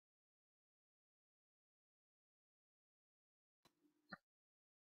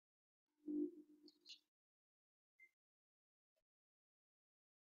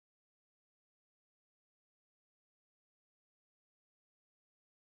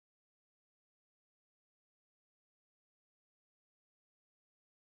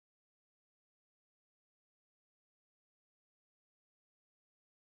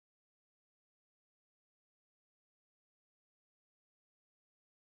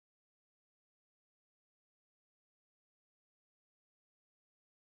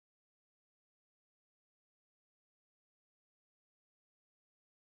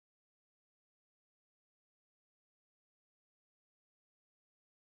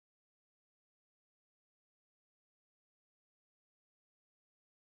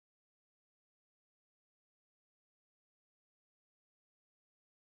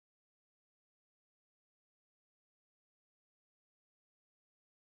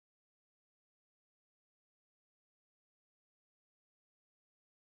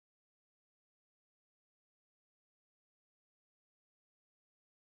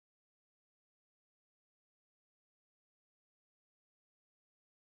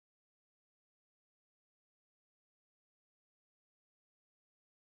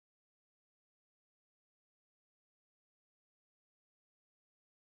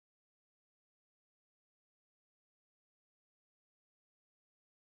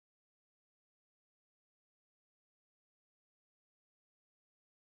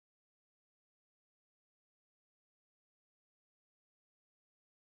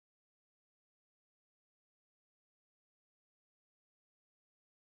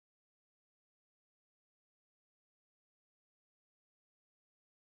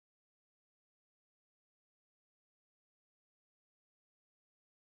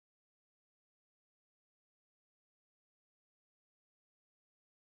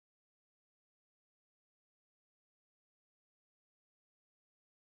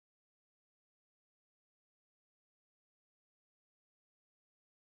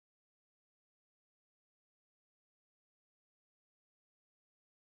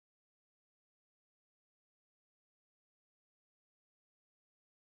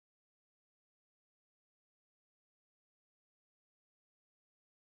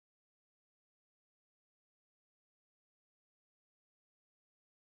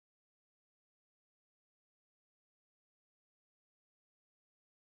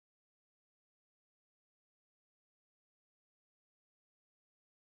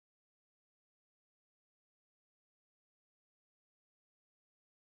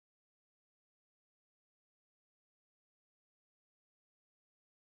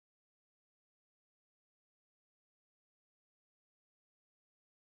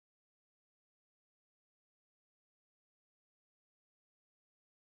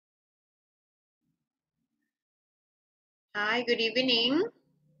Hi, good evening.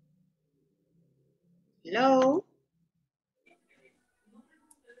 Hello.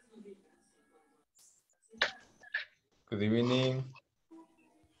 Good evening.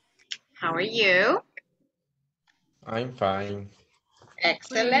 How are you? I'm fine.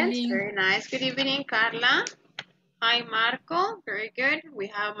 Excellent. Very nice. Good evening, Carla. Hi, Marco. Very good. We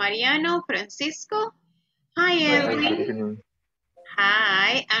have Mariano, Francisco. Hi, Hi, good Edwin. evening.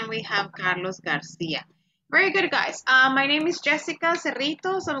 Hi. And we have Carlos Garcia. Very good, guys. My name is Jessica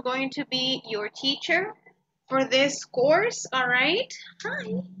Cerritos. I'm going to be your teacher for this course. All right.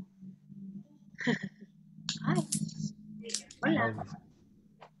 Hi. Hi. Hola.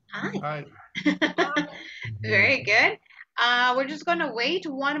 Hi. Hi. Hi. Very good. We're just going to wait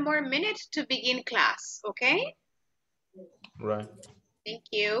 1 more minute to begin class, okay? Right. Thank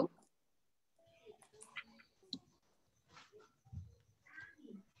you.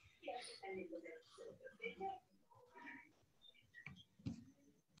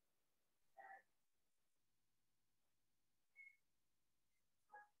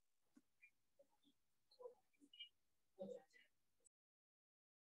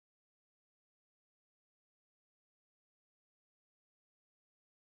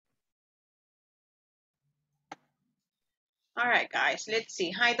 All right, guys, let's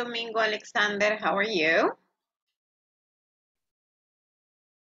see. Hi, Domingo Alexander. How are you?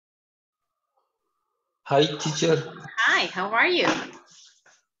 Hi, teacher. Hi, how are you?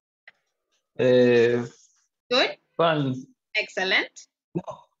 Uh, Good? Fine. Excellent.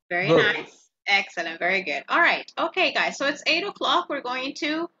 Very Good. nice. Excellent. Very good. All right. Okay, guys. So it's 8 o'clock. We're going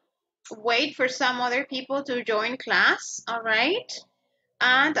to wait for some other people to join class. All right.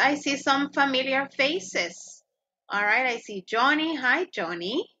 And I see some familiar faces. All right. I see Johnny. Hi,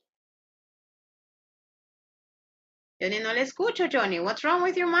 Johnny. Johnny, no le escucho, Johnny. What's wrong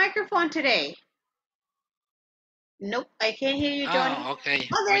with your microphone today? Nope, I can't hear you, Johnny. Oh, okay.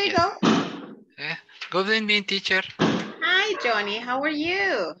 Oh, there you go. Good evening, teacher. Hi, Johnny. How are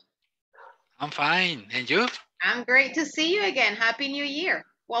you? I'm fine. And you? I'm great to see you again. Happy New Year.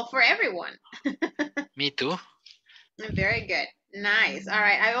 Well, for everyone. Me too. Very good. Nice. All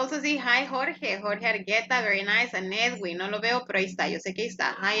right. I also see hi, Jorge. Jorge Argueta. Very nice. And Edwin. No lo veo, pero ahí está. Yo sé que ahí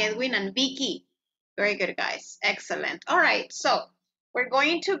está. Hi, Edwin and Vicky. Very good, guys. Excellent. All right. So we're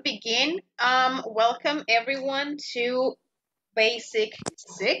going to begin. Welcome everyone to Basic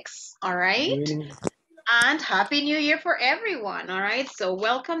 6. All right. Good evening. And Happy New Year for everyone. All right. So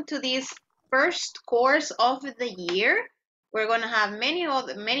welcome to this first course of the year. We're going to have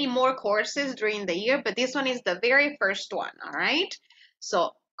many more courses during the year, but this one is the very first one. All right.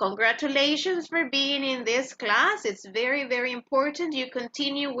 So congratulations for being in this class. It's very, very important you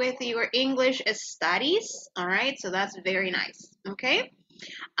continue with your English studies. All right. So that's very nice. Okay.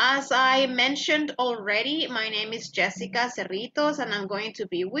 As I mentioned already, my name is Jessica Cerritos, and I'm going to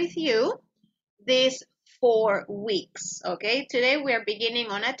be with you these 4 weeks. Okay, today we are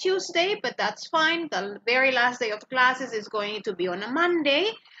beginning on a Tuesday, but that's fine. The very last day of classes is going to be on a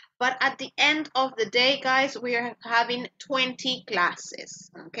Monday, but at the end of the day, guys, we are having 20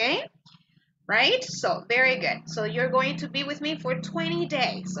 classes. Okay, right? So very good. So you're going to be with me for 20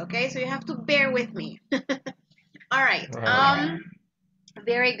 days. Okay, so you have to bear with me. All right.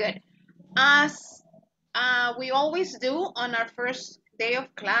 Very good. As we always do on our first day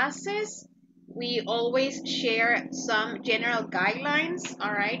of classes, we always share some general guidelines.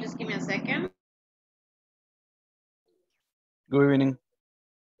 All right, just give me a second. Good evening.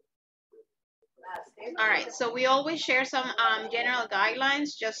 All right, so we always share some general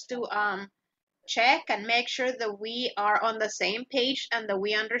guidelines just to check and make sure that we are on the same page and that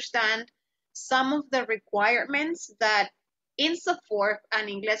we understand some of the requirements that INSAFORP and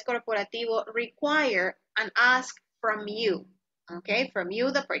Inglés Corporativo require and ask from you, okay? From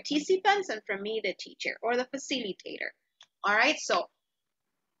you, the participants, and from me, the teacher or the facilitator. All right, so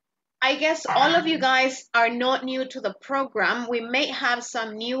I guess all of you guys are not new to the program. We may have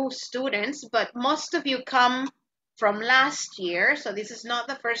some new students, but most of you come from last year. So this is not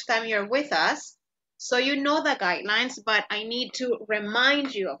the first time you're with us. So you know the guidelines, but I need to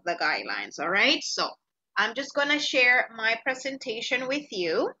remind you of the guidelines, all right? So I'm just gonna share my presentation with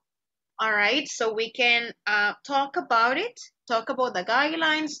you, all right? So we can talk about it, talk about the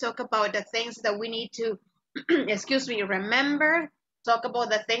guidelines, talk about the things that we need to, excuse me, remember, talk about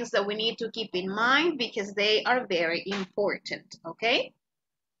the things that we need to keep in mind because they are very important, okay?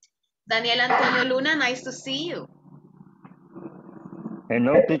 Daniel Antonio Luna, nice to see you.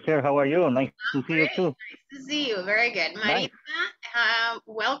 Hello, teacher. How are you? Nice to see you Great, too. nice to see you. Very good. Nice. Marita,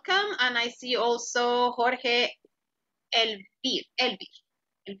 welcome. And I see also Jorge Elvir.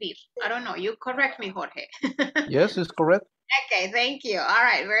 El beef. I don't know. You correct me, Jorge. Yes, it's correct. Okay, thank you. All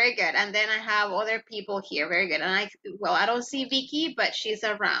right, very good. And then I have other people here. Very good. And I don't see Vicky, but she's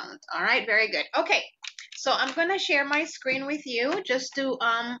around. All right, very good. Okay, so I'm gonna share my screen with you just to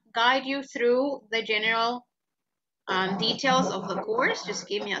guide you through the general details of the course. Just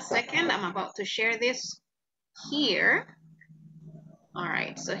give me a second. I'm about to share this here. All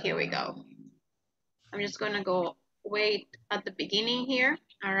right, so here we go. I'm just gonna go wait at the beginning here.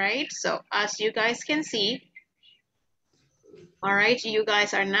 All right, so as you guys can see, all right, you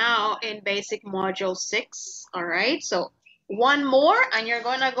guys are now in basic module 6. All right, so one more and you're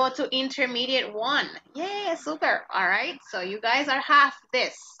gonna go to intermediate 1. Yeah, super. All right, so you guys are half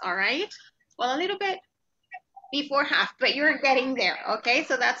this. All right, well, a little bit before half, but you're getting there. Okay,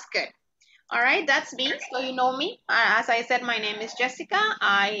 so that's good. All right, that's me, so you know me. As I said, my name is Jessica.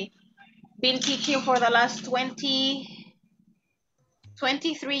 I've been teaching for the last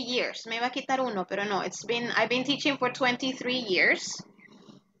 23 years. Me va a quitar uno, pero no, I've been teaching for 23 years.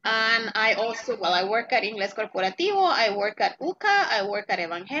 And I also, well, I work at Ingles Corporativo, I work at UCA, I work at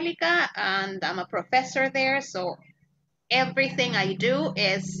Evangelica, and I'm a professor there. So everything I do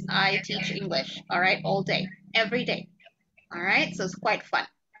is I teach English, all right, all day, every day. All right, so it's quite fun.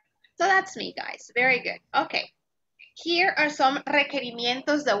 So that's me, guys. Very good. Okay. Here are some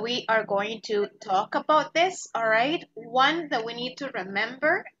requerimientos that we are going to talk about this, all right? One that we need to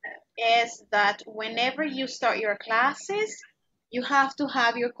remember is that whenever you start your classes, you have to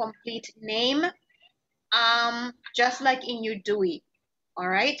have your complete name, just like in your DUI, all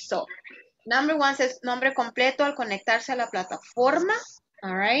right? So, number 1 says nombre completo al conectarse a la plataforma,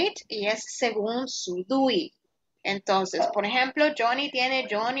 all right? Y es según su DUI. Entonces, por ejemplo, Johnny tiene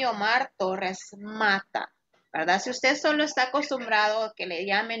Johnny Omar Torres Mata, ¿verdad? Si usted solo está acostumbrado a que le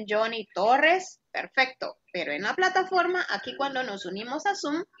llamen Johnny Torres, perfecto. Pero en la plataforma, aquí cuando nos unimos a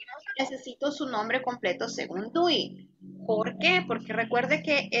Zoom, necesito su nombre completo según DUI. ¿Por qué? Porque recuerde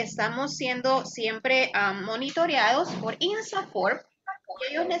que estamos siendo siempre monitoreados por INSAFORP,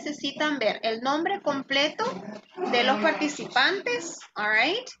 y ellos necesitan ver el nombre completo de los participantes, all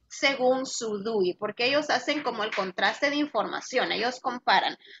right, según su DUI, porque ellos hacen como el contraste de información, ellos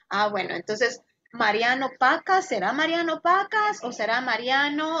comparan. Bueno, entonces, Mariano Pacas, ¿será Mariano Pacas o será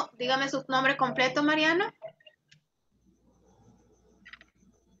Mariano? Dígame su nombre completo, Mariano.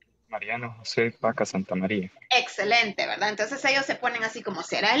 Mariano José Paca Santa María. Excelente, ¿verdad? Entonces ellos se ponen así como,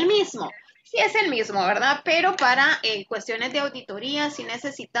 ¿será el mismo? Sí es el mismo, ¿verdad? Pero para cuestiones de auditoría sí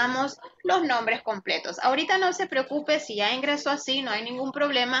necesitamos los nombres completos. Ahorita no se preocupe, si ya ingresó así, no hay ningún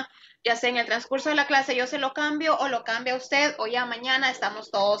problema. Ya sea en el transcurso de la clase yo se lo cambio o lo cambia usted o ya mañana estamos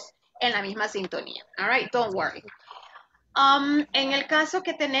todos en la misma sintonía. All right, don't worry. En el caso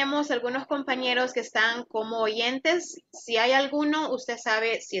que tenemos algunos compañeros que están como oyentes, si hay alguno, usted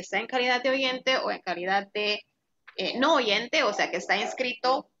sabe si está en calidad de oyente o en calidad de no oyente, o sea que está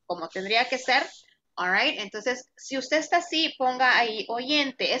inscrito como tendría que ser. All right, entonces si usted está así, ponga ahí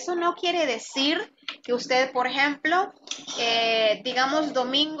oyente. Eso no quiere decir que usted, por ejemplo, digamos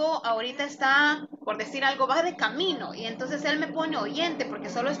domingo, ahorita está, por decir algo, va de camino y entonces él me pone oyente porque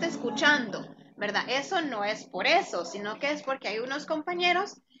solo está escuchando, ¿verdad? Eso no es por eso, sino que es porque hay unos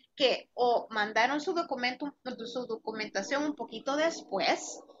compañeros que o mandaron su documentación un poquito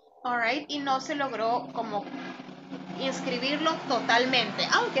después, all right, y no se logró como inscribirlo totalmente,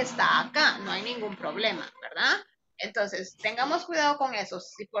 aunque está acá, no hay ningún problema, ¿verdad? Entonces, tengamos cuidado con eso.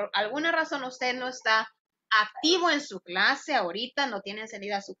 Si por alguna razón usted no está activo en su clase ahorita, no tiene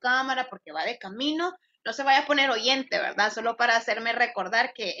encendida su cámara porque va de camino, no se vaya a poner oyente, ¿verdad? Solo para hacerme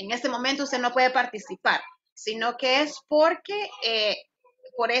recordar que en este momento usted no puede participar, sino que es porque,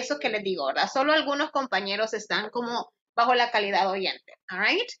 por eso que les digo, ¿verdad? Solo algunos compañeros están como bajo la calidad oyente, ¿all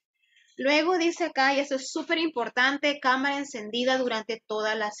right? Luego dice acá, y eso es súper importante, cámara encendida durante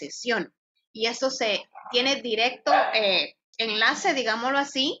toda la sesión. Y eso se tiene directo enlace, digámoslo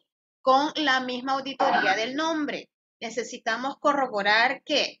así, con la misma auditoría del nombre. Necesitamos corroborar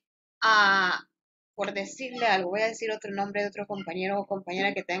que, por decirle algo, voy a decir otro nombre de otro compañero o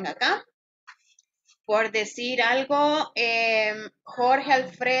compañera que tenga acá. Por decir algo, Jorge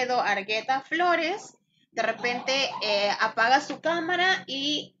Alfredo Argueta Flores, de repente apaga su cámara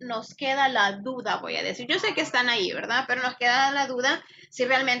y nos queda la duda, voy a decir. Yo sé que están ahí, ¿verdad? Pero nos queda la duda si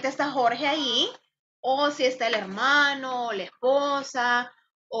realmente está Jorge ahí o si está el hermano, o la esposa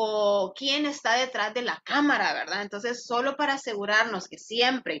o quién está detrás de la cámara, ¿verdad? Entonces, solo para asegurarnos que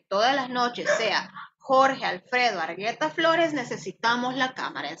siempre y todas las noches sea Jorge Alfredo Argueta Flores, necesitamos la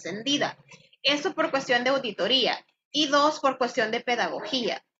cámara encendida. Esto por cuestión de auditoría y 2, por cuestión de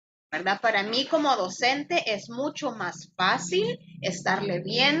pedagogía. ¿verdad? Para mí como docente es mucho más fácil estarle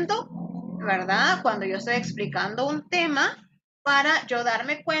viendo, ¿verdad? Cuando yo estoy explicando un tema para yo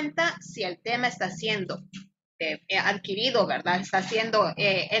darme cuenta si el tema está siendo adquirido, ¿verdad? Está siendo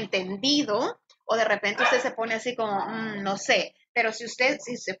entendido o de repente usted se pone así como, no sé, pero si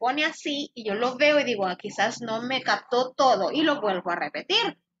se pone así y yo lo veo y digo, quizás no me captó todo y lo vuelvo a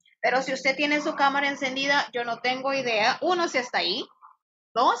repetir. Pero si usted tiene su cámara encendida, yo no tengo idea, uno, si está ahí,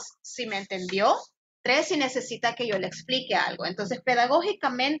 dos, si me entendió, tres, si necesita que yo le explique algo. Entonces,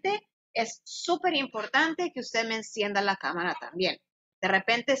 pedagógicamente es súper importante que usted me encienda la cámara también. De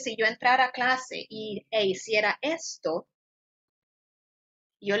repente, si yo entrara a clase e hiciera esto,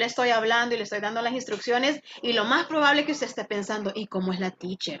 yo le estoy hablando y le estoy dando las instrucciones y lo más probable que usted esté pensando, ¿y cómo es la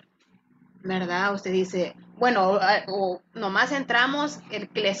teacher? ¿Verdad? Usted dice, bueno, o nomás entramos, el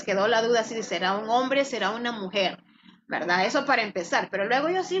que les quedó la duda si será un hombre, será una mujer, ¿verdad? Eso para empezar, pero luego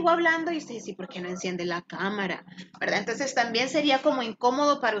yo sigo hablando y sí, ¿por qué no enciende la cámara? ¿Verdad? Entonces también sería como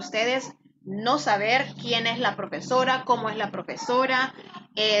incómodo para ustedes no saber quién es la profesora, cómo es la profesora,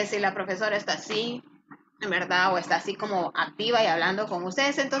 si la profesora está así, ¿verdad? O está así como activa y hablando con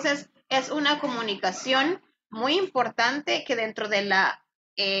ustedes. Entonces es una comunicación muy importante que dentro de la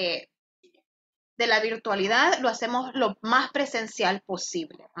virtualidad lo hacemos lo más presencial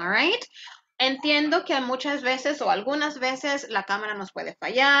posible, all right? Entiendo que muchas veces o algunas veces la cámara nos puede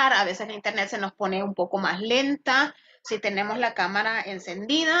fallar, a veces el internet se nos pone un poco más lenta si tenemos la cámara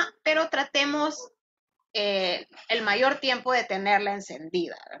encendida, pero tratemos el mayor tiempo de tenerla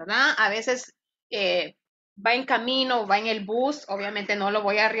encendida, ¿verdad? A veces va en camino, va en el bus, obviamente no lo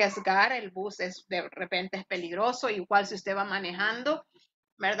voy a arriesgar, el bus de repente es peligroso, igual si usted va manejando,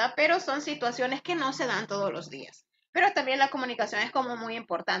 ¿verdad? Pero son situaciones que no se dan todos los días. Pero también la comunicación es como muy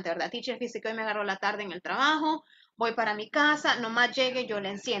importante, ¿verdad? Teacher, físico, hoy me agarró la tarde en el trabajo, voy para mi casa, nomás llegue, yo le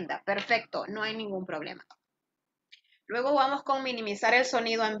encienda. Perfecto, no hay ningún problema. Luego vamos con minimizar el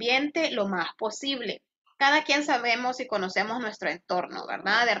sonido ambiente lo más posible. Cada quien sabemos y conocemos nuestro entorno,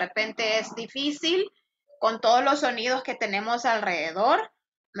 ¿verdad? De repente es difícil con todos los sonidos que tenemos alrededor,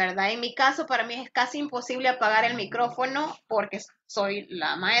 ¿verdad? En mi caso, para mí es casi imposible apagar el micrófono porque soy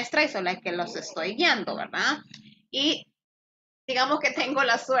la maestra y soy la que los estoy guiando, ¿verdad? Y digamos que tengo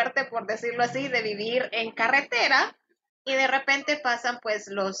la suerte, por decirlo así, de vivir en carretera y de repente pasan pues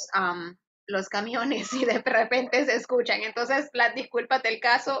los camiones y de repente se escuchan. Entonces, las disculpas del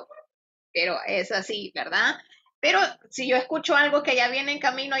caso, pero es así, ¿verdad? Pero si yo escucho algo que ya viene en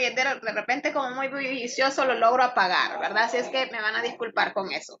camino y es de repente como muy bullicioso, lo logro apagar, ¿verdad? Así es que me van a disculpar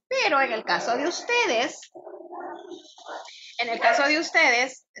con eso. Pero en el caso de ustedes,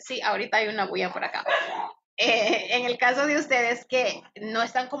 sí, ahorita hay una bulla por acá. En el caso de ustedes que no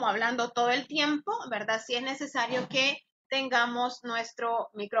están como hablando todo el tiempo, ¿verdad? Sí es necesario que tengamos nuestro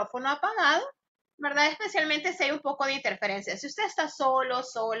micrófono apagado, ¿verdad? Especialmente si hay un poco de interferencia. Si usted está solo,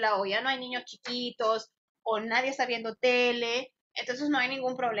 sola, o ya no hay niños chiquitos, o nadie está viendo tele, entonces no hay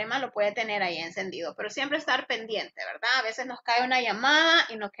ningún problema, lo puede tener ahí encendido, pero siempre estar pendiente, ¿verdad? A veces nos cae una llamada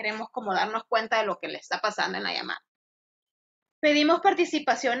y no queremos como darnos cuenta de lo que le está pasando en la llamada. Pedimos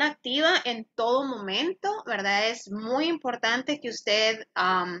participación activa en todo momento, ¿verdad? Es muy importante que usted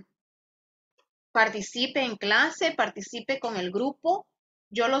participe en clase, participe con el grupo.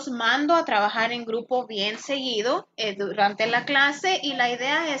 Yo los mando a trabajar en grupo bien seguido durante la clase y la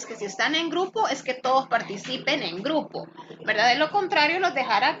idea es que si están en grupo es que todos participen en grupo, ¿verdad? De lo contrario, los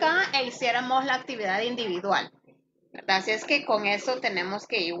dejara acá e hiciéramos la actividad individual, ¿verdad? Así es que con eso tenemos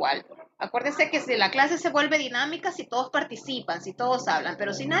que igual. Acuérdense que si la clase se vuelve dinámica, si todos participan, si todos hablan,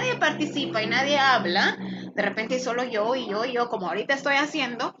 pero si nadie participa y nadie habla, de repente solo yo y yo y yo, como ahorita estoy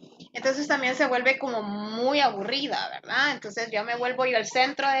haciendo, entonces también se vuelve como muy aburrida, ¿verdad? Entonces yo me vuelvo yo el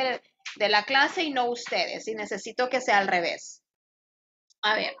centro de la clase y no ustedes, y necesito que sea al revés.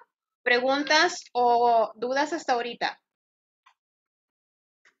 A ver, ¿preguntas o dudas hasta ahorita?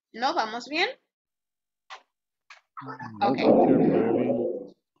 ¿No? ¿Vamos bien? No, Ok. teacher, very bien.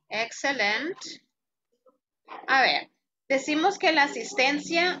 Excelente. A ver, decimos que la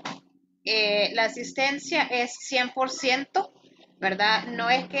asistencia es 100%, ¿verdad? No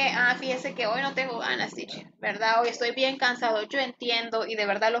es que, fíjese que hoy no tengo ganas, teacher, ¿verdad? Hoy estoy bien cansado, yo entiendo y de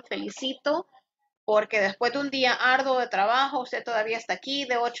verdad lo felicito porque después de un día arduo de trabajo, usted todavía está aquí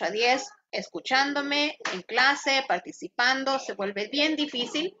de 8 a 10 escuchándome en clase, participando, se vuelve bien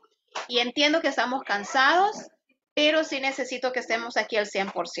difícil y entiendo que estamos cansados, pero sí necesito que estemos aquí al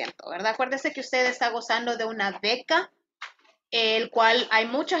 100%, ¿verdad? Acuérdese que usted está gozando de una beca, el cual hay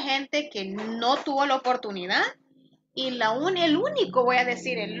mucha gente que no tuvo la oportunidad Y el único, voy a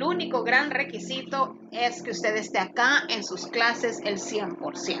decir, el único gran requisito es que usted esté acá en sus clases el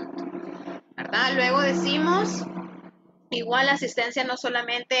 100%, ¿verdad? Luego decimos, igual la asistencia no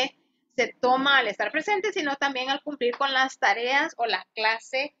solamente se toma al estar presente, sino también al cumplir con las tareas o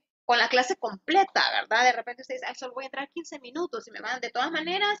con la clase completa, ¿verdad? De repente usted dice, ay, solo voy a entrar 15 minutos y me van, de todas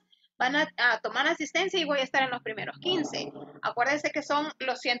maneras, van a tomar asistencia y voy a estar en los primeros 15. Acuérdense que son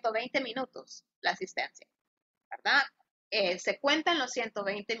los 120 minutos la asistencia, ¿verdad? Se cuentan los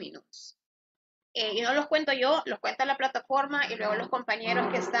 120 minutos. Y no los cuento yo, los cuenta la plataforma y luego los compañeros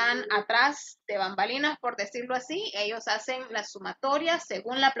que están atrás de bambalinas, por decirlo así, ellos hacen las sumatorias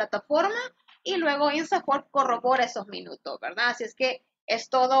según la plataforma y luego INSAFORP corrobora esos minutos, ¿verdad? Así es que es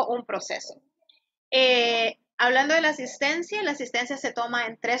todo un proceso. Hablando de la asistencia se toma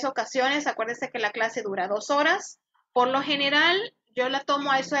en 3 ocasiones. Acuérdense que la clase dura 2 horas. Por lo general, yo la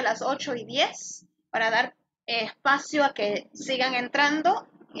tomo a eso de las 8:10 para dar espacio a que sigan entrando.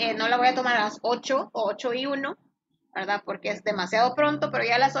 No la voy a tomar a las 8 o 8:01, ¿verdad? Porque es demasiado pronto, pero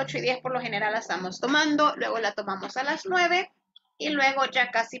ya a las 8:10 por lo general la estamos tomando. Luego la tomamos a las 9 y luego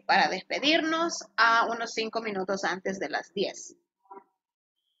ya casi para despedirnos a unos 5 minutos antes de las 10.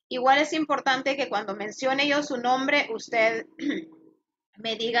 Igual es importante que cuando mencione yo su nombre, usted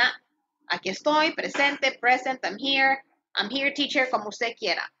me diga, aquí estoy, presente, present, I'm here teacher, como usted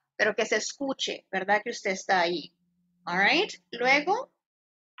quiera, pero que se escuche, ¿verdad? Que usted está ahí. All right. Luego,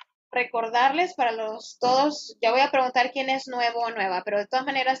 recordarles para todos, ya voy a preguntar quién es nuevo o nueva, pero de todas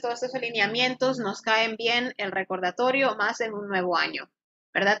maneras todos estos alineamientos nos caen bien el recordatorio más en un nuevo año,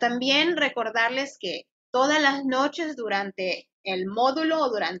 ¿verdad? También recordarles que todas las noches durante el módulo o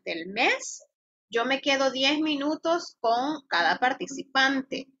durante el mes, yo me quedo 10 minutos con cada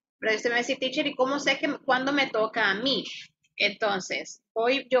participante. Pero usted me dice, teacher, ¿y cómo sé cuándo me toca a mí? Entonces,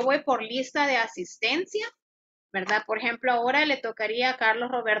 yo voy por lista de asistencia, ¿verdad? Por ejemplo, ahora le tocaría a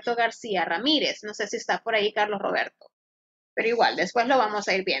Carlos Roberto García Ramírez. No sé si está por ahí Carlos Roberto, pero igual, después lo vamos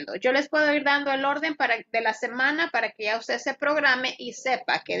a ir viendo. Yo les puedo ir dando el orden de la semana para que ya usted se programe y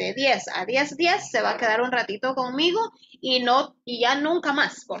sepa que de 10 a 10:10 se va a quedar un ratito conmigo y ya nunca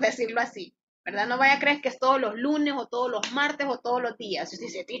más, por decirlo así, ¿verdad? No vaya a creer que es todos los lunes o todos los martes o todos los días. Si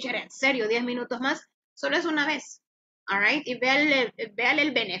dice, teacher, ¿en serio 10 minutos más? Solo es una vez, all right? Y véale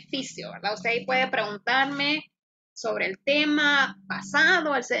el beneficio, ¿verdad? Usted ahí puede preguntarme sobre el tema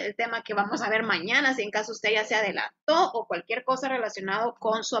pasado, el tema que vamos a ver mañana, si en caso usted ya se adelantó o cualquier cosa relacionado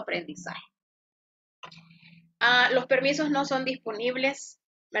con su aprendizaje. Los permisos no son disponibles,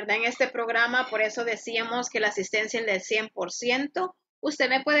 ¿verdad? En este programa, por eso decíamos que la asistencia es del 100%. Usted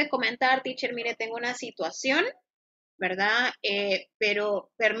me puede comentar, teacher, mire, tengo una situación, ¿verdad?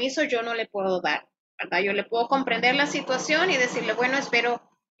 Pero permiso yo no le puedo dar, ¿verdad? Yo le puedo comprender la situación y decirle, bueno, espero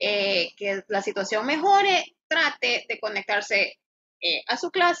que la situación mejore, trate de conectarse a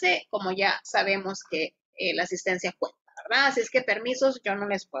su clase, como ya sabemos que la asistencia cuenta, ¿verdad? Así es que permisos yo no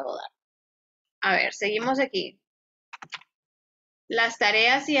les puedo dar. A ver, seguimos aquí. Las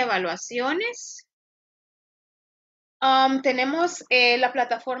tareas y evaluaciones. Tenemos la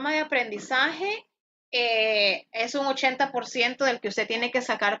plataforma de aprendizaje. Es un 80% del que usted tiene que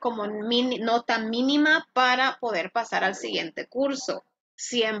sacar como nota mínima para poder pasar al siguiente curso,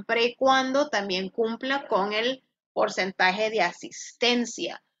 siempre y cuando también cumpla con el porcentaje de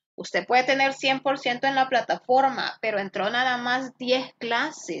asistencia. Usted puede tener 100% en la plataforma, pero entró nada más 10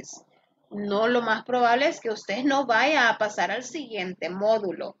 clases. No, lo más probable es que usted no vaya a pasar al siguiente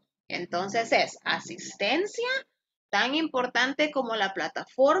módulo. Entonces es asistencia tan importante como la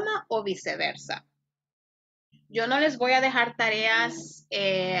plataforma o viceversa. Yo no les voy a dejar tareas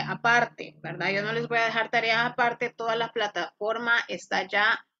aparte, ¿verdad? Yo no les voy a dejar tareas aparte. Toda la plataforma está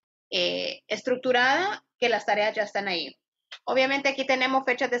ya estructurada, que las tareas ya están ahí. Obviamente aquí tenemos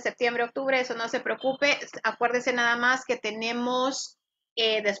fechas de septiembre, octubre, eso no se preocupe. Acuérdese nada más que tenemos,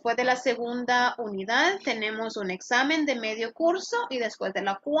 después de la segunda unidad, tenemos un examen de medio curso y después de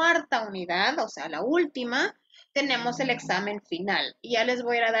la cuarta unidad, o sea, la última, tenemos el examen final. Y ya les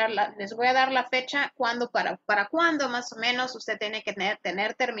voy a dar la fecha para cuándo más o menos usted tiene que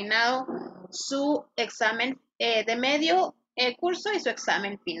tener terminado su examen de medio curso y su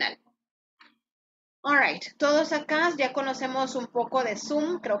examen final. All right, todos acá ya conocemos un poco de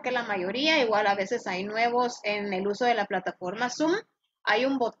Zoom, creo que la mayoría, igual a veces hay nuevos en el uso de la plataforma Zoom. Hay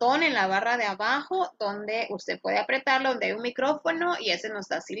un botón en la barra de abajo donde usted puede apretarlo, donde hay un micrófono y ese nos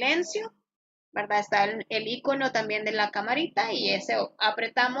da silencio, ¿verdad? Está el icono también de la camarita y ese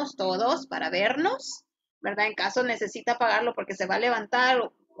apretamos todos para vernos, ¿verdad? En caso necesita apagarlo porque se va a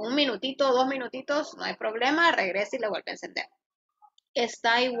levantar un minutito, 2 minutitos, no hay problema, regrese y le vuelve a encender.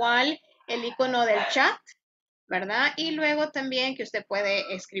 Está igual el icono del chat, ¿verdad? Y luego también que usted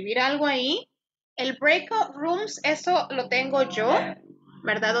puede escribir algo ahí. El breakout rooms, eso lo tengo yo,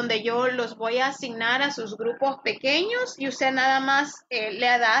 ¿verdad? Donde yo los voy a asignar a sus grupos pequeños y usted nada más le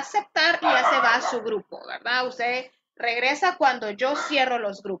da a aceptar y ya se va a su grupo, ¿verdad? Usted regresa cuando yo cierro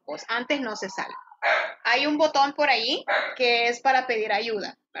los grupos, antes no se sale. Hay un botón por ahí que es para pedir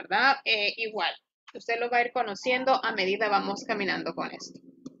ayuda, ¿verdad? Igual, usted lo va a ir conociendo a medida vamos caminando con esto.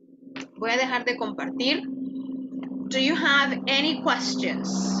 Voy a dejar de compartir. Do you have any questions?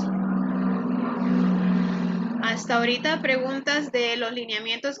 Hasta ahorita preguntas de los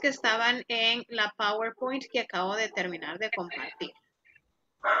lineamientos que estaban en la PowerPoint que acabo de terminar de compartir.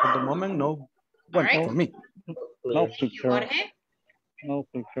 At the moment, no. Well, Alright. for me. No Thank you, picture. Jorge. No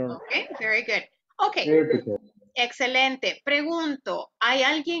picture. Okay, very good. Okay, excelente. Pregunto, ¿hay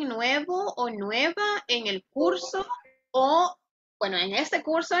alguien nuevo o nueva en el curso o, bueno, en este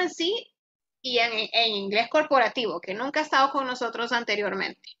curso en sí y en inglés corporativo, que nunca ha estado con nosotros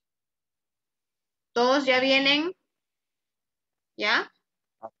anteriormente? ¿Todos ya vienen? ¿Ya?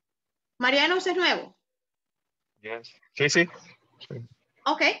 Mariano, ¿usted es nuevo? Yes. Sí, sí.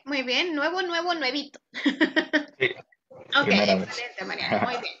 Ok, muy bien. Nuevo, nuevito. Sí, Ok, primera vez. excelente, Mariano.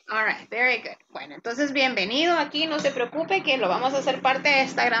 Muy bien. All right, very good. Bueno, entonces bienvenido aquí. No se preocupe que lo vamos a hacer parte de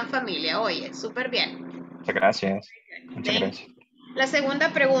esta gran familia. Oye, súper bien. Muchas gracias. Muchas Thank gracias. you. La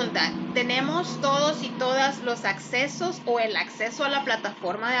segunda pregunta. ¿Tenemos todos y todas los accesos o el acceso a la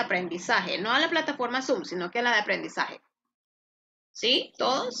plataforma de aprendizaje? No a la plataforma Zoom, sino que a la de aprendizaje. ¿Sí?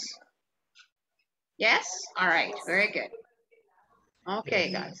 ¿Todos? Yes? All right, very good.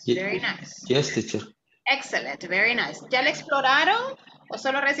 Okay, guys, very nice. Yes, teacher. Excellent, very nice. ¿Ya la exploraron o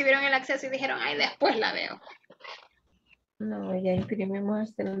solo recibieron el acceso y dijeron, ay, después la veo? No, ya imprimimos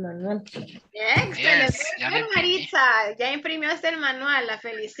hasta el manual. Excelente, Yes, ya muy la bien, imprimí. Maritza. Ya imprimió hasta el manual, la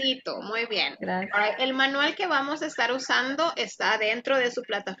felicito. Muy bien. Gracias. All right, el manual que vamos a estar usando está dentro de su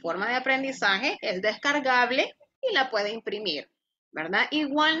plataforma de aprendizaje, es descargable y la puede imprimir, ¿verdad?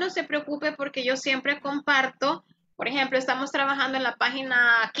 Igual no se preocupe porque yo siempre comparto. Por ejemplo, estamos trabajando en la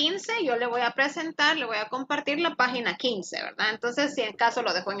página 15, yo le voy a presentar, le voy a compartir la página 15, ¿verdad? Entonces, si en caso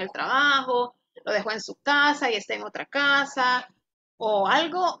lo dejó en el trabajo, lo dejó en su casa y está en otra casa o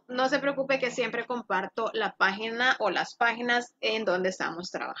algo, no se preocupe que siempre comparto la página o las páginas en donde estamos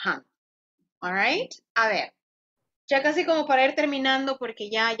trabajando. All right? A ver, ya casi como para ir terminando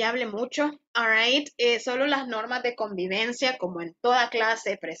porque ya hablé mucho. All right, solo las normas de convivencia como en toda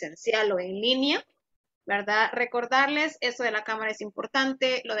clase presencial o en línea. ¿Verdad? Recordarles, eso de la cámara es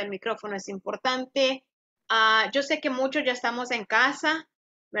importante, lo del micrófono es importante. Yo sé que muchos ya estamos en casa,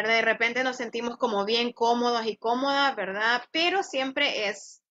 ¿verdad? De repente nos sentimos como bien cómodos y cómodas, ¿verdad? Pero siempre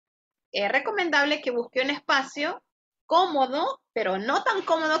es recomendable que busque un espacio cómodo, pero no tan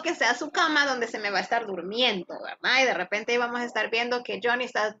cómodo que sea su cama donde se me va a estar durmiendo, ¿verdad? Y de repente vamos a estar viendo que Johnny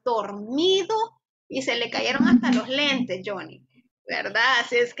está dormido y se le cayeron hasta los lentes, Johnny. ¿Verdad?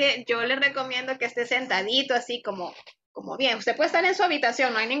 Así es que yo les recomiendo que esté sentadito así como bien. Usted puede estar en su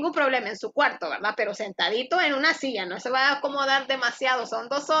habitación, no hay ningún problema en su cuarto, ¿verdad? Pero sentadito en una silla, no se va a acomodar demasiado, son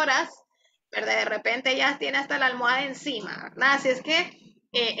 2 horas, ¿verdad? De repente ya tiene hasta la almohada encima, ¿verdad? Así es que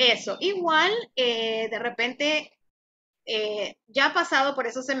eso. Igual, de repente, ya ha pasado, por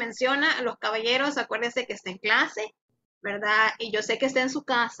eso se menciona, los caballeros, acuérdense que está en clase, ¿verdad? Y yo sé que está en su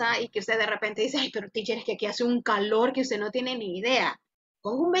casa y que usted de repente dice, ay, pero teacher, es que aquí hace un calor que usted no tiene ni idea.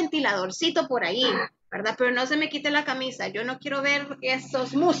 Pongo un ventiladorcito por ahí, ¿verdad? Pero no se me quite la camisa, yo no quiero ver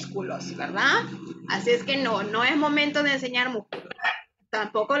esos músculos, ¿verdad? Así es que no es momento de enseñar músculos.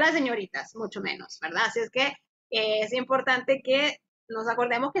 Tampoco las señoritas, mucho menos, ¿verdad? Así es que es importante que nos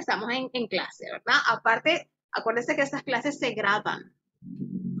acordemos que estamos en clase, ¿verdad? Aparte, acuérdense que estas clases se graban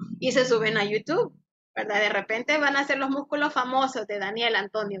y se suben a YouTube, ¿verdad? De repente van a ser los músculos famosos de Daniel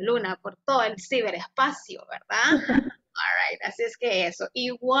Antonio Luna por todo el ciberespacio, ¿verdad? All right, así es que eso.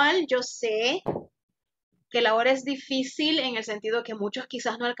 Igual yo sé que la hora es difícil en el sentido que muchos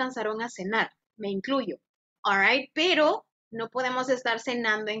quizás no alcanzaron a cenar, me incluyo, all right, pero no podemos estar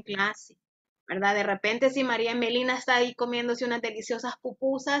cenando en clase, ¿verdad? De repente si María Melina está ahí comiéndose unas deliciosas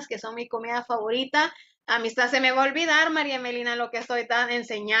pupusas, que son mi comida favorita, a mí se me va a olvidar, María Melina, lo que estoy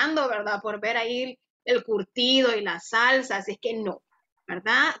enseñando, ¿verdad? Por ver ahí el curtido y la salsa, así es que no,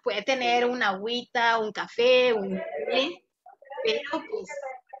 ¿verdad? Puede tener una agüita, un café, un té, pero pues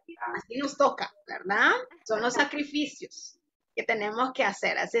así nos toca, ¿verdad? Son los sacrificios que tenemos que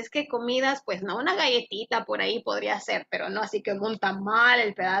hacer. Así es que comidas, pues no, una galletita por ahí podría ser, pero no así que un tamal,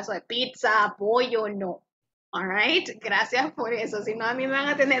 el pedazo de pizza, pollo, no. All right, gracias por eso. Si no, a mí me van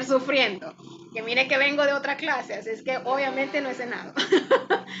a tener sufriendo. Que mire que vengo de otra clase, así es que obviamente no he cenado.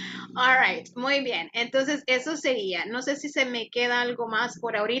 All right, muy bien. Entonces, eso sería. No sé si se me queda algo más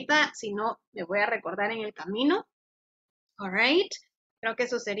por ahorita. Si no, me voy a recordar en el camino. All right. Creo que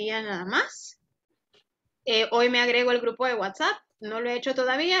eso sería nada más. Hoy me agrego el grupo de WhatsApp. No lo he hecho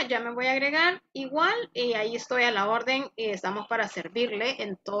todavía. Ya me voy a agregar igual. Y ahí estoy a la orden. Y estamos para servirle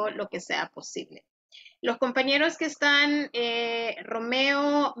en todo lo que sea posible. Los compañeros que están,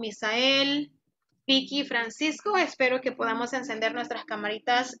 Romeo, Misael, Vicky, Francisco, espero que podamos encender nuestras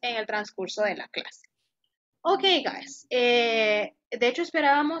camaritas en el transcurso de la clase. Ok, guys. De hecho,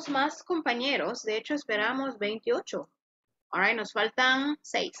 esperábamos más compañeros. De hecho, esperábamos 28. All right, nos faltan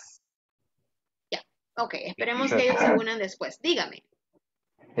 6. Ya. Ok, esperemos que ellos se unan después. Dígame.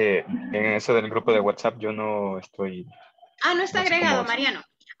 En eso del grupo de WhatsApp yo no estoy, Ah, no está no sé cómo agregado, es. Mariano.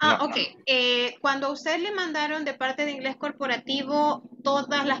 No. Ok. Cuando a usted le mandaron de parte de Inglés Corporativo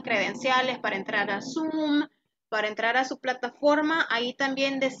todas las credenciales para entrar a Zoom, para entrar a su plataforma, ahí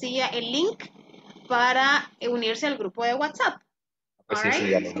también decía el link para unirse al grupo de WhatsApp. Pues All sí,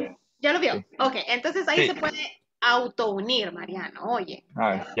 right. ya lo vi. ¿Ya lo vio? Sí. Ok, entonces ahí Sí. se puede auto-unir, Mariano. Oye.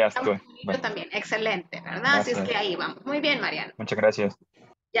 Ya estoy. Yo Bueno, también. Excelente, ¿verdad? Así es gracias. que ahí vamos. Muy bien, Mariano. Muchas gracias.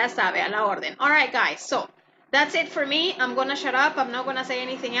 Ya sabe, a la orden. All right, guys. So, that's it for me. I'm going to shut up. I'm not going to say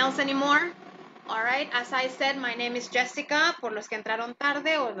anything else anymore. All right. As I said, my name is Jessica. Por los que entraron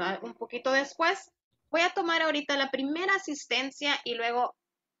tarde o un poquito después, voy a tomar ahorita la primera asistencia y luego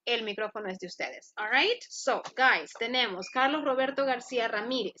el micrófono es de ustedes. All right. So, guys, tenemos Carlos Roberto García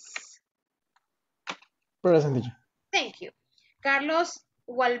Ramírez. Present, teacher. Thank you. Carlos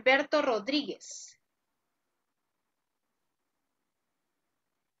Gualberto Rodríguez.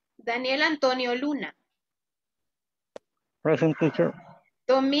 Daniel Antonio Luna. Present, teacher.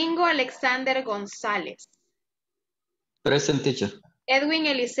 Domingo Alexander González. Present, teacher. Edwin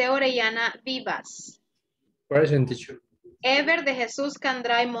Eliseo Orellana Vivas. Present, teacher. Ever de Jesús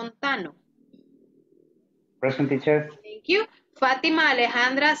Candray Montano. Present, teacher. Thank you. Fátima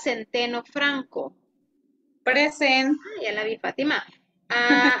Alejandra Centeno Franco. Present. Ya la vi, Fátima.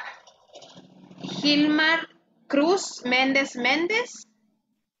 Gilmar Cruz Méndez Méndez.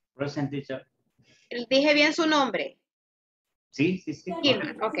 Present, teacher. Dije bien su nombre. Sí.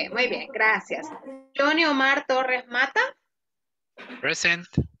 Gilmar. Ok, muy bien, gracias. Johnny Omar Torres Mata. Present.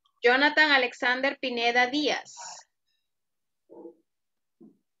 Jonathan Alexander Pineda Díaz.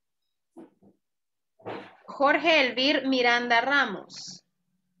 Jorge Elvir Miranda Ramos.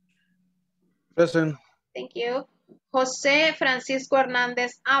 Present. Thank you. José Francisco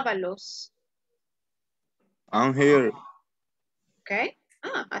Hernández Ábalos. I'm here. Ok.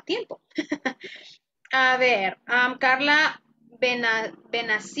 A tiempo. A ver, Carla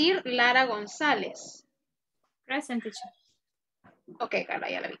Benazir Lara González. Present, teacher. Ok, Carla,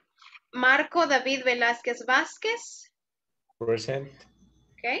 ya la vi. Marco David Velázquez Vázquez. Present.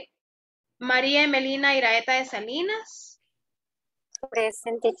 Ok. María Emelina Iraeta de Salinas.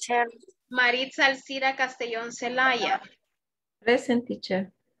 Present, teacher. Maritza Alcira Castellón Celaya. Present,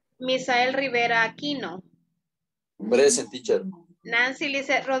 teacher. Misael Rivera Aquino. Present, teacher. Nancy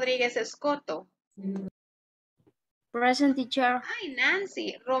Lizeth Rodríguez Escoto. Present, teacher. Ay,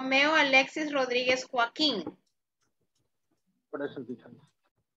 Nancy. Romeo Alexis Rodríguez Joaquín. Present, teacher.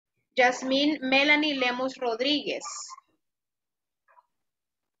 Yasmín Melanie Lemus Rodríguez.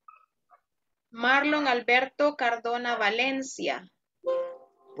 Marlon Alberto Cardona Valencia.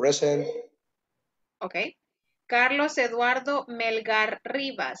 Present. Ok. Carlos Eduardo Melgar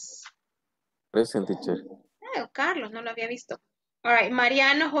Rivas. Present, teacher. Carlos, no lo había visto. All right.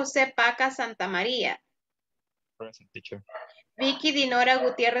 Mariano José Paca Santa María. Present, teacher. Vicky Dinora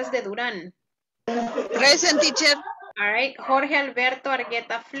Gutiérrez de Durán. Present, teacher. All right. Jorge Alberto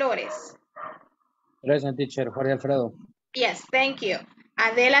Argueta Flores. Present, teacher. Jorge Alfredo. Yes, thank you.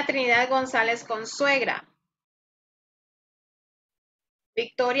 Adela Trinidad González Consuegra.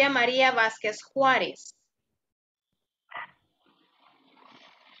 Victoria María Vázquez Juárez.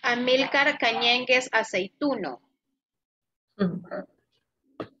 Amílcar Cañengues Aceituno. All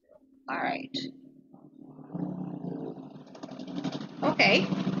right. Okay.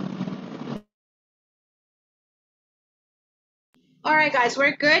 All right, guys,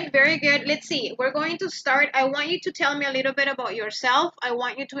 we're good. Very good. Let's see. We're going to start. I want you to tell me a little bit about yourself. I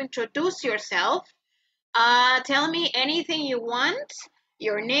want you to introduce yourself. Tell me anything you want,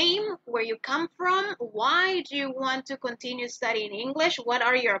 your name, where you come from, why do you want to continue studying English, what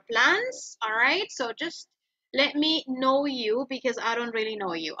are your plans, all right? So just let me know you because I don't really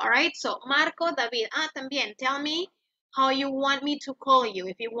know you, all right? So Marco, David, también, tell me how you want me to call you,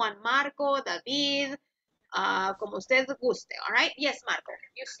 if you want Marco, David, como usted guste, all right? Yes, Marco,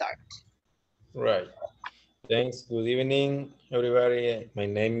 you start. Right. Thanks. Good evening, everybody. My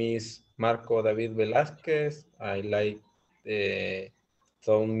name is Marco David Velázquez. I like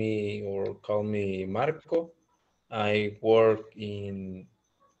call me Marco. I work in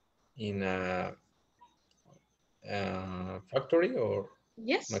a factory or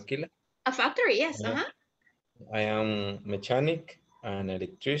Yes. maquila. A factory, yes. Yeah. I am mechanic and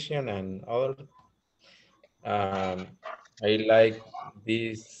electrician and other. I like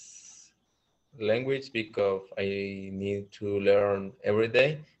this language because I need to learn every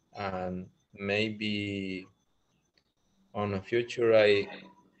day, and maybe on the future I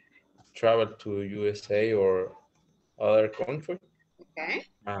travel to USA or other country. Okay.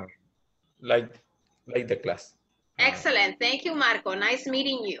 Like the class. Excellent. Thank you, Marco. Nice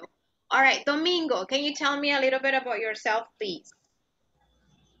meeting you. All right, Domingo, can you tell me a little bit about yourself, please?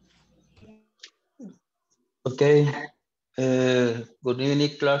 Okay. Good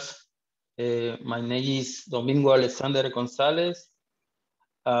evening, class. My name is Domingo Alexander Gonzalez.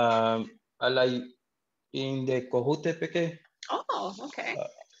 I like in the Cojutepec. Oh, okay.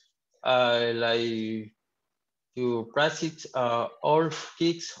 I like to practice all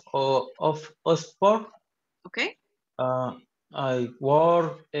kicks of sport. Okay. I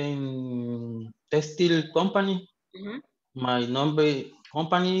work in textile company. My number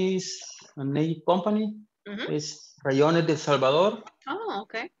company is name company is Rayones de Salvador. Oh,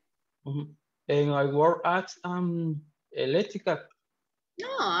 okay. And I work as electrical.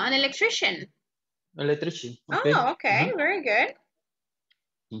 Oh, an electrician. Electrician. Okay. Oh, okay. Very good.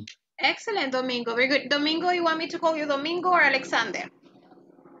 Excellent, Domingo. Very good. Domingo, you want me to call you Domingo or Alexander?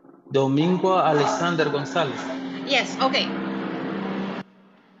 Domingo Alexander Gonzalez. Yes, okay.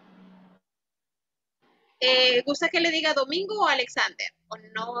 ¿Gusta que le diga Domingo o Alexander? ¿O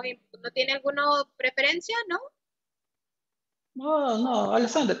no tiene alguna preferencia, no? No,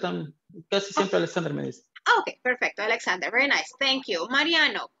 Alexander también. Casi siempre Alexander me dice. Okay, perfecto, Alexander. Very nice. Thank you.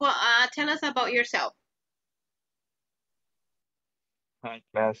 Mariano, tell us about yourself. Hi,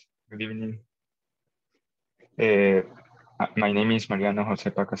 class. Good evening. My name is Mariano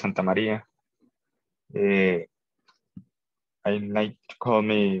Jose Paca Santa Maria. I like to call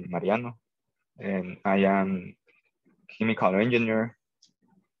me Mariano, and I am chemical engineer.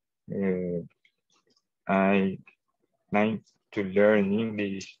 I like to learn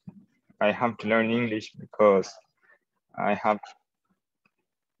English. I have to learn English because I have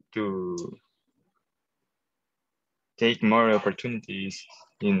to take more opportunities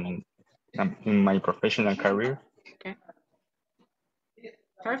in my professional career. Okay.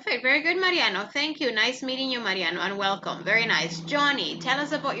 Perfect. Very good, Mariano. Thank you. Nice meeting you, Mariano, and welcome. Very nice. Johnny, tell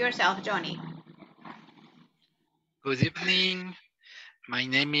us about yourself, Johnny. Good evening. My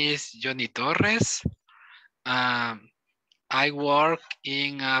name is Johnny Torres. I work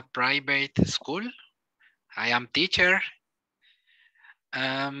in a private school. I am teacher.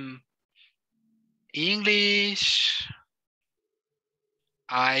 English.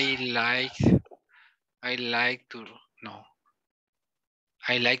 I like to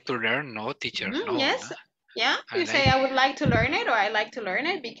learn. No, teacher. No. Yes. No. Yeah. You say I would like to learn it, or I like to learn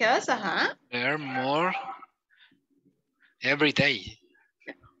it because, learn more every day.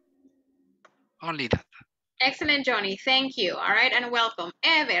 Only that. Excellent, Johnny. Thank you. All right, and welcome.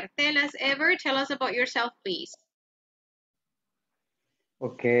 Ever, tell us about yourself, please.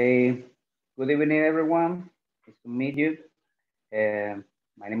 Okay. Good evening, everyone. Nice to meet you.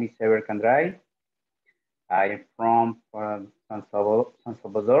 My name is Ever Candray. I am from San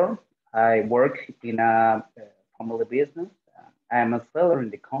Salvador. I work in a family business. I am a seller in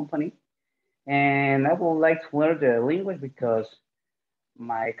the company. And I would like to learn the language because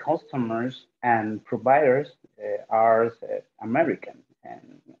my customers and providers are American.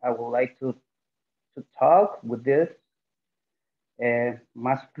 And I would like to talk with this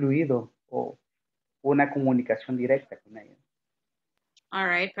más fluido o una comunicación directa con ellos. All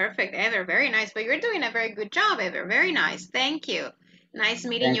right, perfect, Ever. Very nice. But you're doing a very good job, Ever. Very nice. Thank you. Nice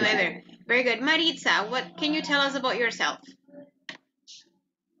meeting you, Ever. Very good. Maritza, what can you tell us about yourself?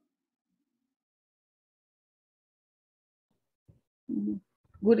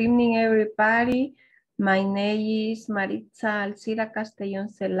 Good evening, everybody. My name is Maritza Alcira Castellón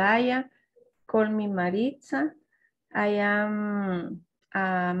Celaya. Call me Maritza. I am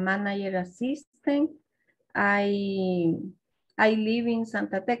a manager assistant. I live in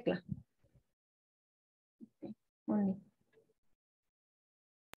Santa Tecla. Only.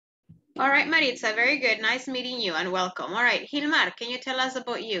 All right, Maritza, very good. Nice meeting you and welcome. All right, Hilmar, can you tell us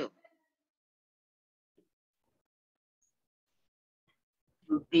about you?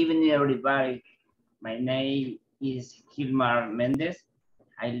 Good evening, everybody. My name is Hilmar Mendez.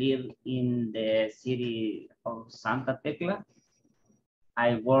 I live in the city of Santa Tecla.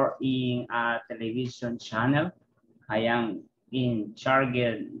 I work in a television channel. I am in charge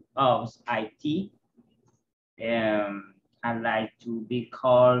of IT. I like to be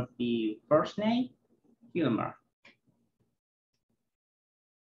called the first name, Hilmar.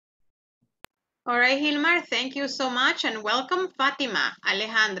 All right, Hilmar, thank you so much and welcome. Fatima,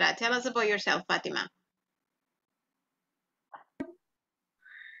 Alejandra, tell us about yourself, Fatima.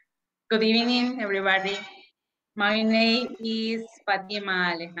 Good evening, everybody. My name is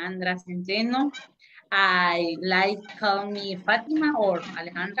Fatima Alejandra Centeno. I like to call me Fatima or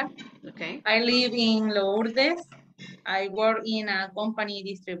Alejandra. Okay. I live in Lourdes. I work in a company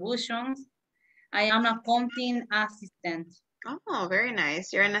distributions. I am an accounting assistant. Oh, very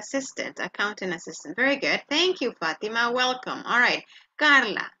nice. You're an assistant, accounting assistant. Very good. Thank you, Fatima. Welcome. All right,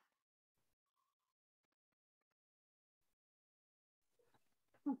 Carla.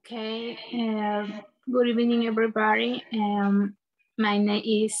 Okay, good evening, everybody. My name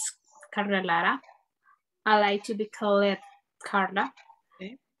is Carla Lara. I like to be called Carla.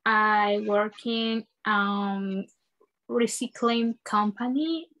 Okay. I work in recycling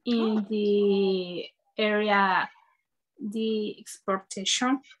company in the area, the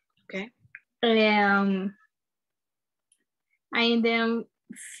exportation. Okay. In the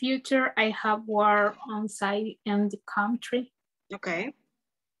future, I have work on site in the country. Okay.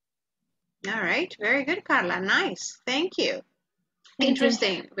 All right. Very good, Carla. Nice. Thank you.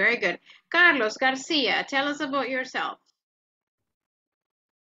 Interesting. Very good. Carlos Garcia, tell us about yourself.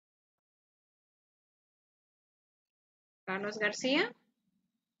 Carlos Garcia.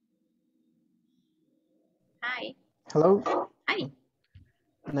 Hi. Hello. Hi.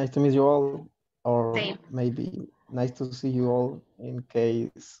 Nice to meet you all, or Same. maybe nice to see you all in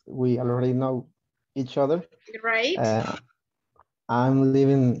case we already know each other. Right. I'm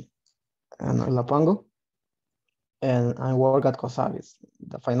living in Lapango, and I work at COSABIS,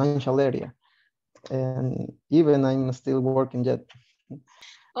 the financial area, and even I'm still working yet.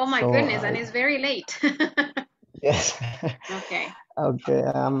 Oh my goodness, and it's very late. Yes. Okay. Okay.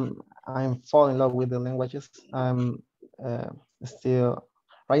 I'm falling in love with the languages. I'm still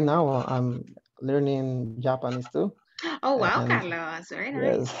right now. I'm learning Japanese too. Oh wow, And Carlos, very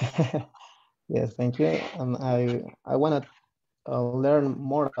nice. yes, yes, thank you. And I want to learn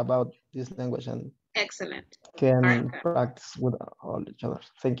more about this language and Excellent. can Right. practice with all each other.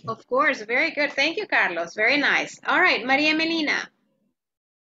 Thank you. Of course, very good. Thank you, Carlos. Very nice. All right, Maria Melina.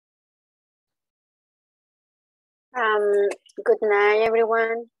 Good night,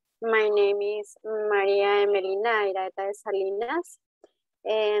 everyone. My name is Maria Emelina Irata de Salinas,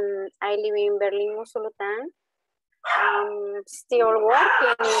 and I live in Berlin, Usulután. I'm still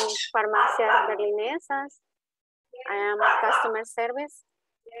working in Farmacias Berlinesas. I am a customer service,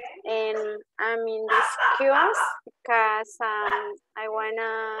 and I'm in this kiosk because I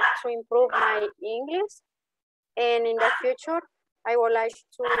wanna to improve my English, and in the future, I would like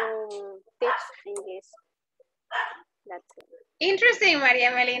to teach English. That's it. Interesting,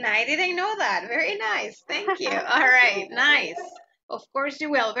 Maria Melina. I didn't know that. Very nice. Thank you. All right, nice. Of course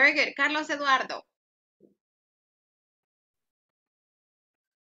you will. Very good. Carlos Eduardo.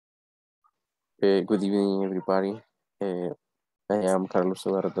 Good evening, everybody. I am Carlos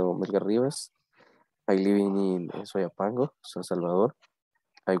Eduardo Melgar Rivas. I live in Soyapango, San Salvador.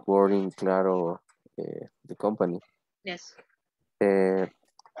 I work in Claro, the company. Yes. I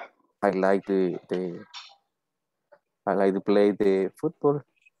like to play the football.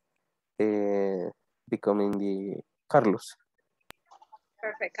 Becoming the Carlos.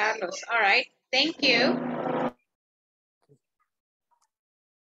 Perfect, Carlos. All right. Thank you.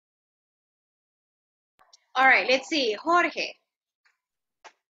 All right, let's see. Jorge.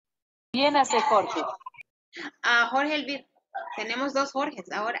 ¿Quién hace Jorge? Jorge Elvir. Tenemos dos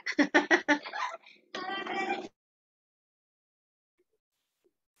Jorges ahora.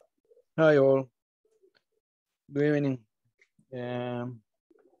 Hi all. Good evening.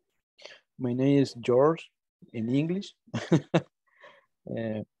 My name is George in English.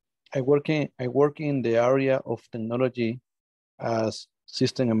 I work in the area of technology as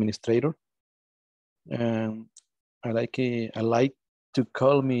system administrator. I like to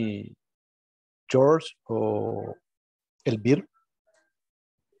call me George or Elvir.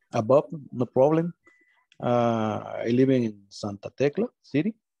 Above, no problem. I live in Santa Tecla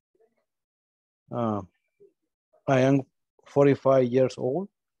City. I am 45 years old.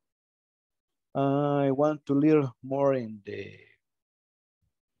 I want to learn more in the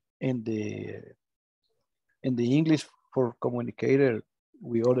English for communicator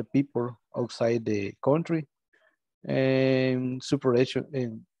with other people outside the country. Superación.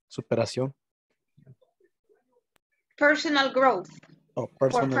 Personal growth. Oh, For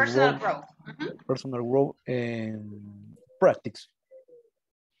personal personal growth. growth. Personal growth and practice.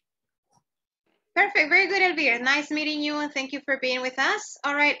 Perfect. Very good, Elvira. Nice meeting you and thank you for being with us.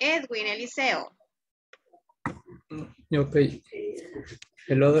 All right, Edwin, Eliseo. Okay.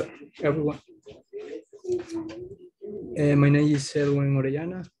 Hello, everyone. My name is Edwin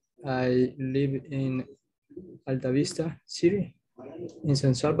Orellana. I live in Alta Vista City in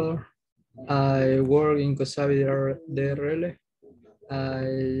San Salvador. I work in COSAVI DRL.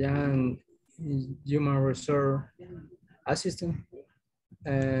 I am human resource assistant.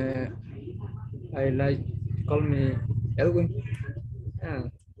 I like call me Edwin.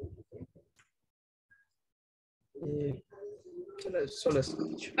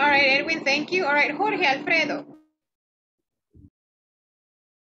 All right, Edwin, thank you. All right, Jorge Alfredo.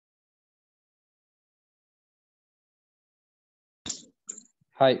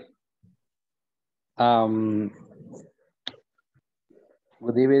 Hi.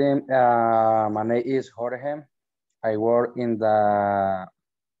 Good evening. My name is Jorge. I work in the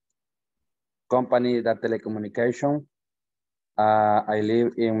company that telecommunication. I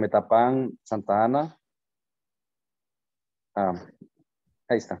live in Metapan, Santa Ana.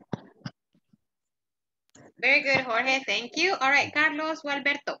 Ahí está. Very good, Jorge. Thank you. All right, Carlos o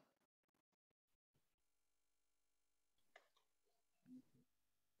Alberto.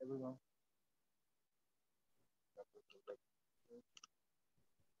 Everyone.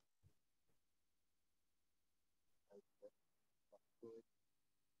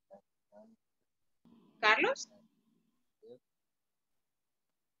 Carlos.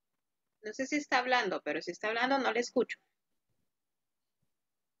 No sé si está hablando, pero si está hablando no le escucho.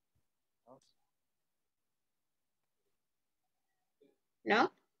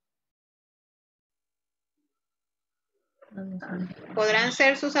 ¿No? ¿Podrán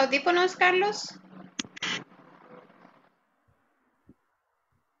ser sus audífonos, Carlos?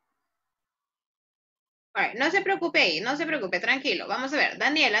 All right, no se preocupe ahí, no se preocupe, tranquilo. Vamos a ver,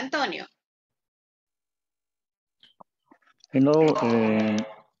 Daniel, Antonio. Hello,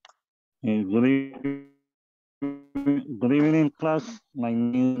 good evening, class. My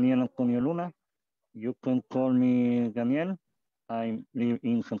name is Daniel Antonio Luna. You can call me Daniel. I live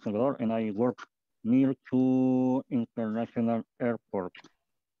in San Salvador and I work near to international airport.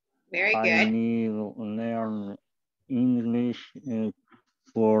 Very good. I need to learn English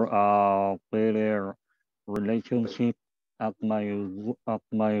for a better relationship at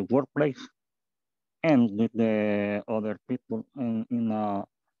my workplace and with the other people in a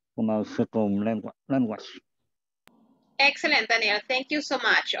second language. Excellent, Daniel. Thank you so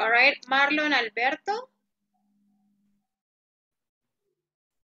much. All right, Marlon Alberto.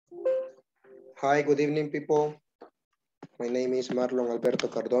 Hi, good evening, people. My name is Marlon Alberto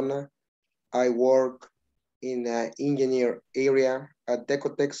Cardona. I work in the engineer area at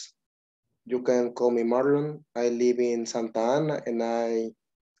Decotex. You can call me Marlon. I live in Santa Ana and I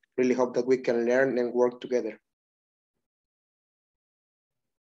really hope that we can learn and work together.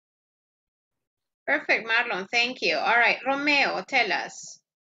 Perfect, Marlon. Thank you. All right, Romeo, tell us.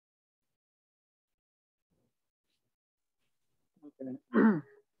 Okay.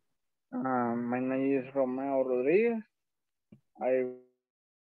 My name is Romeo Rodriguez. I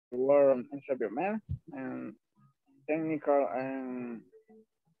work in Biomed and technical and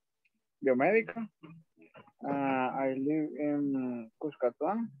biomedical. I live in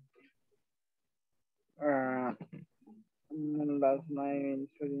Cuscatlan. Last name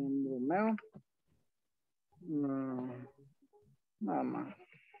is Romeo. Nada más.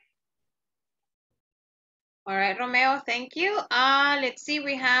 All right, Romeo, thank you. Let's see,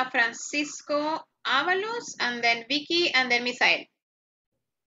 we have Francisco Avalos, and then Vicky, and then Misael.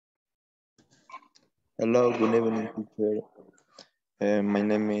 Hello, good evening, teacher. My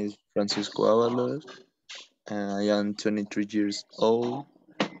name is Francisco Avalos. I am 23 years old.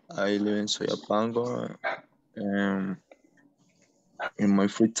 I live in Soyapango. In my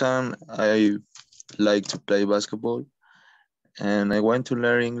free time, I like to play basketball. And I want to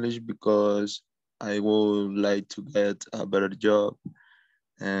learn English because I would like to get a better job.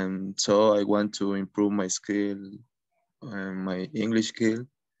 And so I want to improve my skill, my English skill.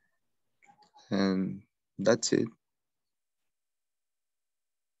 And that's it.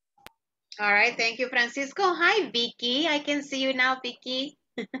 All right, thank you, Francisco. Hi, Vicky. I can see you now, Vicky.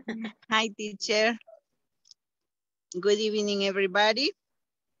 Hi, teacher. Good evening, everybody.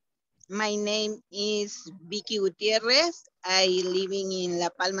 My name is Vicky Gutierrez. I living in La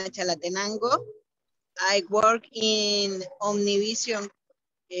Palma, Chalatenango. I work in Omnivision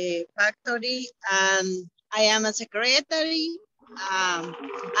factory and I am a secretary.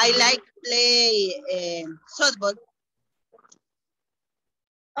 I like play softball.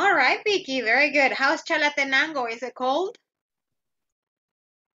 All right, Vicky, very good. How's Chalatenango? Is it cold?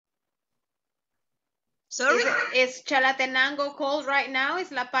 Sorry? Is Chalatenango cold right now?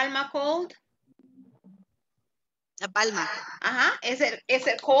 Is La Palma cold? La Palma. Is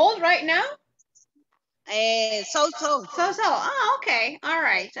it cold right now? So. So. Oh, okay. All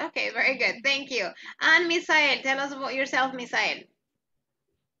right. Okay, very good. Thank you. And Misael, tell us about yourself, Misael.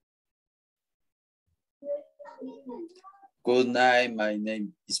 Good night. My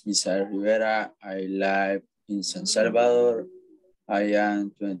name is Misael Rivera. I live in San Salvador. I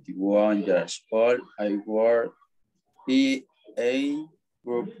am 21 years old. I work in a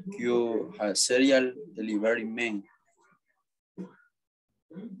group Q as serial delivery man.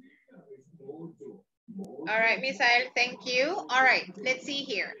 All right, Misael, thank you. All right, let's see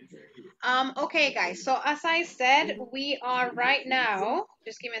here. Okay, guys, so as I said, we are right now,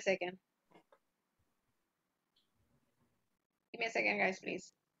 just give me a second. Give me a second, guys,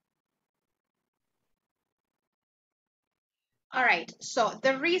 please. All right, so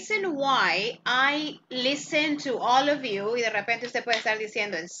the reason why I listen to all of you, y de repente usted puede estar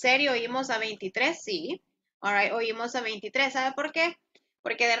diciendo, ¿en serio oímos a 23? Sí. All right, oímos a 23. ¿Sabe por qué?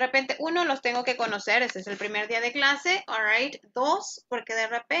 Porque de repente, uno, los tengo que conocer, este es el primer día de clase. All right. Dos, porque de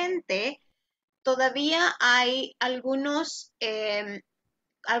repente todavía hay algunas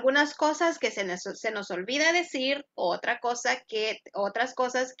cosas que se nos olvida decir, otras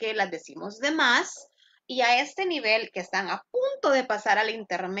cosas que las decimos de más, y a este nivel que están a punto de pasar al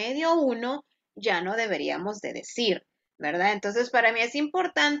intermedio 1, ya no deberíamos de decir, ¿verdad? Entonces, para mí es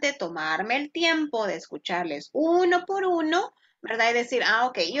importante tomarme el tiempo de escucharles uno por uno, ¿verdad? Y decir,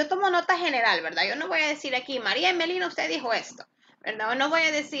 ok, yo tomo nota general, ¿verdad? Yo no voy a decir aquí, María Emelina, usted dijo esto, ¿verdad? O no voy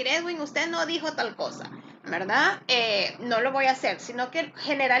a decir, Edwin, usted no dijo tal cosa, ¿verdad? No lo voy a hacer, sino que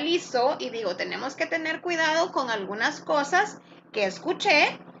generalizo y digo, tenemos que tener cuidado con algunas cosas que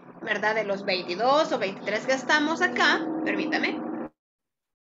escuché, ¿verdad? De los 22 o 23 que estamos acá, permítame.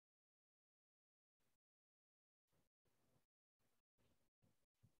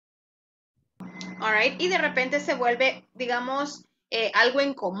 All right, y de repente se vuelve, digamos, algo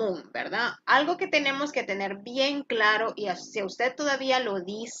en común, ¿verdad? Algo que tenemos que tener bien claro, y si usted todavía lo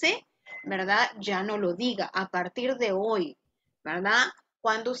dice, ¿verdad? Ya no lo diga a partir de hoy, ¿verdad?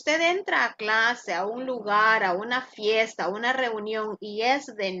 Cuando usted entra a clase, a un lugar, a una fiesta, a una reunión y es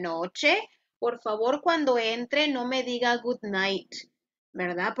de noche, por favor, cuando entre no me diga good night,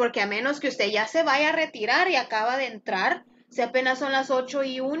 ¿verdad? Porque a menos que usted ya se vaya a retirar y acaba de entrar, si apenas son las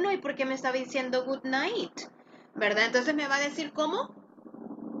 8:01, ¿y por qué me estaba diciendo good night? ¿Verdad? Entonces me va a decir ¿cómo?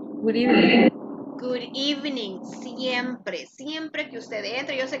 Good evening. Good evening, siempre que usted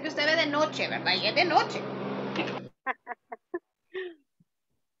entre. Yo sé que usted ve de noche, ¿verdad? Y es de noche.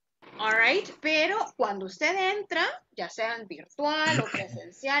 All right, pero cuando usted entra, ya sea en virtual o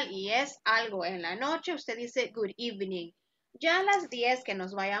presencial y es algo en la noche, usted dice good evening. Ya a las 10 que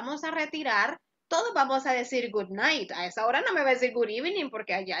nos vayamos a retirar, todos vamos a decir good night. A esa hora no me va a decir good evening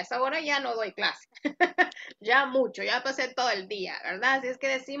porque a esa hora ya no doy clase. Ya mucho, ya pasé todo el día, ¿verdad? Así es que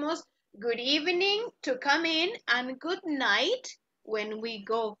decimos good evening to come in and good night when we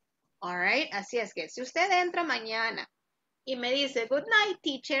go. All right, así es que si usted entra mañana y me dice good night,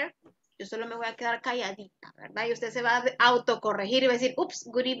 teacher, yo solo me voy a quedar calladita, ¿verdad? Y usted se va a autocorregir y va a decir, ups,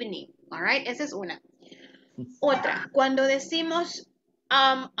 good evening. All right, esa es una. Otra, cuando decimos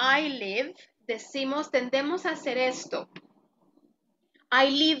I live, tendemos a hacer esto. I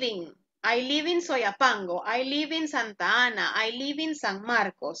live in Soyapango, I live in Santa Ana, I live in San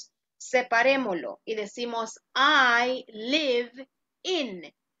Marcos. Separémoslo y decimos I live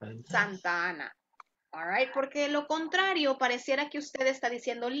in Santa Ana. All right, porque de lo contrario pareciera que usted está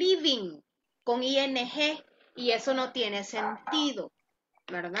diciendo living con ing y eso no tiene sentido,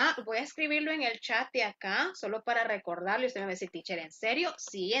 ¿verdad? Voy a escribirlo en el chat de acá, solo para recordarle. Usted me va a decir, teacher, ¿en serio?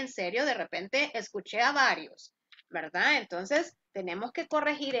 Sí, en serio, de repente escuché a varios, ¿verdad? Entonces, tenemos que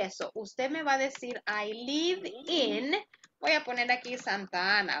corregir eso. Usted me va a decir, I live in, voy a poner aquí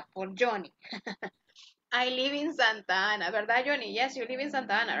Santa Ana, por Johnny. I live in Santa Ana, ¿verdad, Johnny? Yes, you live in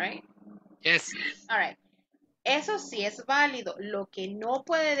Santa Ana, right? Yes. All right. Eso sí es válido. Lo que no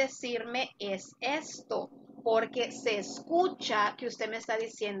puede decirme es esto, porque se escucha que usted me está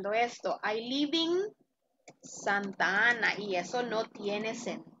diciendo esto. I live in Santa Ana y eso no tiene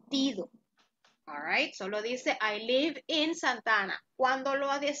sentido. All right, solo dice I live in Santa Ana. Cuando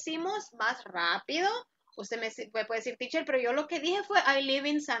lo decimos más rápido, usted me puede decir, teacher, pero yo lo que dije fue I live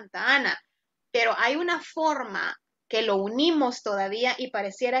in Santa Ana. Pero hay una forma que lo unimos todavía y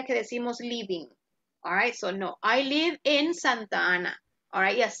pareciera que decimos living. All right, so no, I live in Santa Ana. All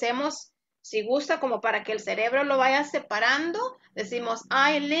right, y hacemos, si gusta, como para que el cerebro lo vaya separando, decimos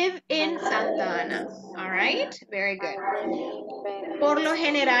I live in Santa Ana. All right, very good. Por lo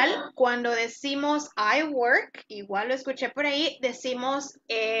general, cuando decimos I work, igual lo escuché por ahí, decimos,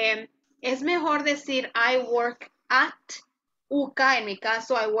 es mejor decir I work at UCA. En mi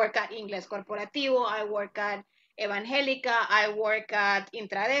caso, I work at Inglés Corporativo, I work at Evangélica, I work at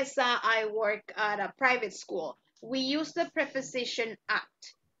Intradesa, I work at a private school. We use the preposition at,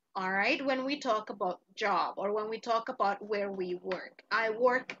 all right, when we talk about job or when we talk about where we work. I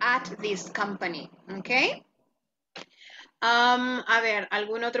work at this company, okay? A ver,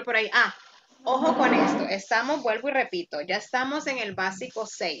 ¿algún otro por ahí? Ah, ojo con esto. Estamos, vuelvo y repito, ya estamos en el básico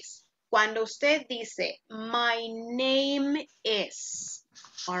 6. Cuando usted dice, my name is,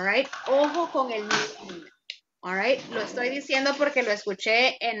 all right, ojo con el name, all right, lo estoy diciendo porque lo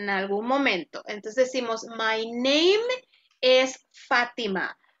escuché en algún momento. Entonces decimos, my name is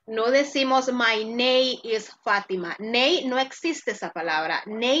Fátima. No decimos, my name is Fátima. Name, no existe esa palabra.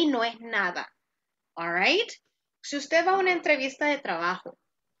 Name no es nada, all right. Si usted va a una entrevista de trabajo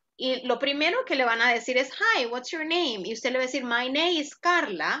y lo primero que le van a decir es, hi, what's your name? Y usted le va a decir, my name is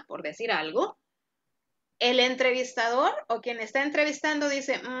Carla, por decir algo. El entrevistador o quien está entrevistando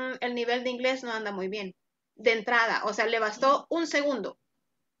dice, el nivel de inglés no anda muy bien. De entrada, o sea, le bastó un segundo.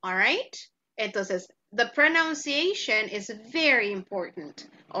 All right? Entonces, the pronunciation is very important.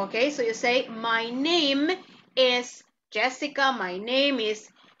 Okay, so you say, my name is Jessica, my name is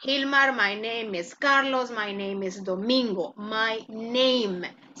Gilmar, my name is Carlos, my name is Domingo. My name.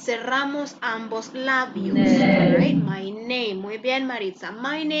 Cerramos ambos labios. All right, my name. Muy bien, Maritza.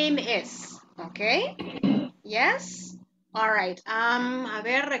 My name is. Okay. Yes. All right. A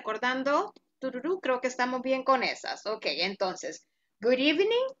ver, recordando. Creo que estamos bien con esas. Okay, entonces. Good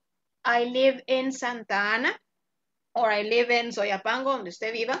evening. I live in Santa Ana. Or I live in Soyapango, donde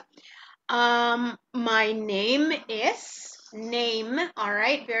usted viva. My name is. Name. All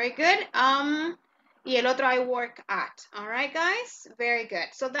right, very good. Y el otro I work at. All right, guys? Very good.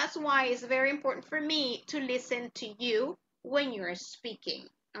 So that's why it's very important for me to listen to you when you're speaking.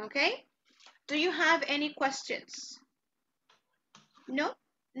 Okay? Do you have any questions? No?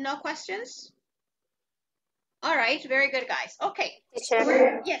 No questions? All right, very good, guys. Okay.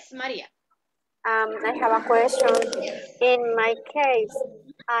 Teacher. Yes, Maria. I have a question. In my case,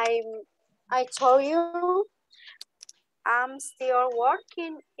 I told you I'm still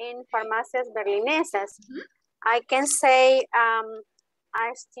working in Farmacias Berlinesas. I can say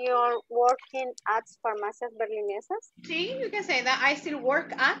I still working at Farmacias Berlinesas. See, you can say that I still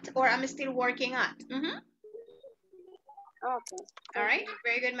work at or I'm still working at. Okay. All right,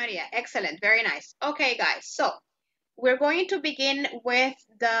 very good, Maria. Excellent, very nice. Okay, guys, so we're going to begin with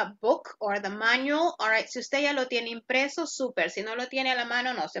the book or the manual. All right, si usted ya lo tiene impreso, super. Si no lo tiene a la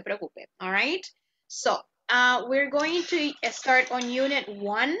mano, no se preocupe. All right, so we're going to start on unit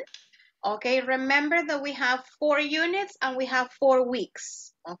 1. Okay, remember that we have 4 units and we have 4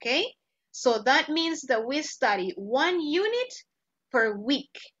 weeks. Okay, so that means that we study 1 unit per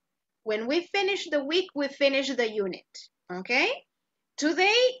week. When we finish the week, we finish the unit. Okay,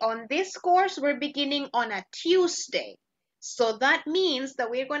 today on this course, we're beginning on a Tuesday. So that means that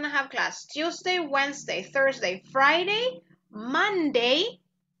we're going to have class Tuesday, Wednesday, Thursday, Friday, Monday.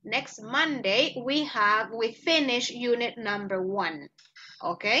 Next Monday, we finish unit number 1.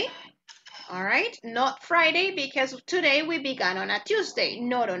 Okay? All right? Not Friday because today we began on a Tuesday,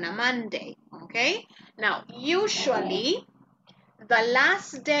 not on a Monday. Okay? Now, usually, the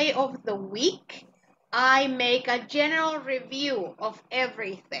last day of the week, I make a general review of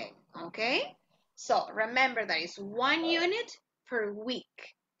everything, okay? So remember that it's 1 unit per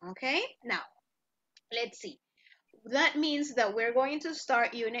week, okay? Now, let's see. That means that we're going to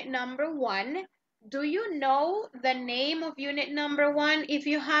start unit number 1. Do you know the name of unit number 1? If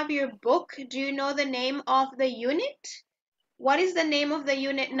you have your book, do you know the name of the unit? What is the name of the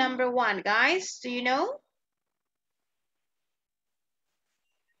unit number 1, guys? Do you know?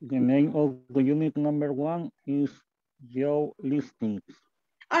 The name of the unit number 1 is job listings.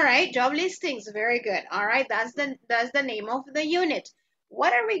 All right, job listings, very good. All right, that's the name of the unit.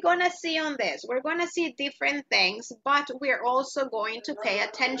 What are we gonna see on this? We're gonna see different things, but we're also going to pay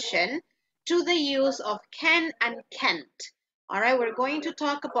attention to the use of can and can't. All right, we're going to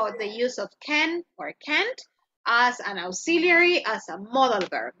talk about the use of can or can't as an auxiliary, as a modal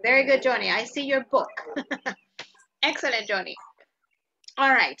verb. Very good, Johnny. I see your book. Excellent, Johnny. All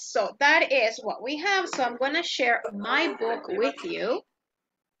right, so that is what we have. So I'm gonna share my book with you.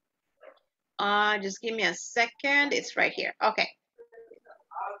 Just give me a second. It's right here. Okay.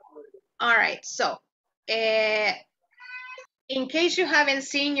 All right. So In case you haven't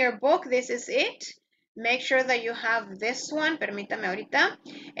seen your book, this is it. Make sure that you have this one. Permítame ahorita.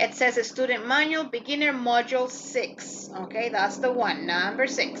 It says Student Manual, Beginner Module 6. Okay, that's the one, number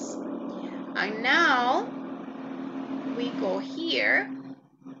 6. And now we go here.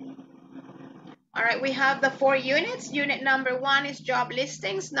 All right, we have the 4 units. Unit number 1 is job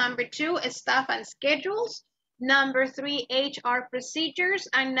listings. Number 2 is staff and schedules. Number 3, HR procedures.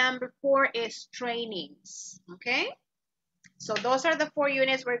 And number 4 is trainings. Okay, so those are the 4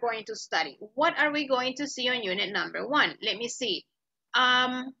 units we're going to study. What are we going to see on unit number 1? Let me see.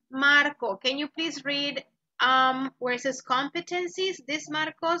 Marco, can you please read where it says competencies? This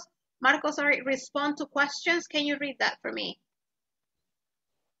Marcos. Marcos, sorry, respond to questions. Can you read that for me?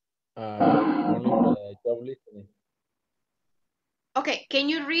 Only the job listening. Okay, can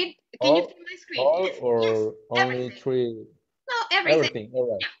you read? Can you see my screen? All Yes, or yes, only everything. 3? No, everything. Everything, all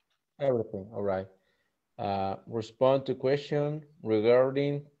right. Yeah. Everything, all right. Respond to question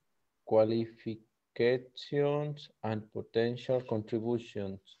regarding qualifications and potential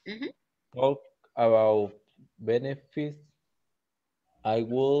contributions. Talk about benefits I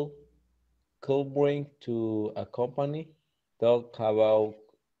could bring to a company. Talk about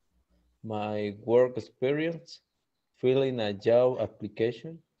my work experience, filling a job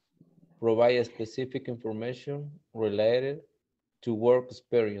application, provide specific information related to work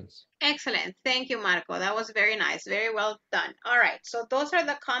experience. Excellent. Thank you, Marco. That was very nice. Very well done. All right. So those are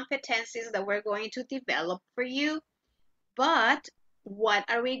the competencies that we're going to develop for you. But what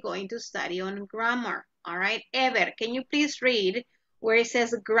are we going to study on grammar? All right. Ever, can you please read where it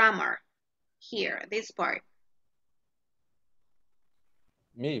says grammar? Here, this part.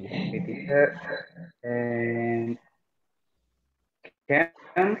 Me.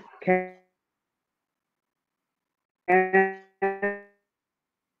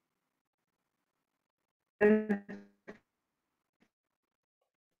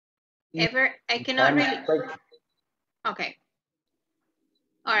 Ever, I cannot really. Okay.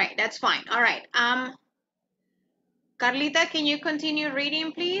 All right, that's fine. All right. Carlita, can you continue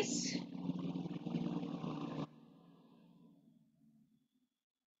reading, please?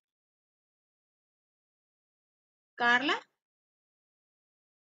 Carla?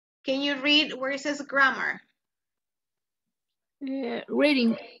 Can you read where it says grammar?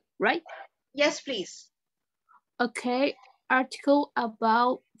 Reading, right? Yes, please. Okay, article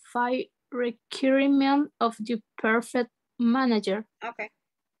about 5 requirements of the perfect manager. Okay.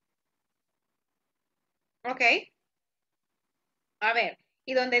 Okay. A ver,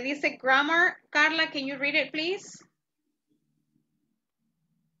 y donde dice grammar, Carla, can you read it, please?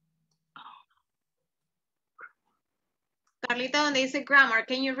 Carlita, donde dice grammar,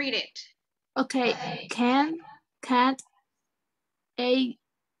 can you read it? Okay, can't,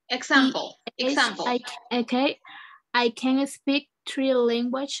 example. Okay, I can speak 3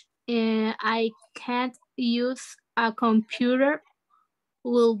 languages. I can't use a computer.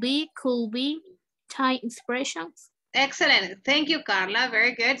 Will be, could be, time expressions. Excellent. Thank you, Carla.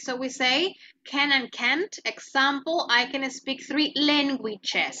 Very good. So we say can and can't. Example, I can speak 3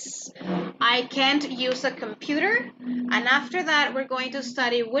 languages. I can't use a computer. And after that, we're going to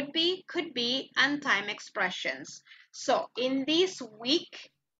study would be, could be, and time expressions. So in this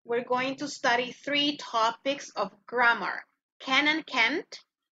week, we're going to study 3 topics of grammar. Can and can't,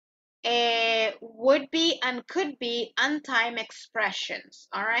 would be and could be, and time expressions.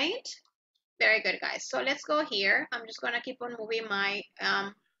 All right? Very good, guys. So let's go here. I'm just going to keep on moving my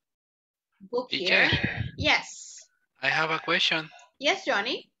book Teacher, here. Yes. I have a question. Yes,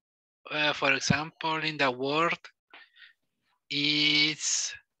 Johnny. For example, in the word,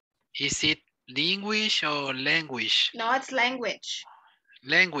 is it language or language? No, it's language.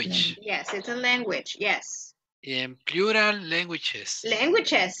 Language. Yes, it's a language. Yes. In plural, languages.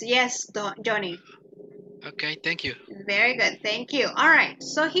 Languages. Yes, Johnny. Okay, thank you. Very good. Thank you. All right.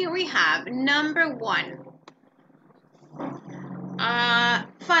 So here we have number 1.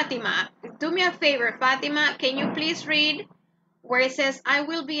 Fatima, do me a favor. Fatima, can you please read where it says, I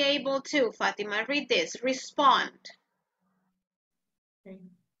will be able to? Fatima, read this. Respond. Okay.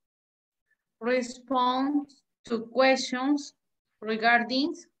 Respond to questions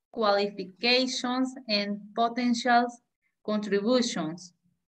regarding qualifications and potential contributions.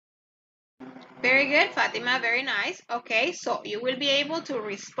 Very good, Fatima. Very nice. Okay, so you will be able to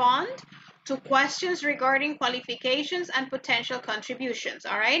respond to questions regarding qualifications and potential contributions.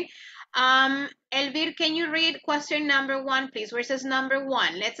 All right. Elvir, can you read question number 1, please? Where it says number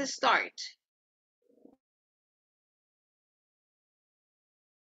 1? Let's start.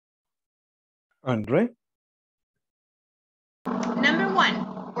 Andre? Number 1,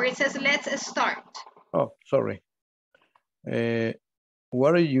 where it says let's start. Oh, sorry.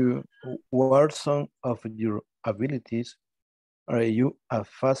 What are some of your abilities? Are you a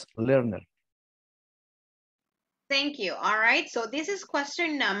fast learner? Thank you. All right. So this is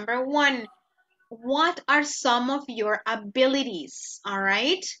question number 1. What are some of your abilities? All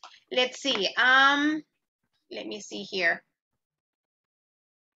right. Let's see. Let me see here.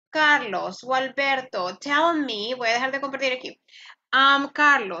 Carlos o Alberto, tell me, voy a dejar de compartir aquí.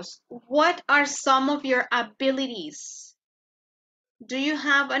 Carlos, what are some of your abilities? Do you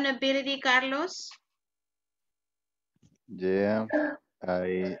have an ability, Carlos? Yeah,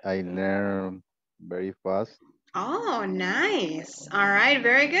 I learn very fast. Oh, nice. All right,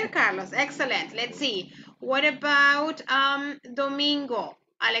 very good, Carlos. Excellent. Let's see. What about Domingo?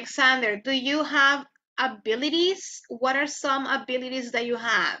 Alexander, do you have abilities? What are some abilities that you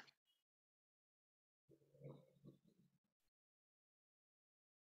have?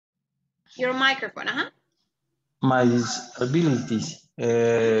 Your microphone, My abilities.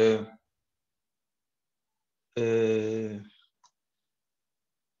 Can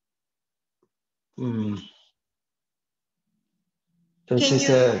This is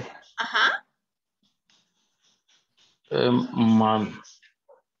you?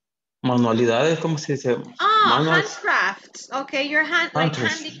 manualidades, ¿cómo se dice? Oh, Manuals, handcrafts. Okay, your hand, like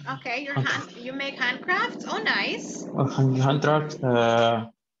handcrafts, handy. Okay, your hand. You make handcrafts. Oh, nice. handcrafts,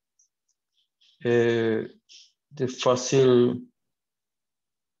 de fácil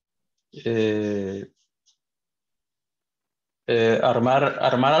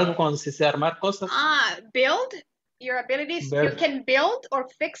armar algo cuando se dice armar cosas. Build. Your abilities. You Ver, can build or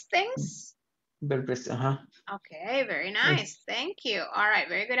fix things. ajá. Okay, very nice. Thank you. All right,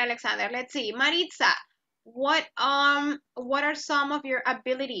 very good, Alexander. Let's see. Maritza, what are some of your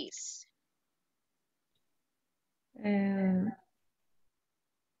abilities?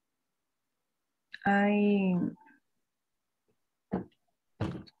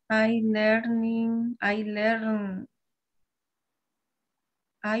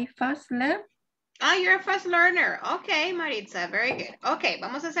 I fast learn. You're a fast learner. Okay, Maritza, very good. Okay,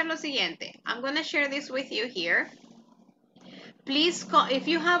 vamos a hacer lo siguiente. I'm going to share this with you here. Please, if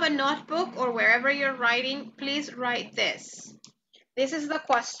you have a notebook or wherever you're writing, please write this. This is the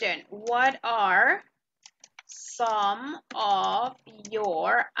question. What are some of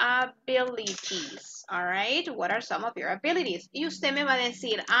your abilities? All right, what are some of your abilities? Y usted me va a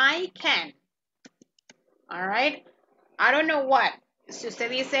decir, I can. All right, I don't know what. Si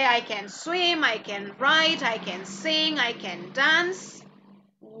usted dice, I can swim, I can write, I can sing, I can dance,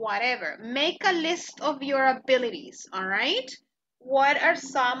 whatever. Make a list of your abilities, all right? What are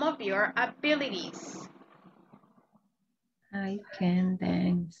some of your abilities? I can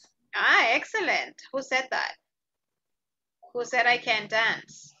dance. Excellent. Who said that? Who said I can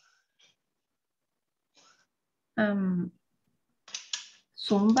dance?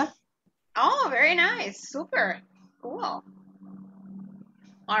 Zumba. Oh, very nice. Super. Cool.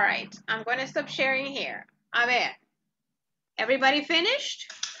 All right. I'm going to stop sharing here. A ver. Everybody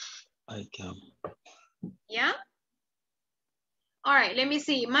finished? I can. Yeah? All right. Let me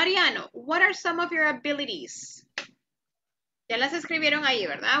see. Mariano, what are some of your abilities? Ya las escribieron ahí,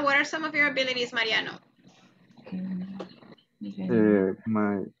 ¿verdad? What are some of your abilities, Mariano?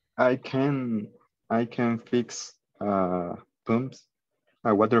 I can fix pumps,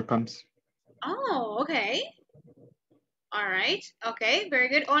 water pumps. Oh, okay. All right. Okay, very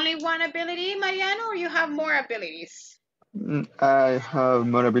good. Only one ability, Mariano, or you have more abilities? I have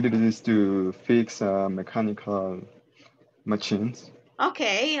more abilities to fix mechanical machines.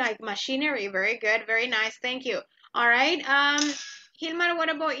 Okay, like machinery. Very good. Very nice. Thank you. All right. Hilmar, what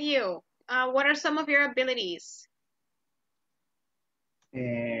about you? What are some of your abilities?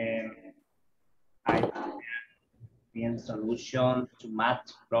 I find solution to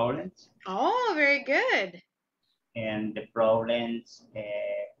math problems. Oh, very good. And the problems, the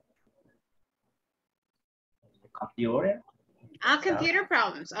computer. Computer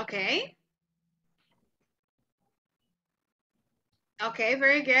problems. Okay. Okay,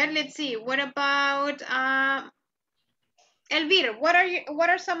 very good. Let's see. What about Elvira? What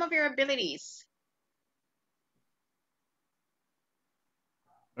are some of your abilities?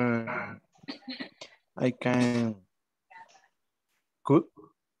 I can cook.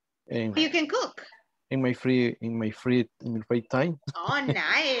 You can cook. In my free time. Oh,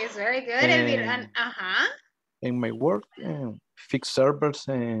 nice. Very good, Elvira. In my work, fix servers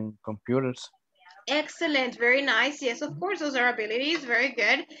and computers. Excellent. Very nice. Yes, of course, those are abilities. Very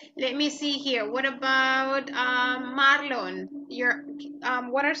good. Let me see here. What about Marlon?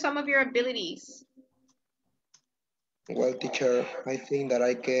 What are some of your abilities? Well, teacher, I think that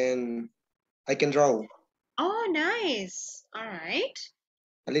I can I can draw Oh, nice. All right.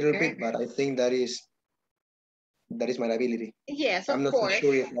 a little Very bit, but I think that is my ability. Yes, I'm of not so course.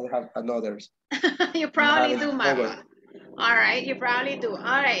 sure if I have others. You I probably haven't do, discovered. Marlon. All right, you probably do. All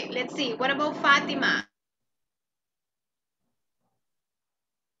right, let's see. What about Fatima?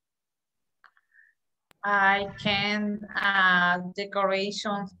 I can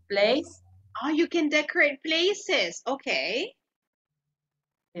decoration place. Oh, you can decorate places. Okay.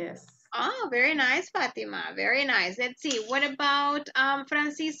 Yes. Oh, very nice, Fatima. Very nice. Let's see. What about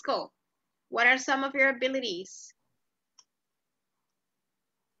Francisco? What are some of your abilities?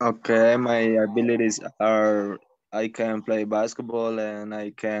 Okay, my abilities are I can play basketball and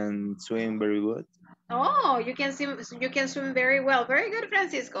I can swim very good. Oh, you can swim very well. Very good,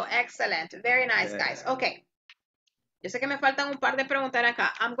 Francisco. Excellent. Very nice, Yeah. guys. Okay. Yo sé que me faltan un par de preguntas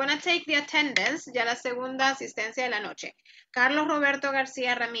acá. I'm gonna take the attendance, ya la segunda asistencia de la noche. Carlos Roberto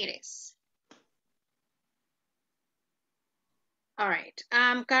García Ramírez. All right.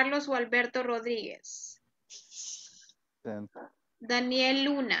 Carlos Gualberto Rodríguez. Daniel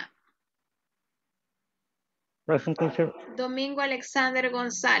Luna. Present, teacher. Domingo Alexander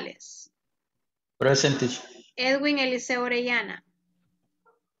González. Present, teacher. Edwin Eliseo Orellana.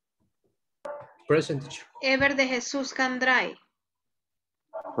 Present, teacher. Ever de Jesús Candray.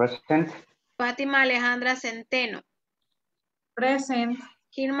 Present. Fátima Alejandra Centeno. Present.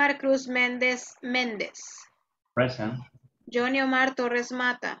 Gilmar Cruz Méndez Méndez. Present. Johnny Omar Torres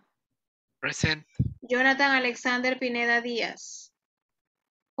Mata. Present. Jonathan Alexander Pineda Díaz.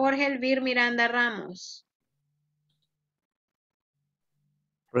 Jorge Elvir Miranda Ramos.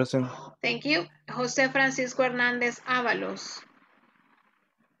 Present. Thank you. José Francisco Hernández Ábalos.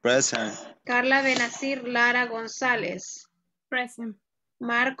 Present. Carla Benazir Lara González. Present.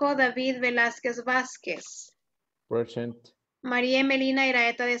 Marco David Velázquez Vázquez. Present. María Emelina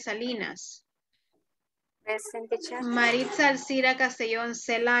Iraeta de Salinas. Present, teacher. Maritza Alcira Castellón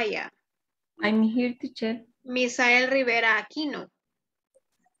Celaya. I'm here, teacher. Misael Rivera Aquino.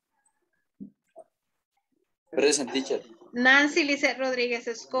 Present, teacher. Nancy Lizeth Rodríguez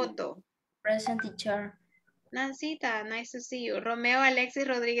Escoto. Present, teacher. Nancita, nice to see you. Romeo Alexis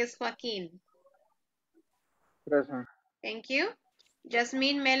Rodríguez Joaquín. Present. Thank you.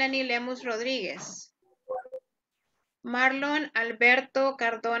 Jasmine Melanie Lemus Rodríguez. Marlon Alberto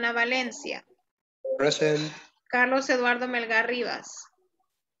Cardona Valencia. Present. Carlos Eduardo Melgar Rivas.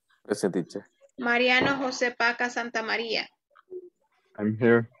 Present, teacher. Mariano José Paca Santa María. I'm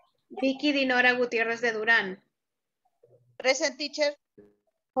here. Vicky Dinora Gutiérrez de Durán. Present, teacher.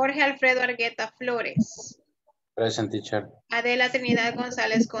 Jorge Alfredo Argueta Flores. Present, teacher. Adela Trinidad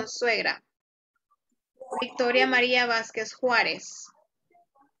González Consuegra. Victoria María Vázquez Juárez.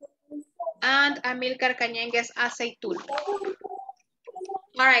 And Amilcar Cañengues Aceitul.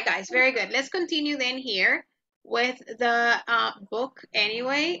 All right, guys, very good. Let's continue then here with the book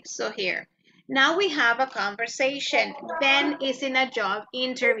anyway. So here, now we have a conversation. Ben is in a job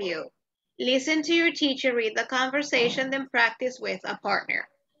interview. Listen to your teacher read the conversation, then practice with a partner.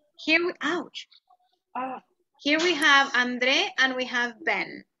 Here we, ouch. Here we have Andre and we have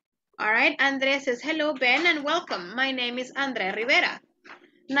Ben. All right, Andre says, hello, Ben, and welcome. My name is Andre Rivera.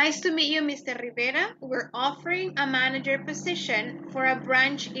 Nice to meet you, Mr. Rivera. We're offering a manager position for a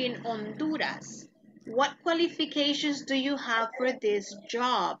branch in Honduras. What qualifications do you have for this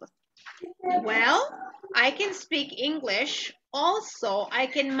job? Well, I can speak English. Also, I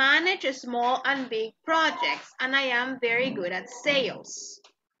can manage small and big projects, and I am very good at sales.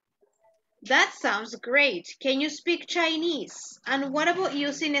 That sounds great. Can you speak Chinese? And what about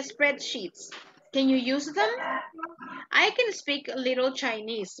using spreadsheets? Can you use them? I can speak a little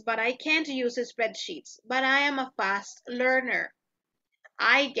Chinese, but I can't use spreadsheets. But I am a fast learner.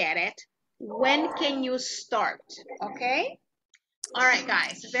 I get it. When can you start? Okay? All right,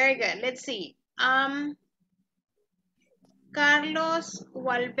 guys. Very good. Let's see. Carlos,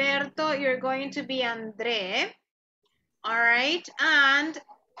 Gualberto, you're going to be Andre. All right. And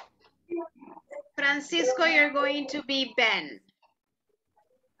Francisco, you're going to be Ben.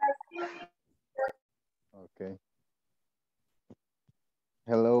 Okay.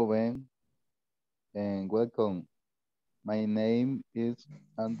 Hello, Ben, and welcome. My name is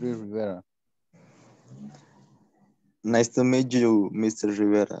Andre Rivera. Nice to meet you, Mr.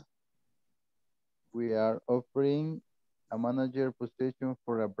 Rivera. We are offering a manager position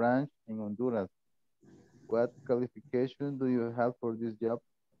for a branch in Honduras. What qualification do you have for this job?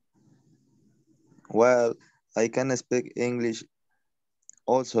 Well, I can speak English.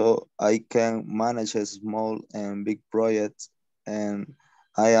 Also, I can manage a small and big projects, and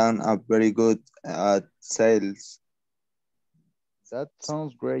I am very good at sales. That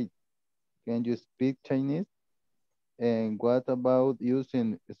sounds great. Can you speak Chinese? And what about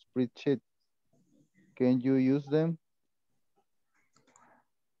using spreadsheets? Can you use them?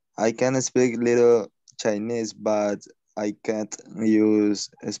 I can speak little Chinese, but I can't use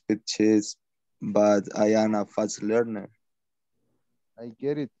speeches, but I am a fast learner. I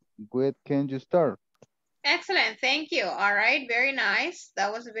get it. When can you start? Excellent. Thank you. All right. Very nice.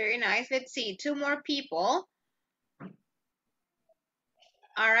 That was very nice. Let's see. 2 more people.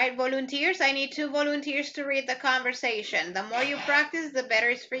 All right. Volunteers. I need 2 volunteers to read the conversation. The more you practice, the better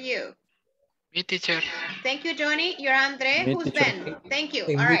it's for you. Me, teacher. Thank you, Johnny. You're Andre. Me, Who's teacher. Ben? Thank you.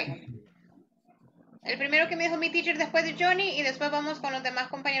 En All me. right. El primero que me dijo mi teacher después de Johnny y después vamos con los demás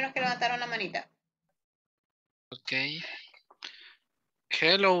compañeros que levantaron la manita. Okay.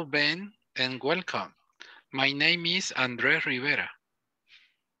 Hello, Ben, and welcome. My name is Andres Rivera.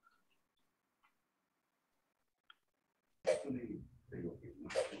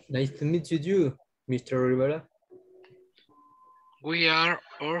 Nice to meet you, Mr. Rivera. We are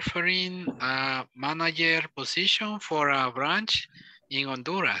offering a manager position for a branch in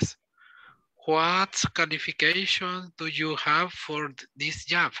Honduras. What qualifications do you have for this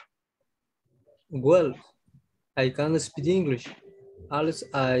job? Well, I can speak English. Also,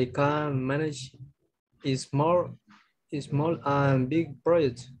 I can manage small and big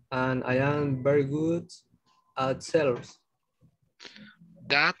projects, and I am very good at sales.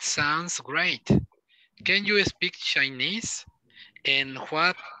 That sounds great. Can you speak Chinese? And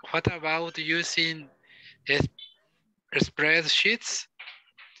what about using spreadsheets?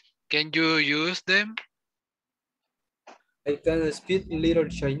 Can you use them? I can speak little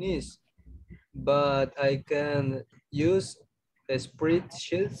Chinese, but I can use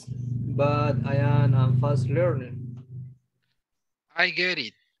spreadsheets, but I am a fast learner. I get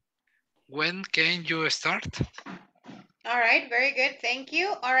it. When can you start? All right, very good. Thank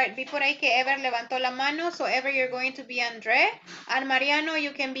you. All right, vi por ahí que Ever levantó la mano, so Ever, you're going to be Andre. And Mariano,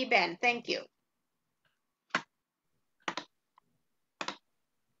 you can be Ben. Thank you.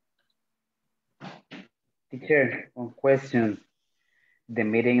 Teacher, one question. The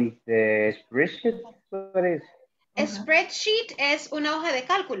meeting, the spreadsheet, what is? Spreadsheet es una hoja de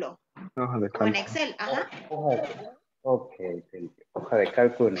cálculo. Hoja de Como en cálculo. Excel. Ajá. Okay, thank you. Hoja de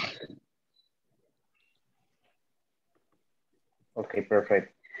cálculo en Excel. Okay,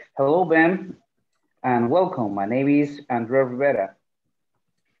 perfect. Hello, Ben, and welcome. My name is Andres Rivera.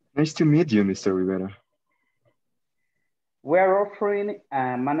 Nice to meet you, Mr. Rivera. We are offering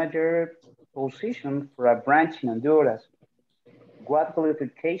a manager position for a branch in Honduras. What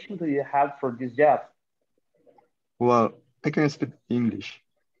qualification do you have for this job? Well, I can speak English,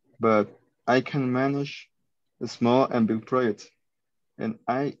 but I can manage small and big projects, and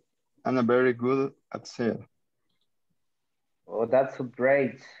I am very good at sales. Oh, that's so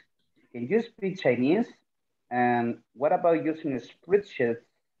great. Can you speak Chinese? And what about using spreadsheets?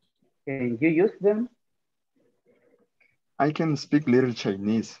 Can you use them? I can speak little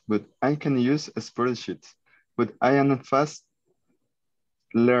Chinese, but I can use spreadsheets. But I am a fast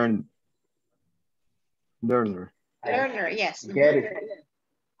learner. Learner, yes. Get it.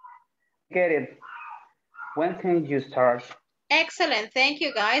 Get it. When can you start? Excellent. Thank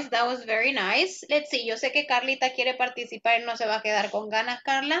you, guys. That was very nice. Let's see. Yo sé que Carlita quiere participar y no se va a quedar con ganas,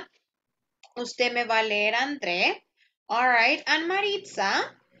 Carla. Usted me va a leer, André. All right. And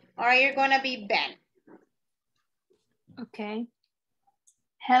Maritza. All right, you're going to be Ben. Okay.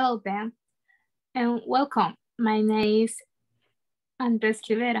 Hello, Ben, and welcome. My name is Andres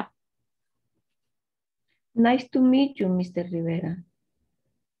Rivera. Nice to meet you, Mr. Rivera.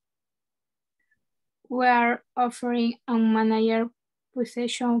 We are offering a manager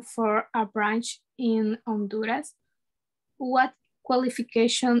position for a branch in Honduras. What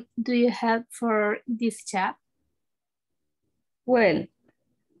qualification do you have for this job? Well,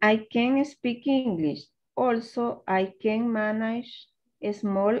 I can speak English. Also, I can manage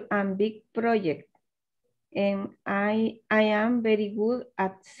small and big projects. And I am very good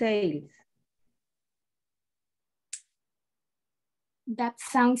at sales. That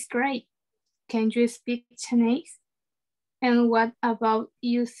sounds great. Can you speak Chinese? And what about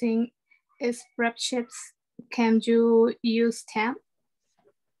using spreadsheets? Can you use them?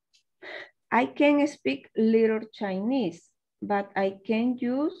 I can speak little Chinese, but I can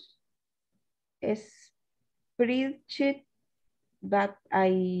use a spreadsheet, but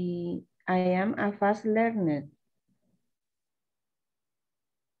I am a fast learner.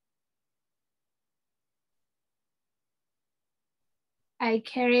 I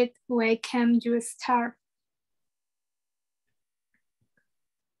get it. Where can you start?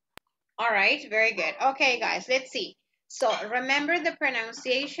 All right, very good. Okay, guys, let's see. So remember the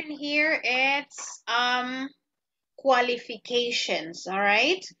pronunciation here, it's qualifications, all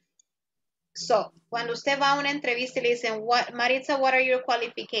right? So, cuando usted va a una entrevista y le dicen, Maritza, what are your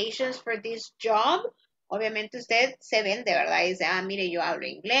qualifications for this job? Obviamente usted se vende, ¿verdad? Y dice, mire, yo hablo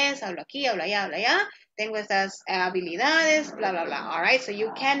inglés, hablo aquí, hablo allá, tengo estas habilidades, bla, bla, bla, all right? So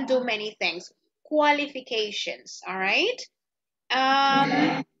you can do many things. Qualifications, all right?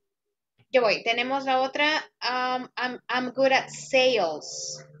 Yo voy, tenemos la otra, I'm good at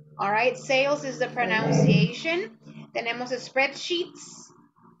sales, all right? Sales is the pronunciation. Tenemos spreadsheets,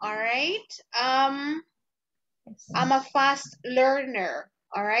 all right? I'm a fast learner,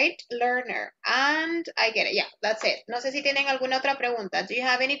 all right? Learner, and I get it, yeah, that's it. No sé si tienen alguna otra pregunta. Do you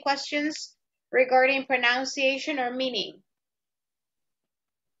have any questions regarding pronunciation or meaning?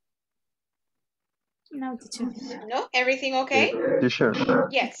 No, teacher. No, everything okay? Teacher,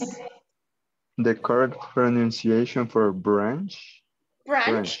 Yes. the correct pronunciation for branch?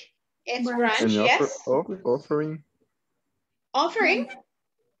 Branch. It's branch, And yes. offering? Offering.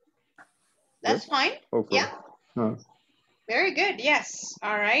 That's fine. Offering. Yeah. No. Very good. Yes.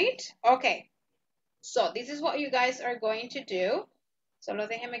 All right. Okay. So this is what you guys are going to do. Solo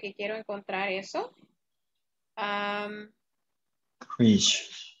déjeme que quiero encontrar eso.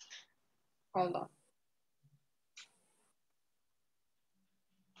 Fish. Hold on.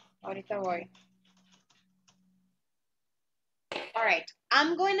 Ahorita voy. All right.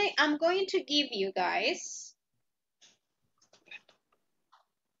 I'm going to give you guys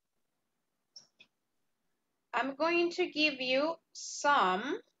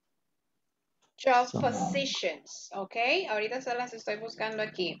some job positions, okay? Ahorita se las estoy buscando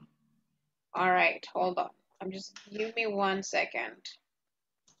aquí. All right, hold on. Give me 1 second.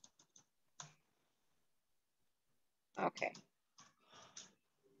 Okay.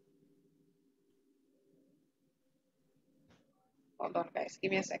 Hold on, guys.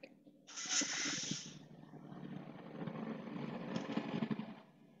 Give me a second.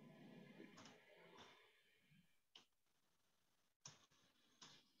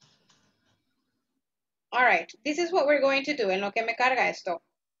 All right, this is what we're going to do. En lo que me carga esto.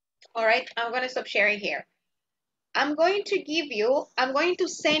 All right, I'm going to stop sharing here. I'm going to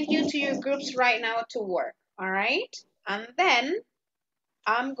send you to your groups right now to work. All right, and then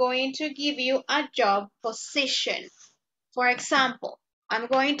I'm going to give you a job position. For example, I'm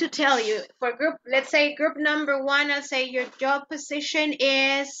going to tell you for group, let's say group number 1, I'll say your job position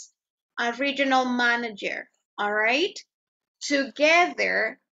is a regional manager. All right.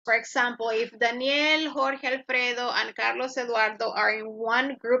 Together, for example, if Daniel, Jorge Alfredo, and Carlos Eduardo are in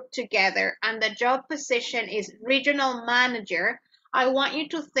one group together and the job position is regional manager, I want you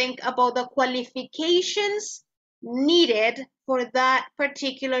to think about the qualifications needed for that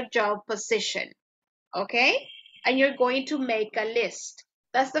particular job position. Okay? And you're going to make a list.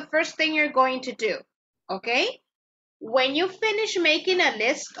 That's the first thing you're going to do. Okay? When you finish making a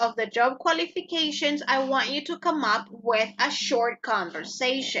list of the job qualifications, I want you to come up with a short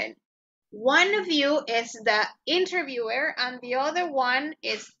conversation. One of you is the interviewer and the other one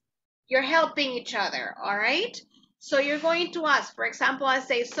is you're helping each other, all right? So you're going to ask, for example, I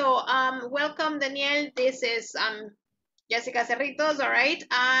say, so welcome Daniel, this is Jessica Cerritos, all right?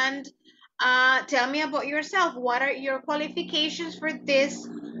 And tell me about yourself. What are your qualifications for this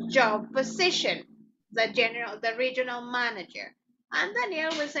job position? The regional manager. And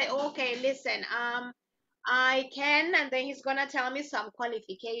Daniel will say, okay, listen, I can, and then he's gonna tell me some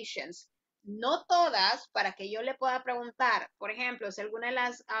qualifications. No todas, para que yo le pueda preguntar, por ejemplo, si alguna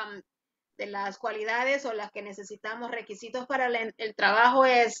de las cualidades o las que necesitamos requisitos para el trabajo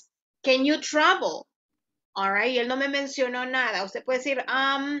es, can you travel? All right, y él no me mencionó nada. Usted puede decir,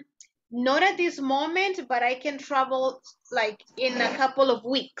 not at this moment, but I can travel like in a couple of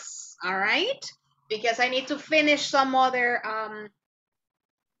weeks, all right? Because I need to finish some other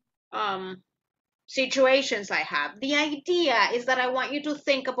situations I have. The idea is that I want you to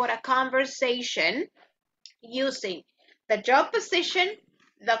think about a conversation using the job position,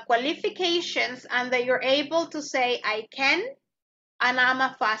 the qualifications, and that you're able to say, I can, and I'm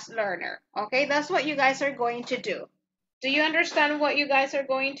a fast learner. Okay, that's what you guys are going to do. Do you understand what you guys are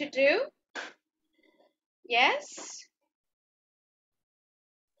going to do? Yes?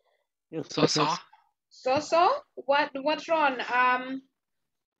 So? What's wrong?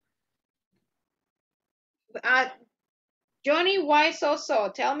 Johnny, why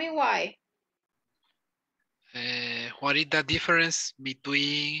so? Tell me why. What is the difference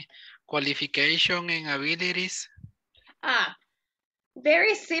between qualification and abilities?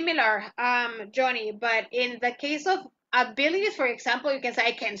 Very similar, Johnny, but in the case of abilities, for example, you can say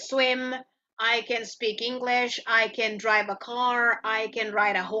I can swim, I can speak English, I can drive a car, I can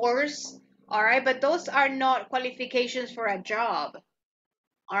ride a horse, all right? But those are not qualifications for a job,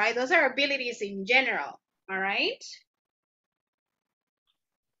 all right? Those are abilities in general, all right?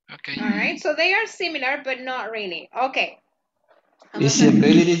 Okay. All right, so they are similar, but not really. Okay. Is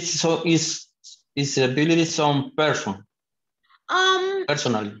ability so is ability some person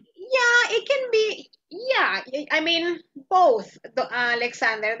personally? Yeah, it can be, yeah, I mean, both,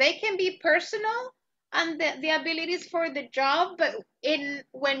 Alexander. They can be personal and the abilities for the job, but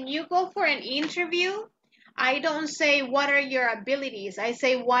when you go for an interview, I don't say what are your abilities. I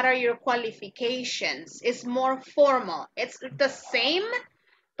say what are your qualifications. It's more formal. It's the same,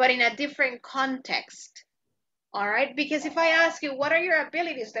 but in a different context. All right, because if I ask you what are your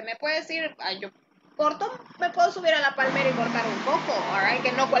abilities, usted me puede decir, yo corto, me puedo subir a la palmera y cortar un coco, all right,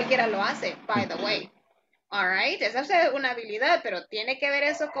 que no cualquiera lo hace, by the way. All right, esa es una habilidad, pero ¿tiene que ver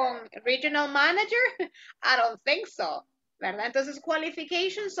eso con regional manager? I don't think so, ¿verdad? Entonces,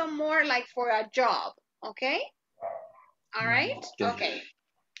 qualifications son more like for a job, okay? All right, okay.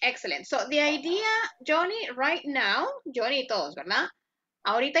 Excellent. So, the idea, Johnny, right now, Johnny y todos, ¿verdad?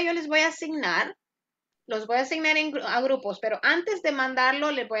 Ahorita yo les voy a asignar, los voy a asignar a grupos, pero antes de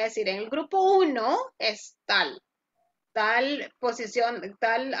mandarlo, les voy a decir, en el grupo 1 es tal posición,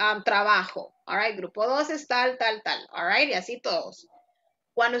 tal trabajo, all right, grupo 2 es tal, all right, y así todos.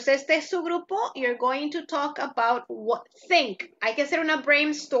 Cuando usted esté en su grupo, you're going to talk about hay que hacer una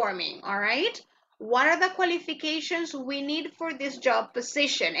brainstorming, all right? What are the qualifications we need for this job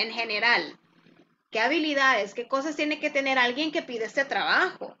position en general? ¿Qué habilidades, qué cosas tiene que tener alguien que pide este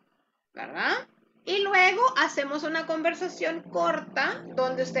trabajo? ¿Verdad? Y luego hacemos una conversación corta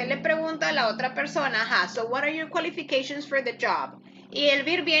donde usted le pregunta a la otra persona, so what are your qualifications for the job? Y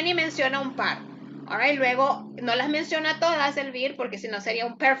Elvir viene y menciona un par. Alright, luego no las menciona todas Elvir porque si no sería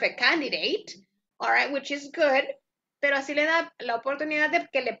un perfect candidate. Alright, which is good. Pero así le da la oportunidad de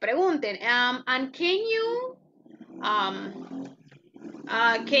que le pregunten, and can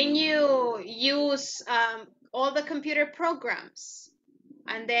you use all the computer programs?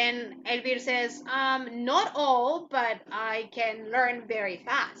 And then Elvir says, not all, but I can learn very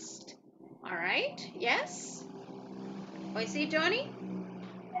fast. All right, yes? I see, Johnny?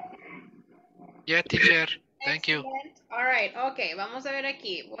 Yeah, teacher. Thank you. All right, okay, vamos a ver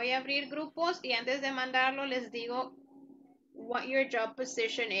aquí. Voy a abrir grupos y antes de mandarlo les digo what your job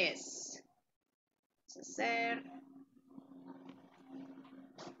position is. Vamos a hacer.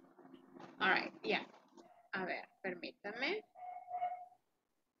 All right, yeah. A ver, permítame.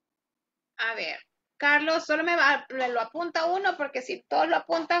 A ver, Carlos, solo lo apunta uno porque si todos lo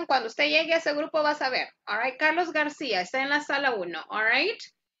apuntan, cuando usted llegue a ese grupo vas a ver. All right, Carlos García, está en la sala 1. All right.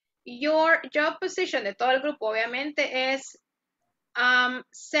 Your job position de todo el grupo, obviamente, es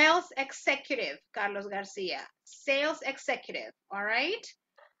sales executive, Carlos García. Sales executive, all right.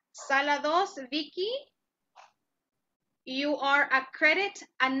 Sala 2, Vicky. You are a credit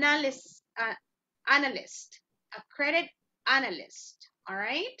analyst. A credit analyst, all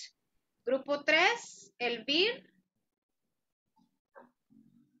right. Grupo 3, Elvir.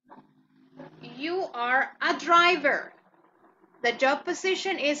 You are a driver. The job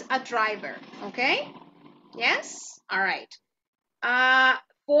position is a driver, okay? Yes? All right.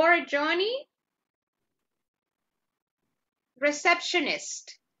 For Johnny,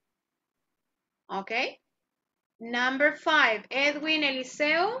 receptionist. Okay. Number 5, Edwin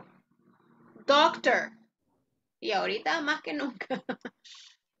Eliseo, doctor. Y ahorita más que nunca.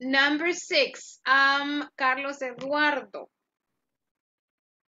 Number 6, Carlos Eduardo.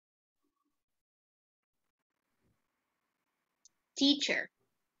 Teacher.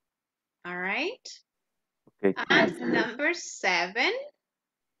 All right. Okay. And number 7,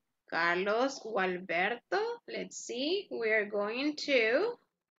 Carlos Gualberto. Let's see. We're going to.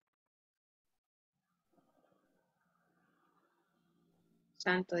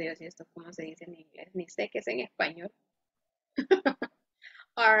 Santo Dios, ¿y esto cómo se dice en inglés? Ni sé qué es en español.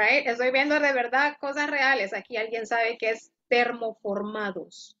 All right. Estoy viendo de verdad cosas reales. Aquí alguien sabe que es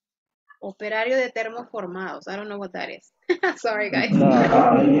termoformados. Operario de termoformados. I don't know what that is. Sorry, guys.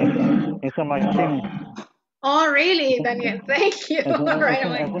 Es a machine. Oh, really, Daniel? Thank you.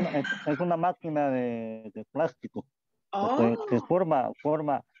 Es una máquina de plástico. Oh. Que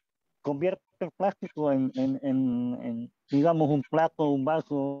convierte el plástico en, digamos, un plato, un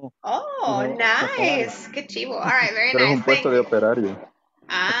vaso. Oh, nice. Qué chivo. All right, very Pero nice. es un puesto de operario.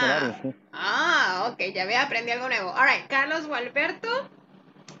 Ok, ya ve, aprendí algo nuevo. All right, Carlos Gualberto,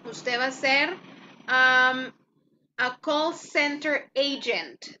 usted va a ser a call center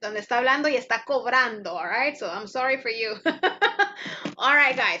agent, donde está hablando y está cobrando, all right? So I'm sorry for you. All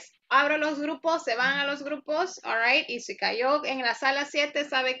right, guys. abro los grupos, se van a los grupos, all right, y si cayó en la sala 7,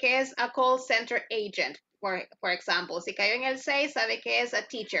 sabe que es a call center agent, por ejemplo. Si cayó en el 6, sabe que es a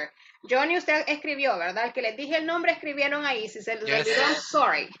teacher. Johnny, usted escribió, ¿verdad? El que les dije el nombre, escribieron ahí. Si se les olvidó, I'm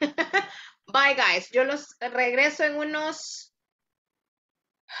sorry. Bye, guys. Yo los regreso en unos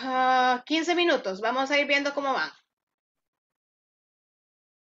 15 minutos. Vamos a ir viendo cómo van.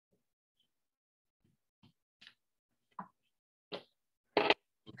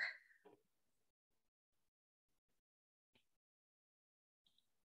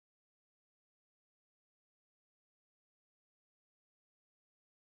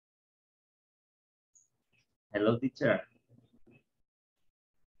 Hello, teacher.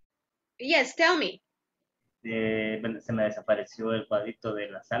 Yes, tell me. Bueno, se me desapareció el cuadrito de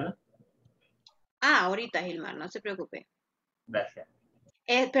la sala. Ahorita, Gilmar, no se preocupe. Gracias.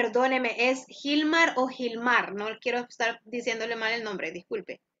 Perdóneme, ¿es Gilmar o Gilmar? No quiero estar diciéndole mal el nombre,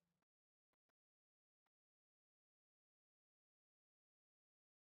 disculpe.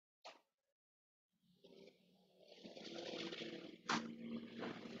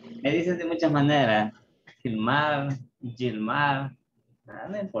 Me dicen de muchas maneras. Gilmar, Gilmar,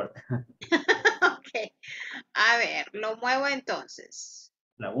 no importa. Ok, a ver, lo muevo entonces.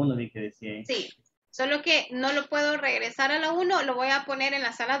 La 1 vi que decía ahí. Sí, solo que no lo puedo regresar a la 1, lo voy a poner en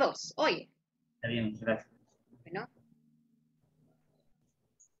la sala 2. Oye. Está bien, gracias. Bueno.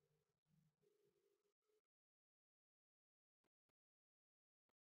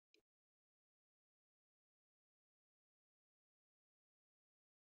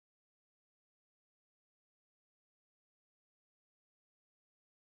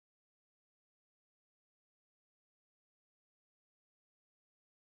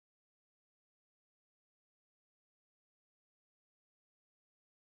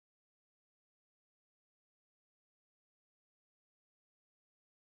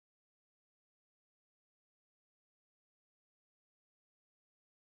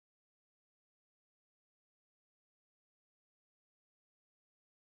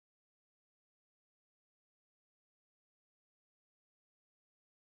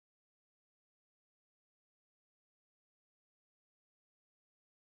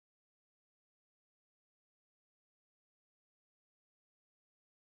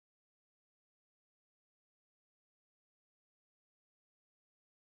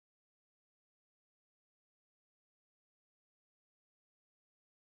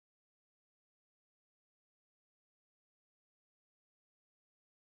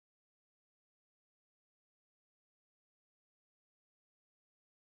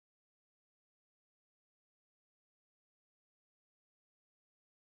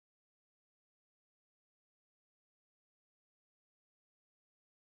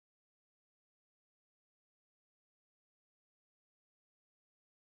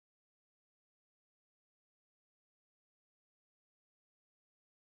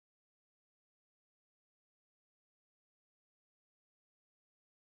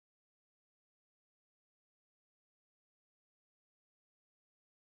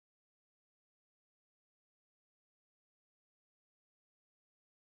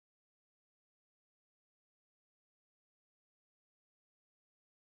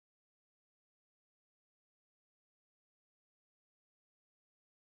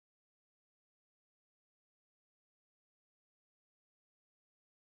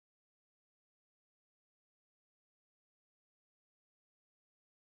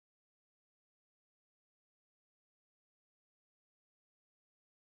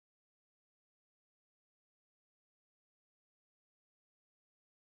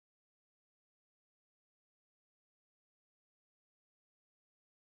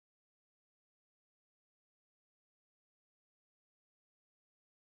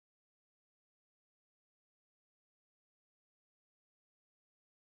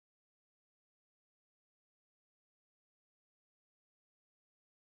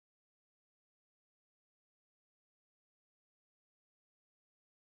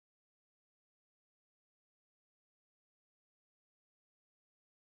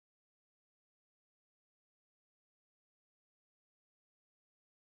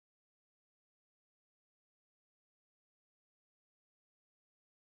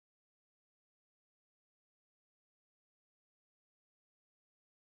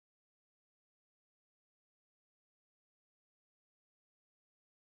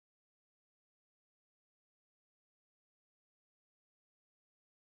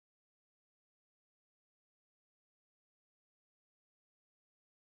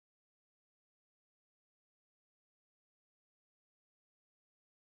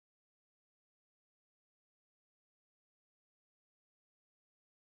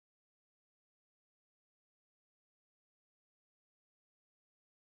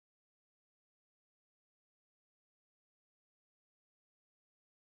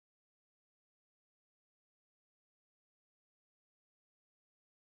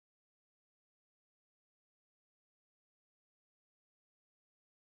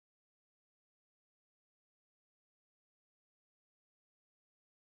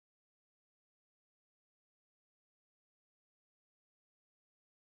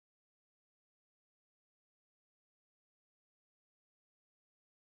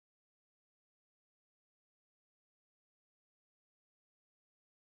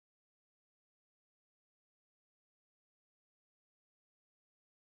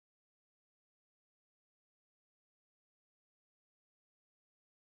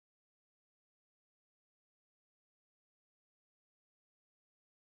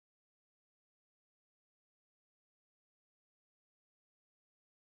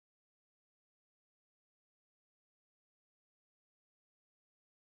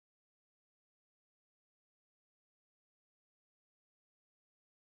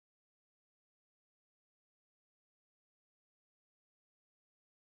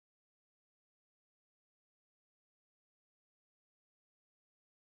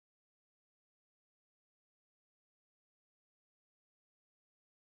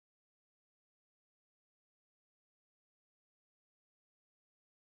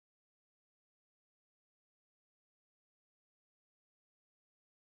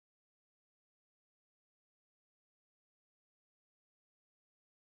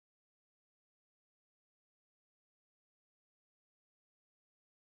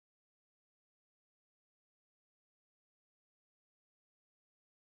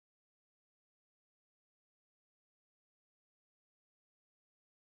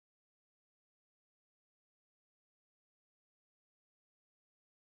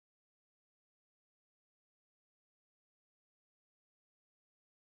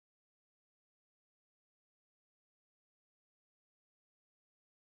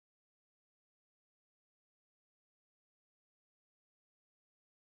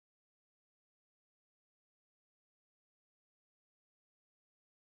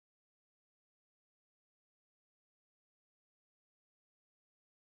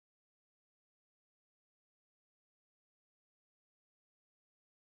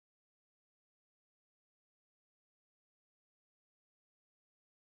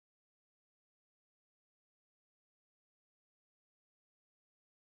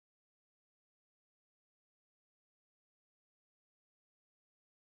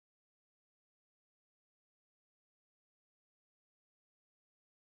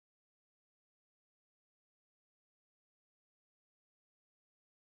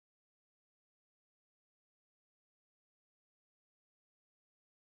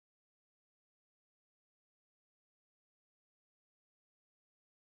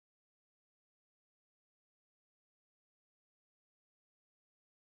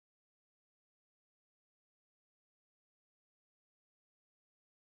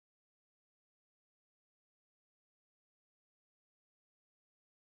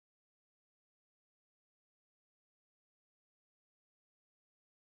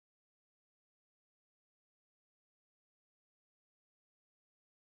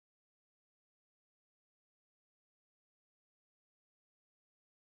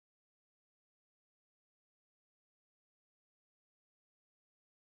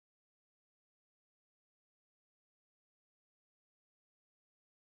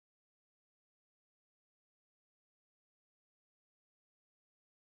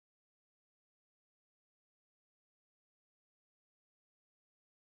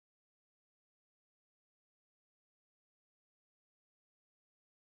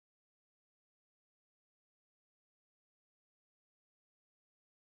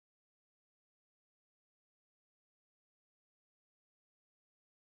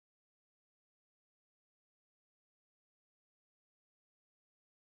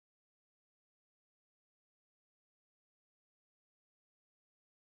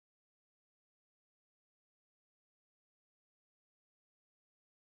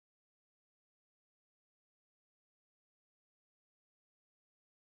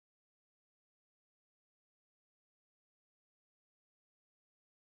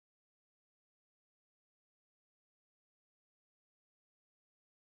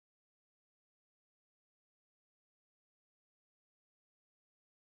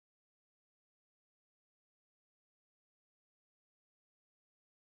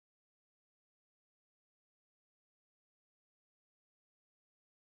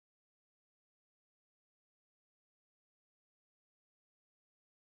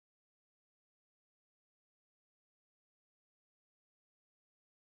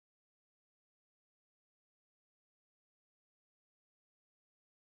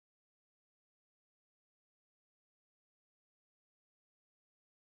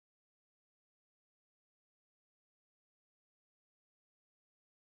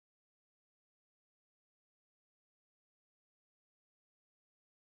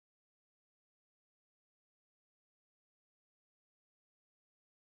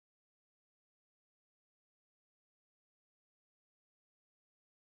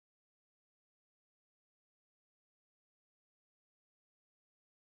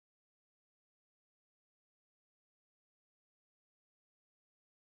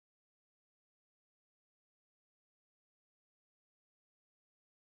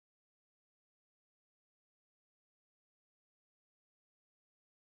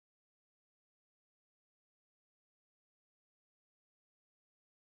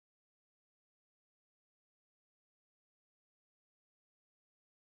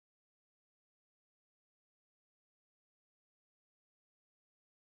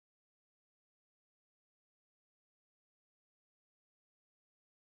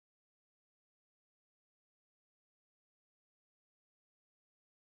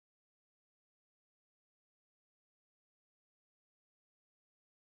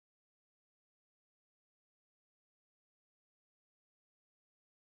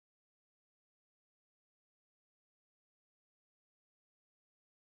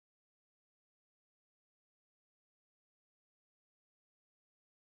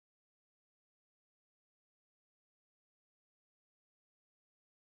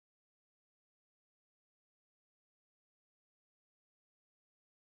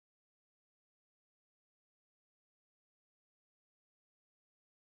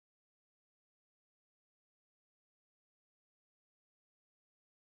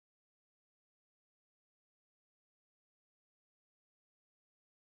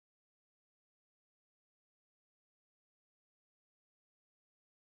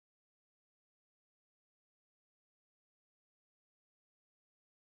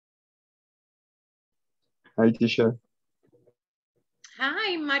 Hi, teacher.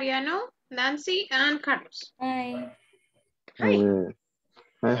 Hi, Mariano, Nancy, and Carlos. Hi.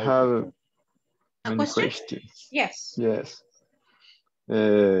 I have A many question? questions. Yes. Yes.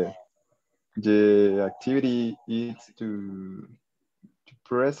 The activity is to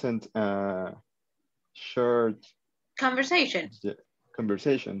present a short Conversation.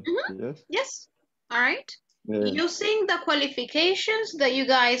 conversation. Mm-hmm. Yes. Yes. All right. Using the qualifications that you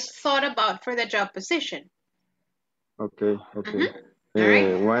guys thought about for the job position. Okay. Okay. All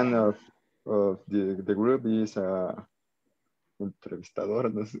right. One of the group is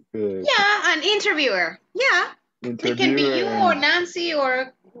entrevistador. No sé, yeah, an interviewer. Yeah. It can be you or Nancy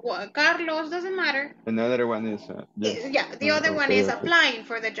or Carlos, doesn't matter. Another one is yes. Yeah, the other one is applying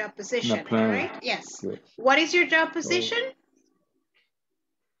for the job position. All right. Yes. What is your job position?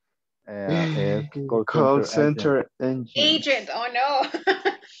 Call center agent. Oh no.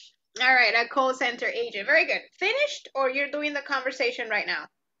 All right, a call center agent. Very good. Finished, or you're doing the conversation right now?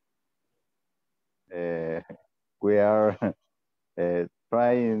 We are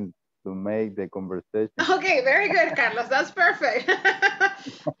trying to make the conversation. Okay, very good, Carlos. That's perfect.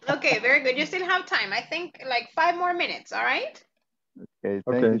 Okay, very good. You still have time. I think like 5 more minutes, all right? Okay,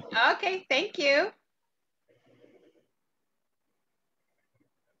 thank you. Okay, thank you.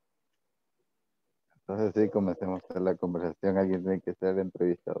 Entonces sí, comencemos a hacer la conversación. Alguien tiene que ser el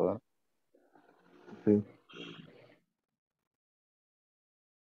entrevistador. Sí.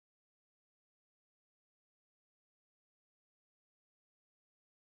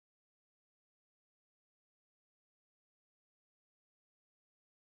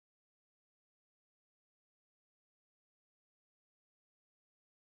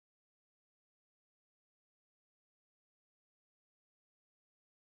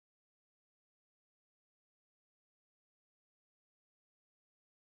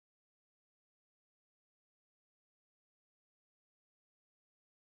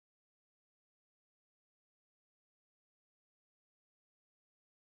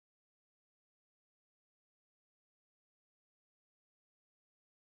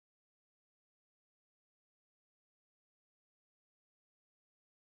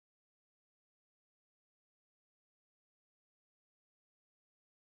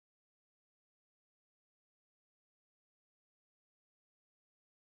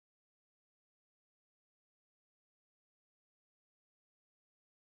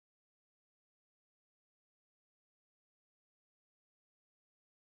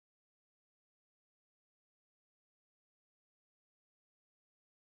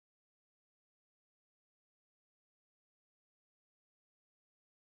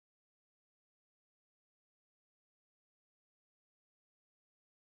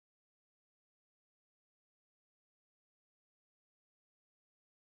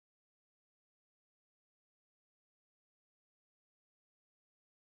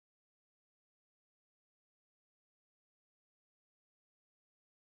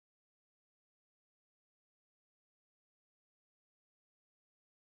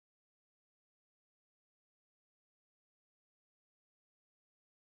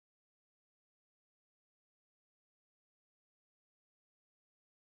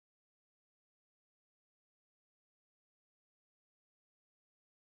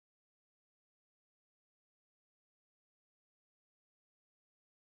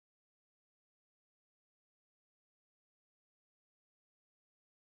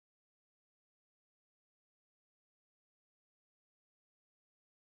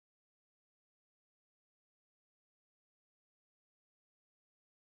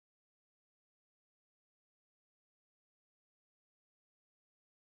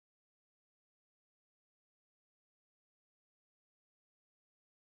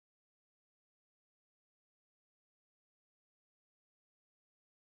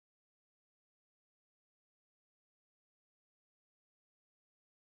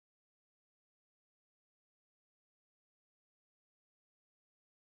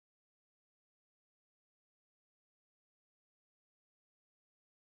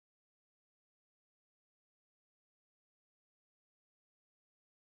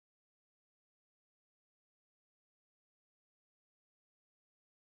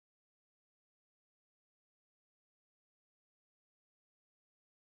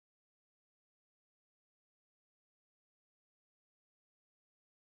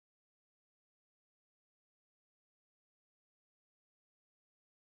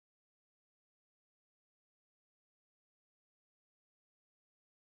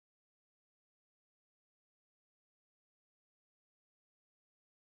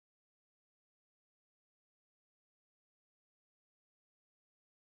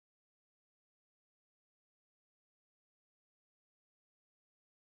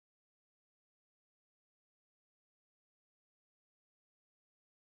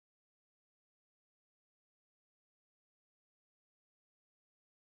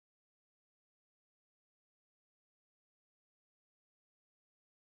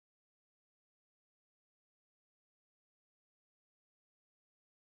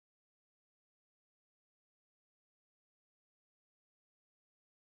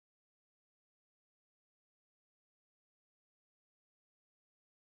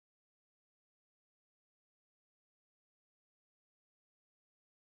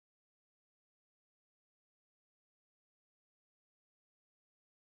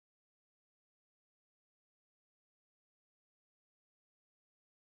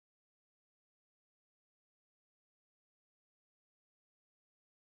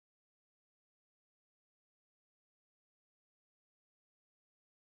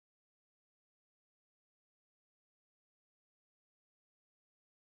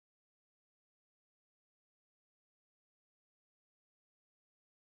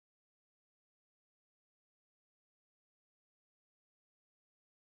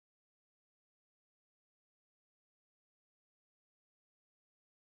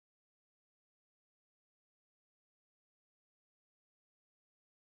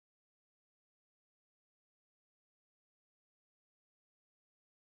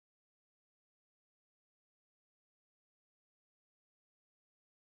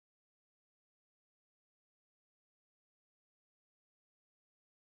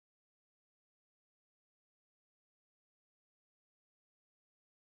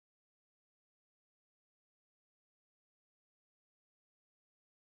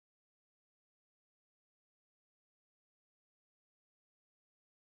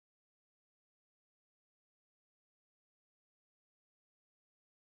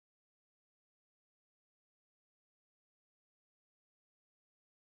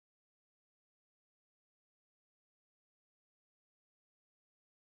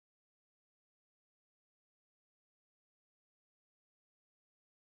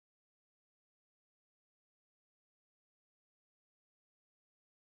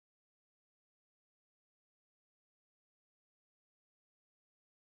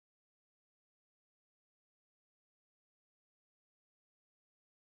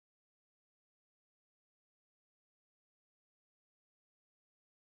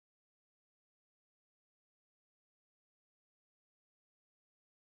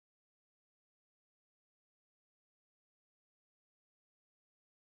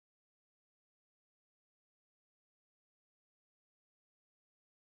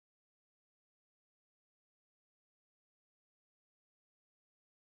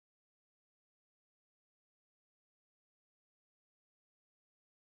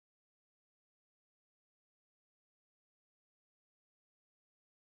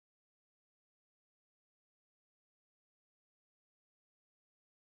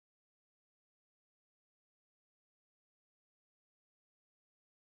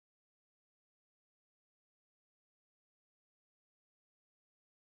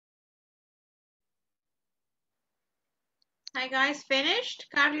 Hi guys, finished?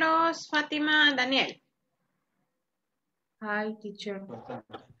 Carlos, Fatima, and Daniel. Hi, teacher.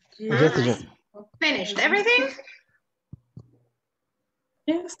 Yes, teacher. Finished everything?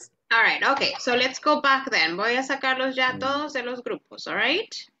 Yes. All right, okay, so let's go back then. Voy a sacarlos ya todos de los grupos, all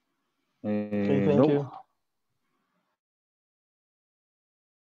right? Okay, thank you.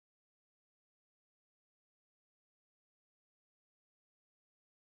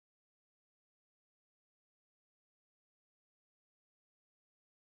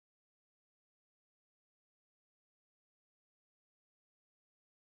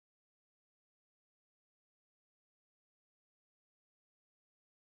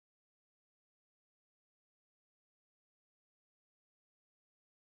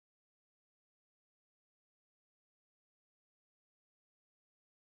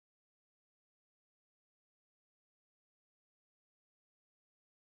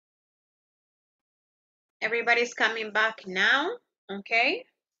 Everybody's coming back now, okay?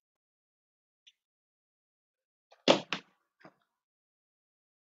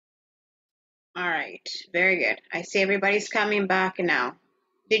 All right, very good. I see everybody's coming back now.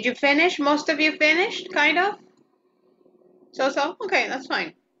 Did you finish? Most of you finished, kind of? So? Okay, that's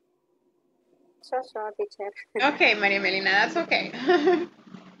fine. So, teacher. Okay, Maria Melina, that's okay.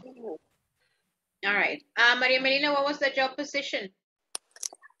 All right. Maria Melina, what was the job position?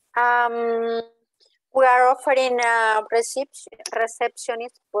 We are offering a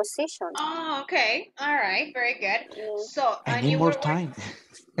receptionist position. Oh, okay. All right, very good. So, I and need you more were time.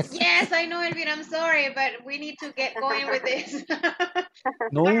 Yes, I know, Elvira, I'm sorry, but we need to get going with this.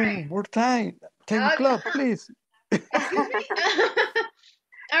 No, more time. 10 o'clock, please. Excuse me?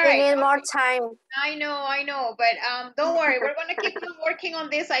 All We right. need more time. I know, but don't worry, we're gonna keep on working on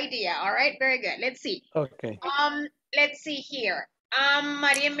this idea. All right, very good. Let's see. Okay. Let's see here.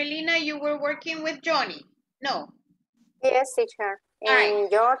 Maria Melina, you were working with Johnny. No. Yes, teacher. All right.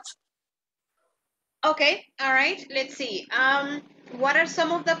 And George. Okay, all right. Let's see. What are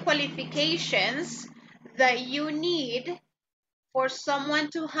some of the qualifications that you need for someone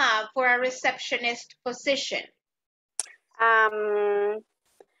to have for a receptionist position? I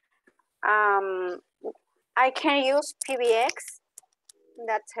can use PBX,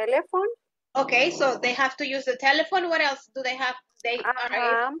 the telephone. Okay, so they have to use the telephone. What else do they have?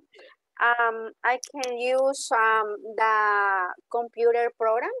 I can use the computer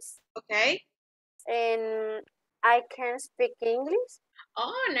programs. Okay. And I can speak English.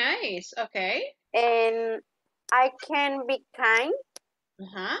 Oh, nice. Okay. And I can be kind.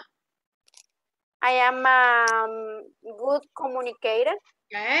 I am a good communicator.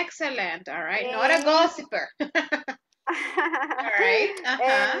 Excellent. All right. Not a gossiper. All right.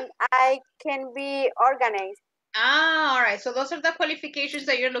 And I can be organized. All right. So those are the qualifications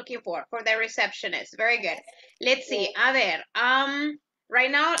that you're looking for the receptionist. Very good. Let's see. A ver.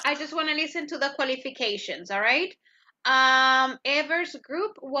 Right now, I just want to listen to the qualifications. All right. Evers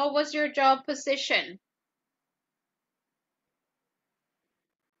Group, what was your job position?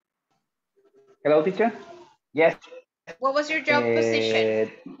 Hello, teacher. Yes. What was your job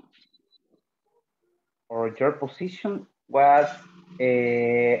position? Or your position was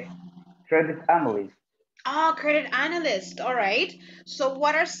a credit analyst. Oh, credit analyst. All right. So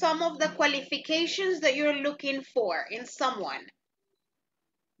what are some of the qualifications that you're looking for in someone?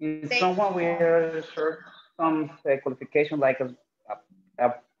 In someone, we are search some qualification like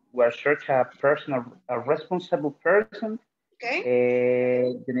we are search a person, a responsible person.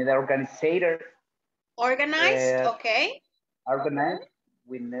 Okay. You need an organizer. Organized. Okay. Organized.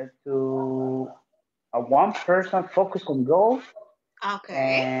 We need to one person focus on goals.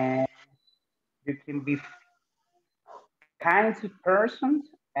 Okay. And you can be kind to persons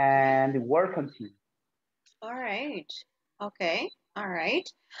and work on team. All right. Okay. All right.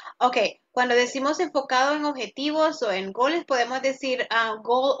 Okay. Cuando decimos enfocado en objetivos o en goles, podemos decir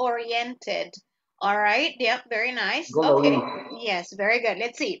goal oriented. All right. Yeah. Very nice. Goal okay. oriented. Yes. Very good.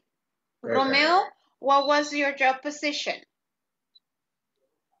 Let's see. Very Romeo, good. what was your job position?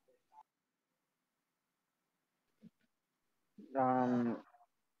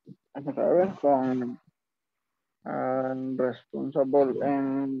 Responsable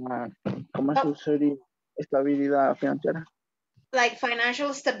en ¿cómo se sería? Estabilidad financiera. Like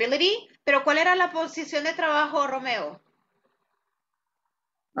financial stability. Pero ¿cuál era la posición de trabajo, Romeo?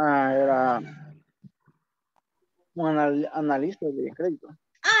 Era un analista de crédito.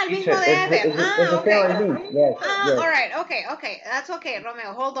 El mismo de Ever. Okay. Yes, yes. All right. Okay. That's okay,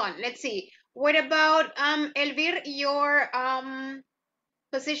 Romeo. Hold on. Let's see. What about Elvir? Your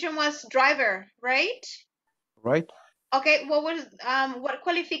position was driver, right? Right. Okay. What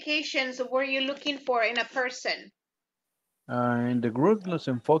qualifications were you looking for in a person? In the group nos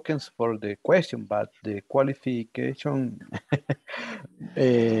enfocamos for the question, but the qualification,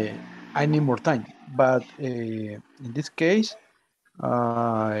 I need more time. But in this case,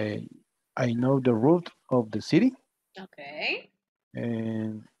 I know the route of the city Okay.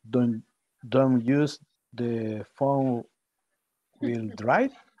 and don't use the phone will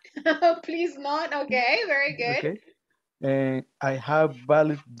drive. Please not. Okay, very good. Okay. And I have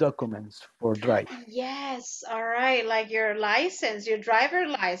valid documents for drive. Yes, all right, like your license, your driver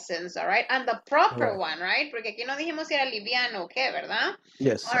license, all right, and the proper Correct. one, right? Porque aquí no dijimos si era liviano o qué, ¿verdad?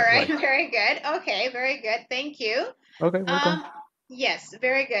 Yes, All right, right. very good. Okay, very good. Thank you. Okay, welcome. Yes,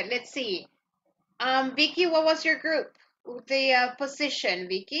 very good. Let's see. Vicky, what was your group? The position,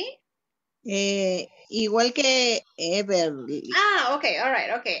 Vicky? Igual que Everly. Okay, all right,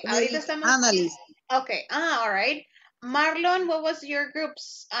 okay. Ahorita estamos. Analyst. Okay, all right. Marlon, what was your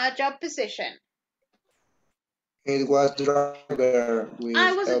group's job position? It was driver with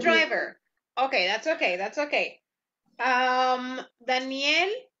I was a Elliot. driver. Okay, that's okay. That's okay. Daniel,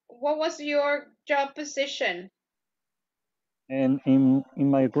 what was your job position? And in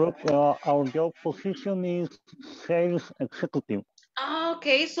my group, our job position is sales executive.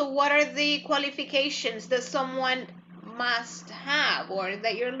 Okay, so what are the qualifications that someone must have or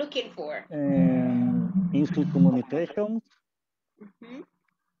that you're looking for? Instant communications Mhm.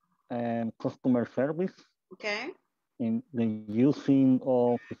 and customer service. Okay. In the using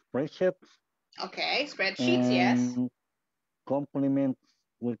of spreadsheets. Okay, spreadsheets, yes. Complements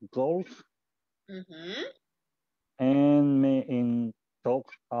with goals. Mm-hmm. And in talk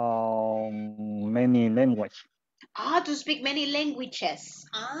many languages. To speak many languages.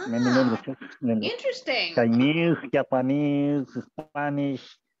 Many languages. Interesting. Chinese, Japanese,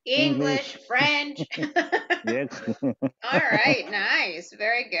 Spanish, English, French. Yes. All right, nice.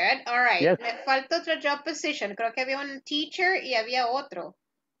 Very good. All right. Yes. Me falta otro job position. Creo que había un teacher y había otro.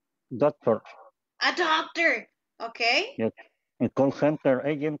 Doctor. A doctor. Okay. Yes. A call center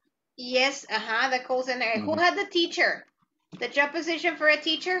agent. Yes, the call center. Who had the teacher? The job position for a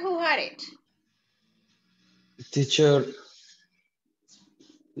teacher, who had it? Teacher,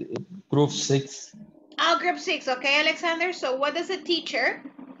 group 6. Group 6. Okay, Alexander. So what does a teacher,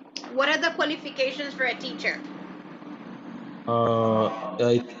 what are the qualifications for a teacher?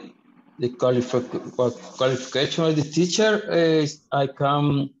 The qualification of the teacher is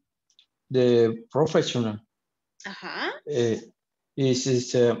the professional.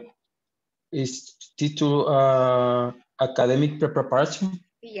 Is title academic preparation.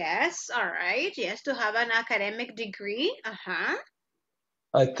 Yes, all right. Yes, to have an academic degree.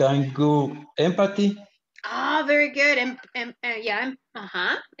 I can go empathy. Very good. Yeah.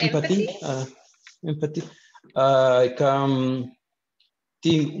 Empathy. Empathy. I can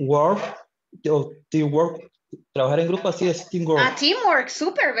teamwork. Trabajar en grupo así es teamwork. Teamwork.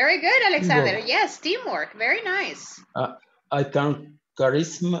 Super. Very good, Alexander. Teamwork. Yes, teamwork. Very nice. I can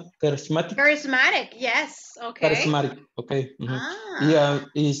charismatic. Charismatic. Yes. Okay. Charismatic. Okay. Yeah.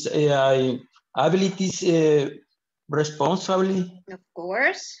 Is abilities responsibility. Of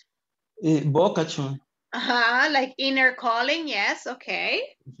course. Vocation. Like inner calling. Yes.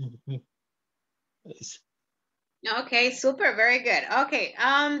 Okay. Yes. Okay, super, very good. Okay,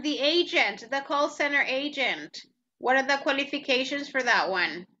 the agent, the call center agent. What are the qualifications for that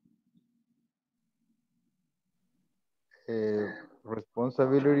one?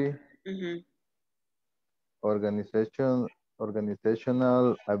 Responsibility, organizational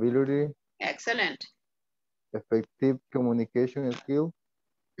ability. Excellent. Effective communication skill.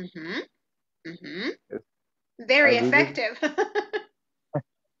 Very effective.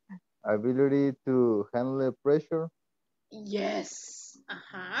 Ability to handle pressure. Yes.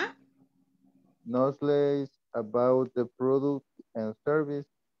 Knowledge about the product and service.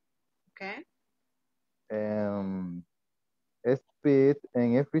 Okay. Speed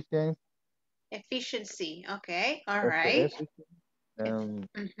and efficiency. Efficiency. Okay. All right.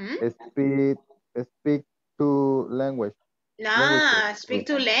 Speak to language. Speak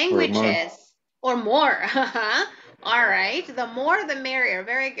to languages or more. All right. The more, the merrier.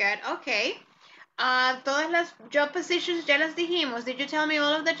 Very good. Okay. Todas las job positions ya las dijimos. Did you tell me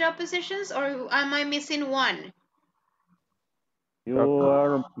all of the job positions or am I missing one? You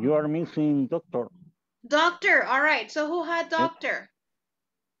are missing doctor. Doctor. All right. So who had doctor?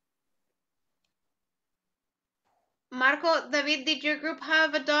 Marco, David, did your group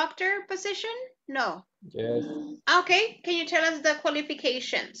have a doctor position? No. Yes. Okay. Can you tell us the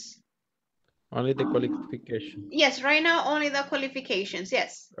qualifications? Only the qualification. Yes, right now only the qualifications.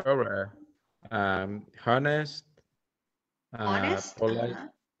 Yes. All right. Honest. Honest.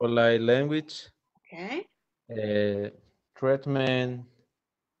 Polite language. Okay. treatment,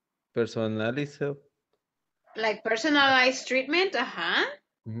 personalized, Like personalized treatment,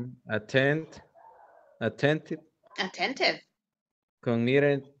 attentive, attentive.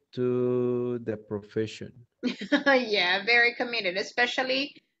 committed to the profession. Yeah, very committed,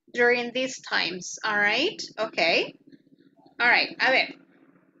 especially during these times. All right, okay. All right, a ver.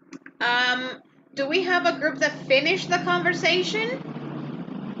 Do we have a group that finished the conversation?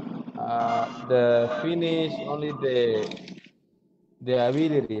 The finish, only the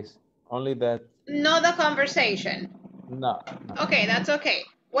abilities, only that. No, the conversation. No. Okay, that's okay.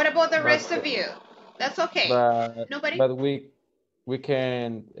 What about the But rest of you? That's okay. Nobody? but we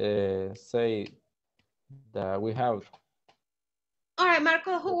can say that we have. All right,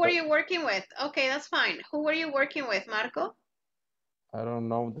 Marco, who were you working with? Okay, that's fine. Who were you working with, Marco? I don't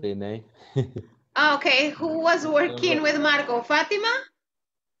know the name. Okay, who was working with Marco? Fatima?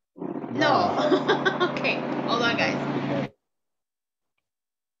 No. Okay, hold on, guys.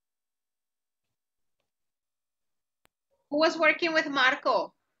 Who was working with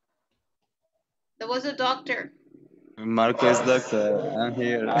Marco? There was a doctor. Marco is doctor. I'm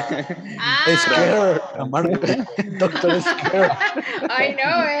here. Scared. Marco, doctor is scared. I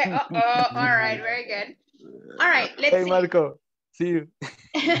know it. Uh-oh. All right, very good. All right, let's see. Marco, see you.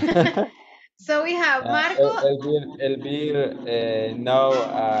 So we have Marco. Elvir know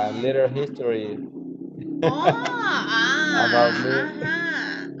a little history about me.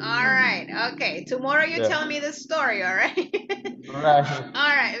 All right, okay. Tomorrow you tell me the story, all right? Right.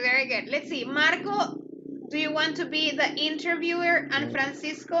 All right, very good. Let's see. Marco, do you want to be the interviewer? And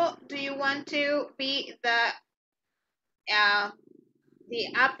Francisco, do you want to be the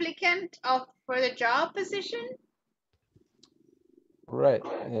applicant for the job position? Right.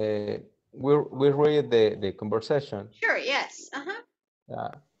 We read the conversation. Sure, yes.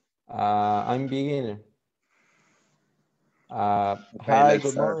 I'm beginner. Hi, let's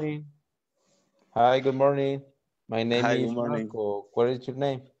good start. morning. Hi, good morning. My name Hi, is good morning. Marco. What is your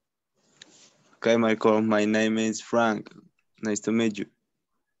name? Okay, Michael, my name is Frank. Nice to meet you.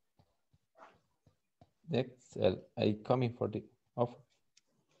 Next, I coming for the offer.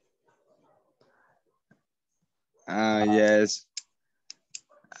 Yes,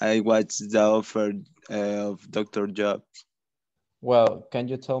 I watched the offer of doctor job. Well, can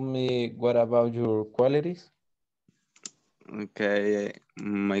you tell me what about your qualities? Okay,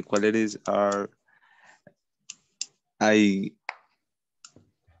 my qualities are I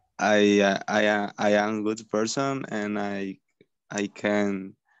am a good person, and I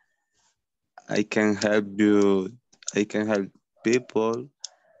can help you. I can help people,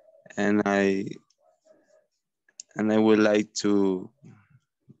 and I would like to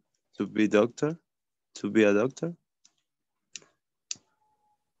be a doctor.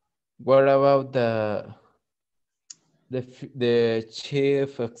 What about the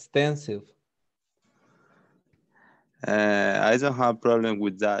chief extensive? I don't have a problem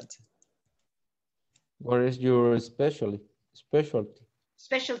with that. What is your specialty? Specialty,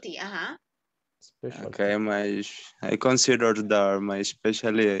 Specialty. Okay, I consider that my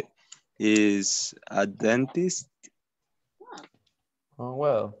specialty is a dentist. Oh,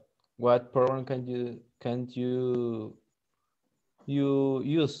 well, what program can you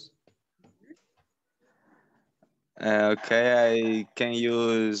use? Okay, I can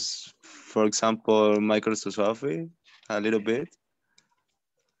use, for example, Microsoft Office a little bit.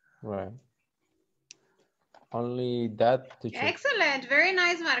 Right. Only that, teacher. Excellent. Very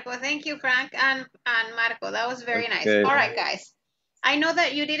nice, Marco. Thank you, Frank and Marco. That was very nice. Okay. All right, guys. I know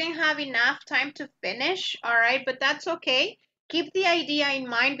that you didn't have enough time to finish, all right, but that's okay. Keep the idea in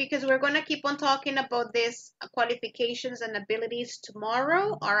mind because we're going to keep on talking about these qualifications and abilities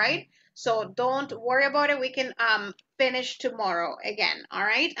tomorrow, all right? So don't worry about it. We can finish tomorrow again, all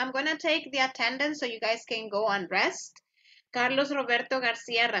right? I'm going to take the attendance so you guys can go and rest. Carlos Roberto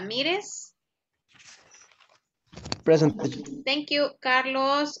Garcia Ramirez. Present. Thank you.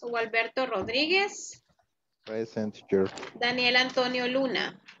 Carlos Gualberto Rodríguez. Present, teacher. Daniel Antonio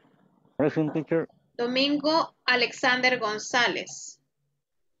Luna. Present, teacher. Domingo Alexander González.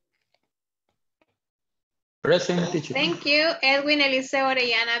 Present, teacher. Thank you. Edwin Eliseo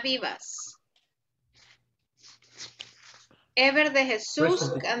Orellana Vivas. Ever de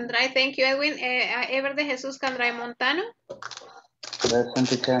Jesús Candray. Thank you, Edwin. Ever de Jesús Candray Montano. Present,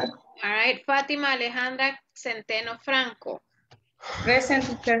 teacher. All right. Fátima Alejandra Centeno Franco. Present,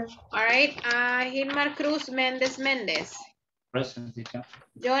 teacher. All right. Gilmar Cruz Méndez Méndez. Present, teacher.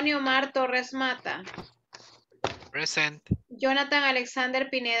 Johnny Omar Torres Mata. Present. Jonathan Alexander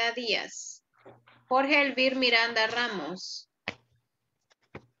Pineda Díaz. Jorge Elvir Miranda Ramos.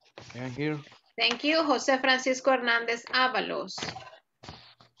 I'm here. Thank you. José Francisco Hernández Ábalos.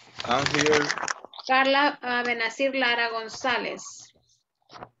 I'm here. Carla Benazir Lara González.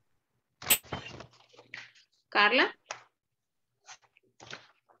 Carla?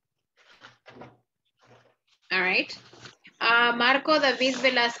 All right. Marco David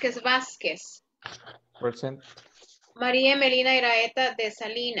Velázquez Vázquez. Present. María Melina Iraeta de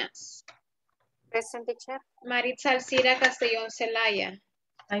Salinas. Present, teacher. Maritza Alcira Castellón Celaya.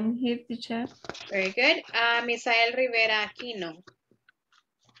 I'm here, teacher. Very good. Misael Rivera Aquino.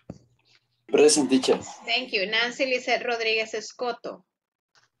 Present, teacher. Thank you. Nancy Lizette Rodríguez Escoto.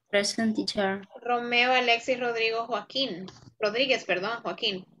 Present, teacher. Romeo Alexis Rodríguez, Joaquín.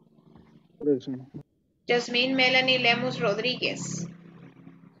 Present. Jasmine Melanie Lemus Rodríguez.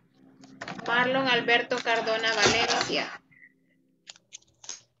 Marlon Alberto Cardona Valencia.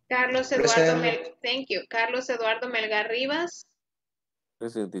 Carlos Eduardo thank you. Carlos Eduardo Melgar Rivas.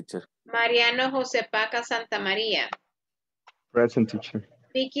 Present, teacher. Mariano José Paca Santa María. Present, teacher.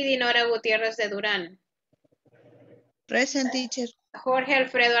 Vicky Dinora Gutiérrez de Durán. Present, teacher. Jorge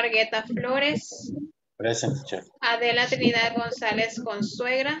Alfredo Argueta Flores. Present, teacher. Adela Trinidad González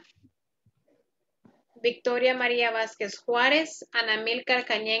Consuegra. Victoria María Vázquez Juárez. Ana Milcar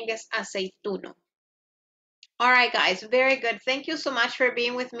Cañengues Aceituno. All right, guys, very good. Thank you so much for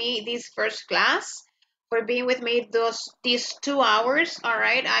being with me this first class, for being with me these 2 hours. All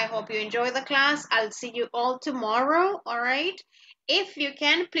right, I hope you enjoy the class. I'll see you all tomorrow. All right, if you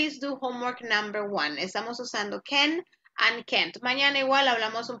can, please do homework number 1. Estamos usando can and can't. Mañana igual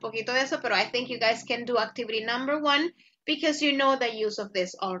hablamos un poquito de eso, pero I think you guys can do activity number 1 because you know the use of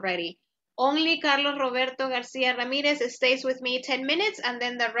this already. Only Carlos Roberto Garcia Ramirez stays with me 10 minutes, and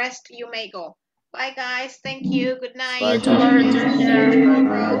then the rest you may go. Bye, guys. Thank you. Good night. Bye, tomorrow, teacher.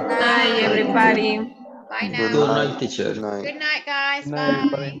 Bye, everybody. Bye now. Good night, teacher. Good night. Good night, guys. Good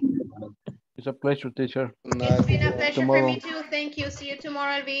night, Bye. everybody. It's a pleasure, teacher. It's been a pleasure Tomorrow. for me too. Thank you. See you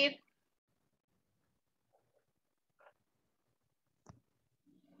tomorrow, Elvir.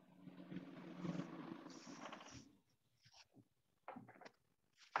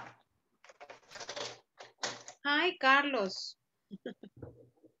 Hi, Carlos.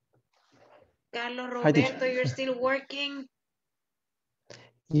 Carlos Hi, teacher. Roberto, you're still working?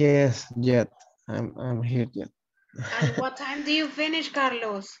 Yes, yet. I'm here yet. And what time do you finish,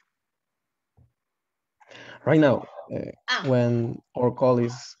 Carlos? Right now, when our call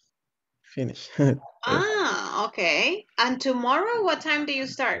is finished. Okay. And tomorrow, what time do you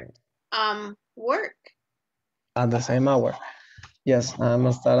start? Work? At the same hour. Yes, I'm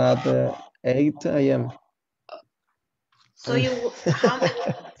gonna start at 8 a.m. So you,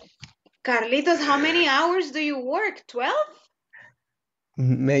 Carlitos, how many hours do you work? 12?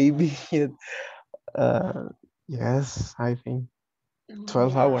 Maybe, yes, I think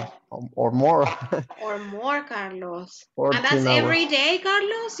 12 hours or more. Or more, Carlos. 14 And that's hours. every day,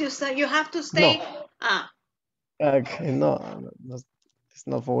 Carlos? You have to stay? No. Okay, no, it's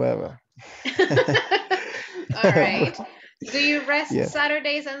not forever. All right. Do you rest Yes.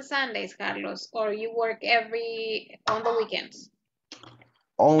 Saturdays and Sundays, Carlos? Or you work on the weekends?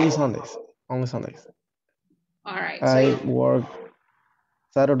 Only Sundays. Only Sundays. All right. I work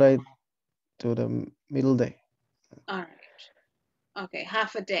Saturday to the middle day. All right. Okay,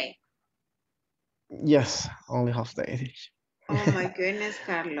 half a day. Yes, only half day. Oh my goodness,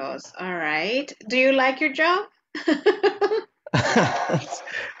 Carlos. All right. Do you like your job?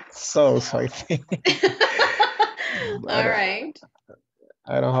 so I think. All right.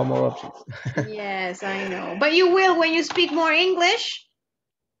 I don't have more options. Yes, I know. But you will when you speak more English.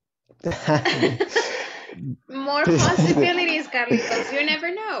 More possibilities, Carlitos. You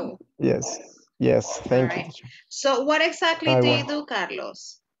never know. Yes. Thank you. Teacher. So what exactly do you do,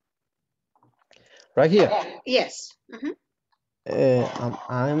 Carlos? Right here? Yes.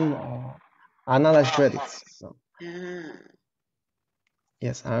 I'm analyze credits. So.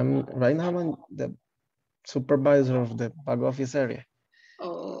 Yes, right now I'm the supervisor of the back office area.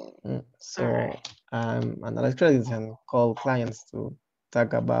 Oh. So I'm analyze credits and call clients to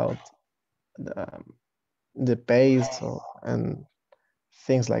talk about the pays and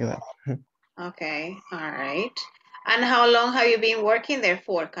things like that. Okay, all right. And how long have you been working there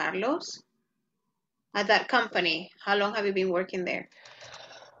for, Carlos? At that company, how long have you been working there?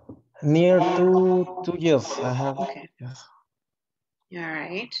 Near 2 years I have. Okay. Yes. All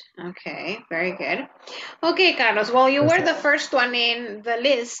right. Okay, very good. Okay, Carlos. Well, you were the first one in the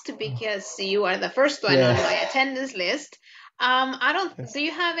list because you are the first one on my attendance list. Do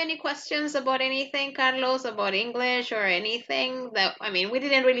you have any questions about anything, Carlos, about English or anything we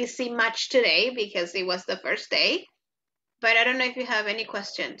didn't really see much today because it was the first day, but I don't know if you have any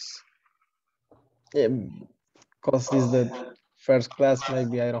questions. Because it's the first class,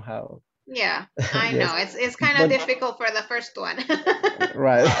 maybe I don't have. Yeah, I know. Yes, It's kind of but difficult for the first one.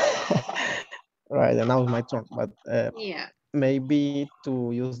 right, right. And now it's my turn. But Yeah. maybe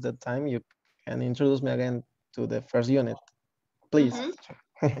to use the time, you can introduce me again to the first unit, please.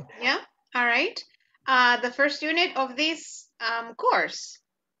 Yeah. All right. The first unit of this course.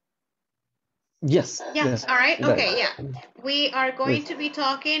 Yes. Yeah. Yes. All right. That, Okay. Yeah. We are going please. to be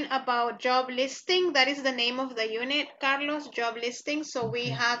talking about job listing. That is the name of the unit, Carlos, job listing. So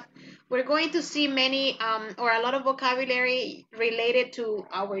we're going to see many or a lot of vocabulary related to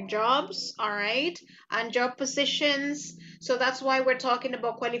our jobs. All right. And job positions. So that's why we're talking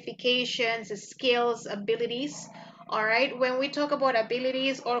about qualifications, skills, abilities. All right. When we talk about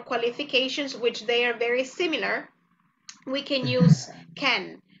abilities or qualifications, which they are very similar, we can use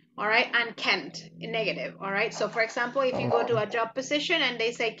can, all right, and can't in negative, all right. So for example, if you go to a job position and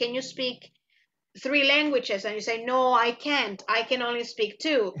they say, can you speak 3 languages? And you say, no, I can't. I can only speak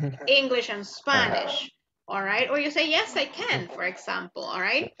 2, English and Spanish, all right. Or you say, yes, I can, for example, all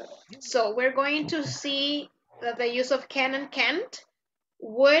right. So we're going to see that the use of can and can't,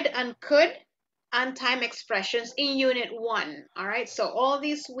 would and could, and time expressions in unit 1, all right. So all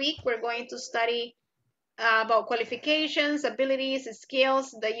this week we're going to study about qualifications, abilities,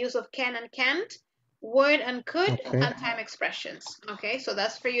 skills, the use of can and can't, would and could, and time expressions. Okay, so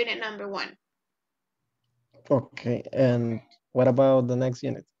that's for unit number 1. Okay, and what about the next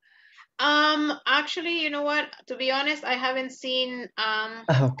unit? Actually, you know what? To be honest, I haven't seen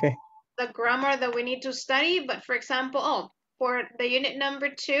Okay. the grammar that we need to study. But for example, for the unit number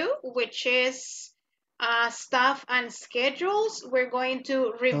 2, which is staff and schedules, we're going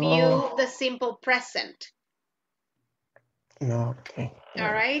to review the simple present. Okay.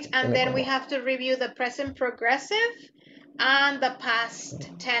 All right, and then we have to review the present progressive and the past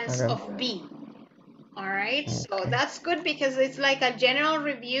tense of be. All right, so that's good because it's like a general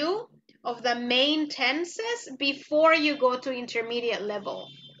review of the main tenses before you go to intermediate level.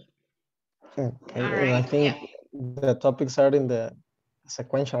 Okay, All and I right, think the topics are in the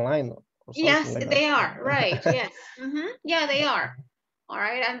sequential line or something yes, like they that. are, right, yes. Yeah, they are. All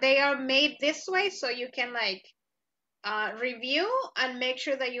right, and they are made this way so you can like review and make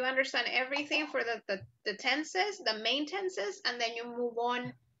sure that you understand everything for the tenses, the main tenses, and then you move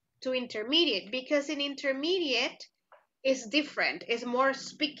on to intermediate, because in intermediate is different. It's more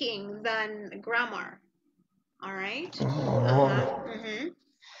speaking than grammar. All right.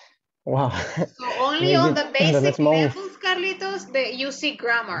 Wow. So only Maybe on the in the basic next month. levels, Carlitos, that you see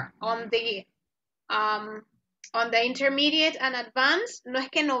grammar. On the intermediate and advanced, no es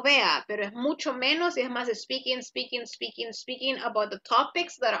que no vea, pero es mucho menos, y es más speaking about the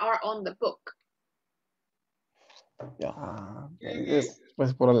topics that are on the book. Es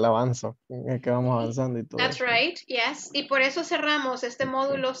pues por el avance que vamos avanzando y todo. That's right, yes. Y por eso cerramos este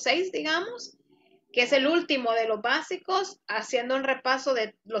módulo 6, digamos, que es el último de los básicos, haciendo un repaso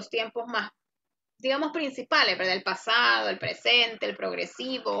de los tiempos más, digamos, principales, ¿verdad? El pasado, el presente, el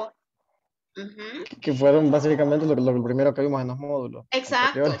progresivo. Que fueron básicamente lo primero que vimos en los módulos.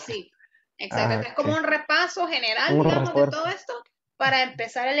 Exacto, anteriores. sí. Exacto. Es como un repaso general, Un digamos, de refuerzo. todo esto, para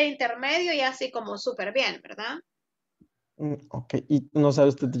empezar el intermedio y así como súper bien, ¿verdad? Ok, y no sabe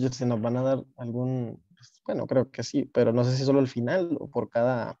usted, teacher, si nos van a dar algún, bueno, creo que sí, pero no sé si solo al final o por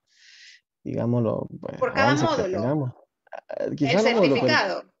cada, digámoslo, pues, Por cada avance que módulo. tengamos. El Quizás no módulo, pero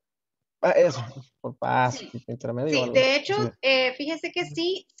certificado. eso, por básico, intermedio o Sí, algo de así. hecho, fíjese que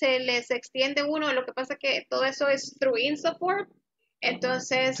sí, se les extiende uno, lo que pasa que todo eso es through INSAFORP,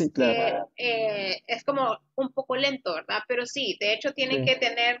 entonces Sí, claro. es como un poco lento, ¿verdad? Pero sí, de hecho tienen Sí. que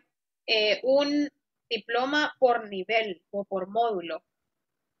tener un diploma por nivel o por módulo,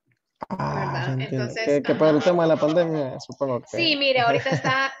 ¿verdad? Ya entiendo. Entonces, Que por el tema de la pandemia, supongo que... sí, mire, ahorita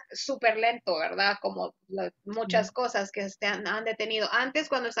está súper lento, ¿verdad? Como muchas cosas que han detenido. Antes,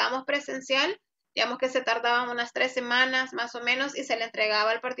 cuando estábamos presencial, digamos que se tardaban unas 3 semanas más o menos y se le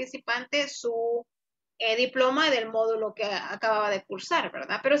entregaba al participante su diploma del módulo que acababa de cursar,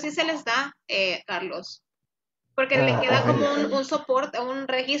 ¿verdad? Pero sí se les da, Carlos, porque le queda como un soporte, un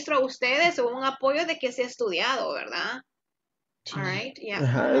registro a ustedes o un apoyo de que se ha estudiado, ¿verdad? All right, yeah.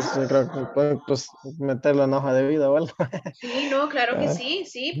 Ajá, eso creo que pueden pues, meterlo en hoja de vida o algo. Sí, no, claro que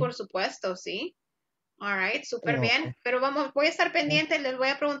sí, por supuesto, sí. All right, súper bien. Pero voy a estar pendiente, les voy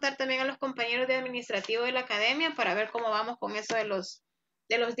a preguntar también a los compañeros de administrativo de la academia para ver cómo vamos con eso de los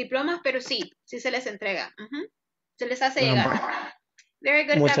diplomas, pero sí se les entrega. Se les hace llegar. Very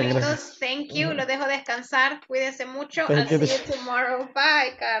good, Muchas Carlitos. gracias. Thank you. Los dejo descansar. Cuídense mucho. Thank I'll you, see you tomorrow.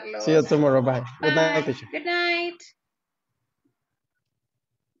 Bye, Carlos. See you tomorrow. Bye. Good night, teacher. Good night.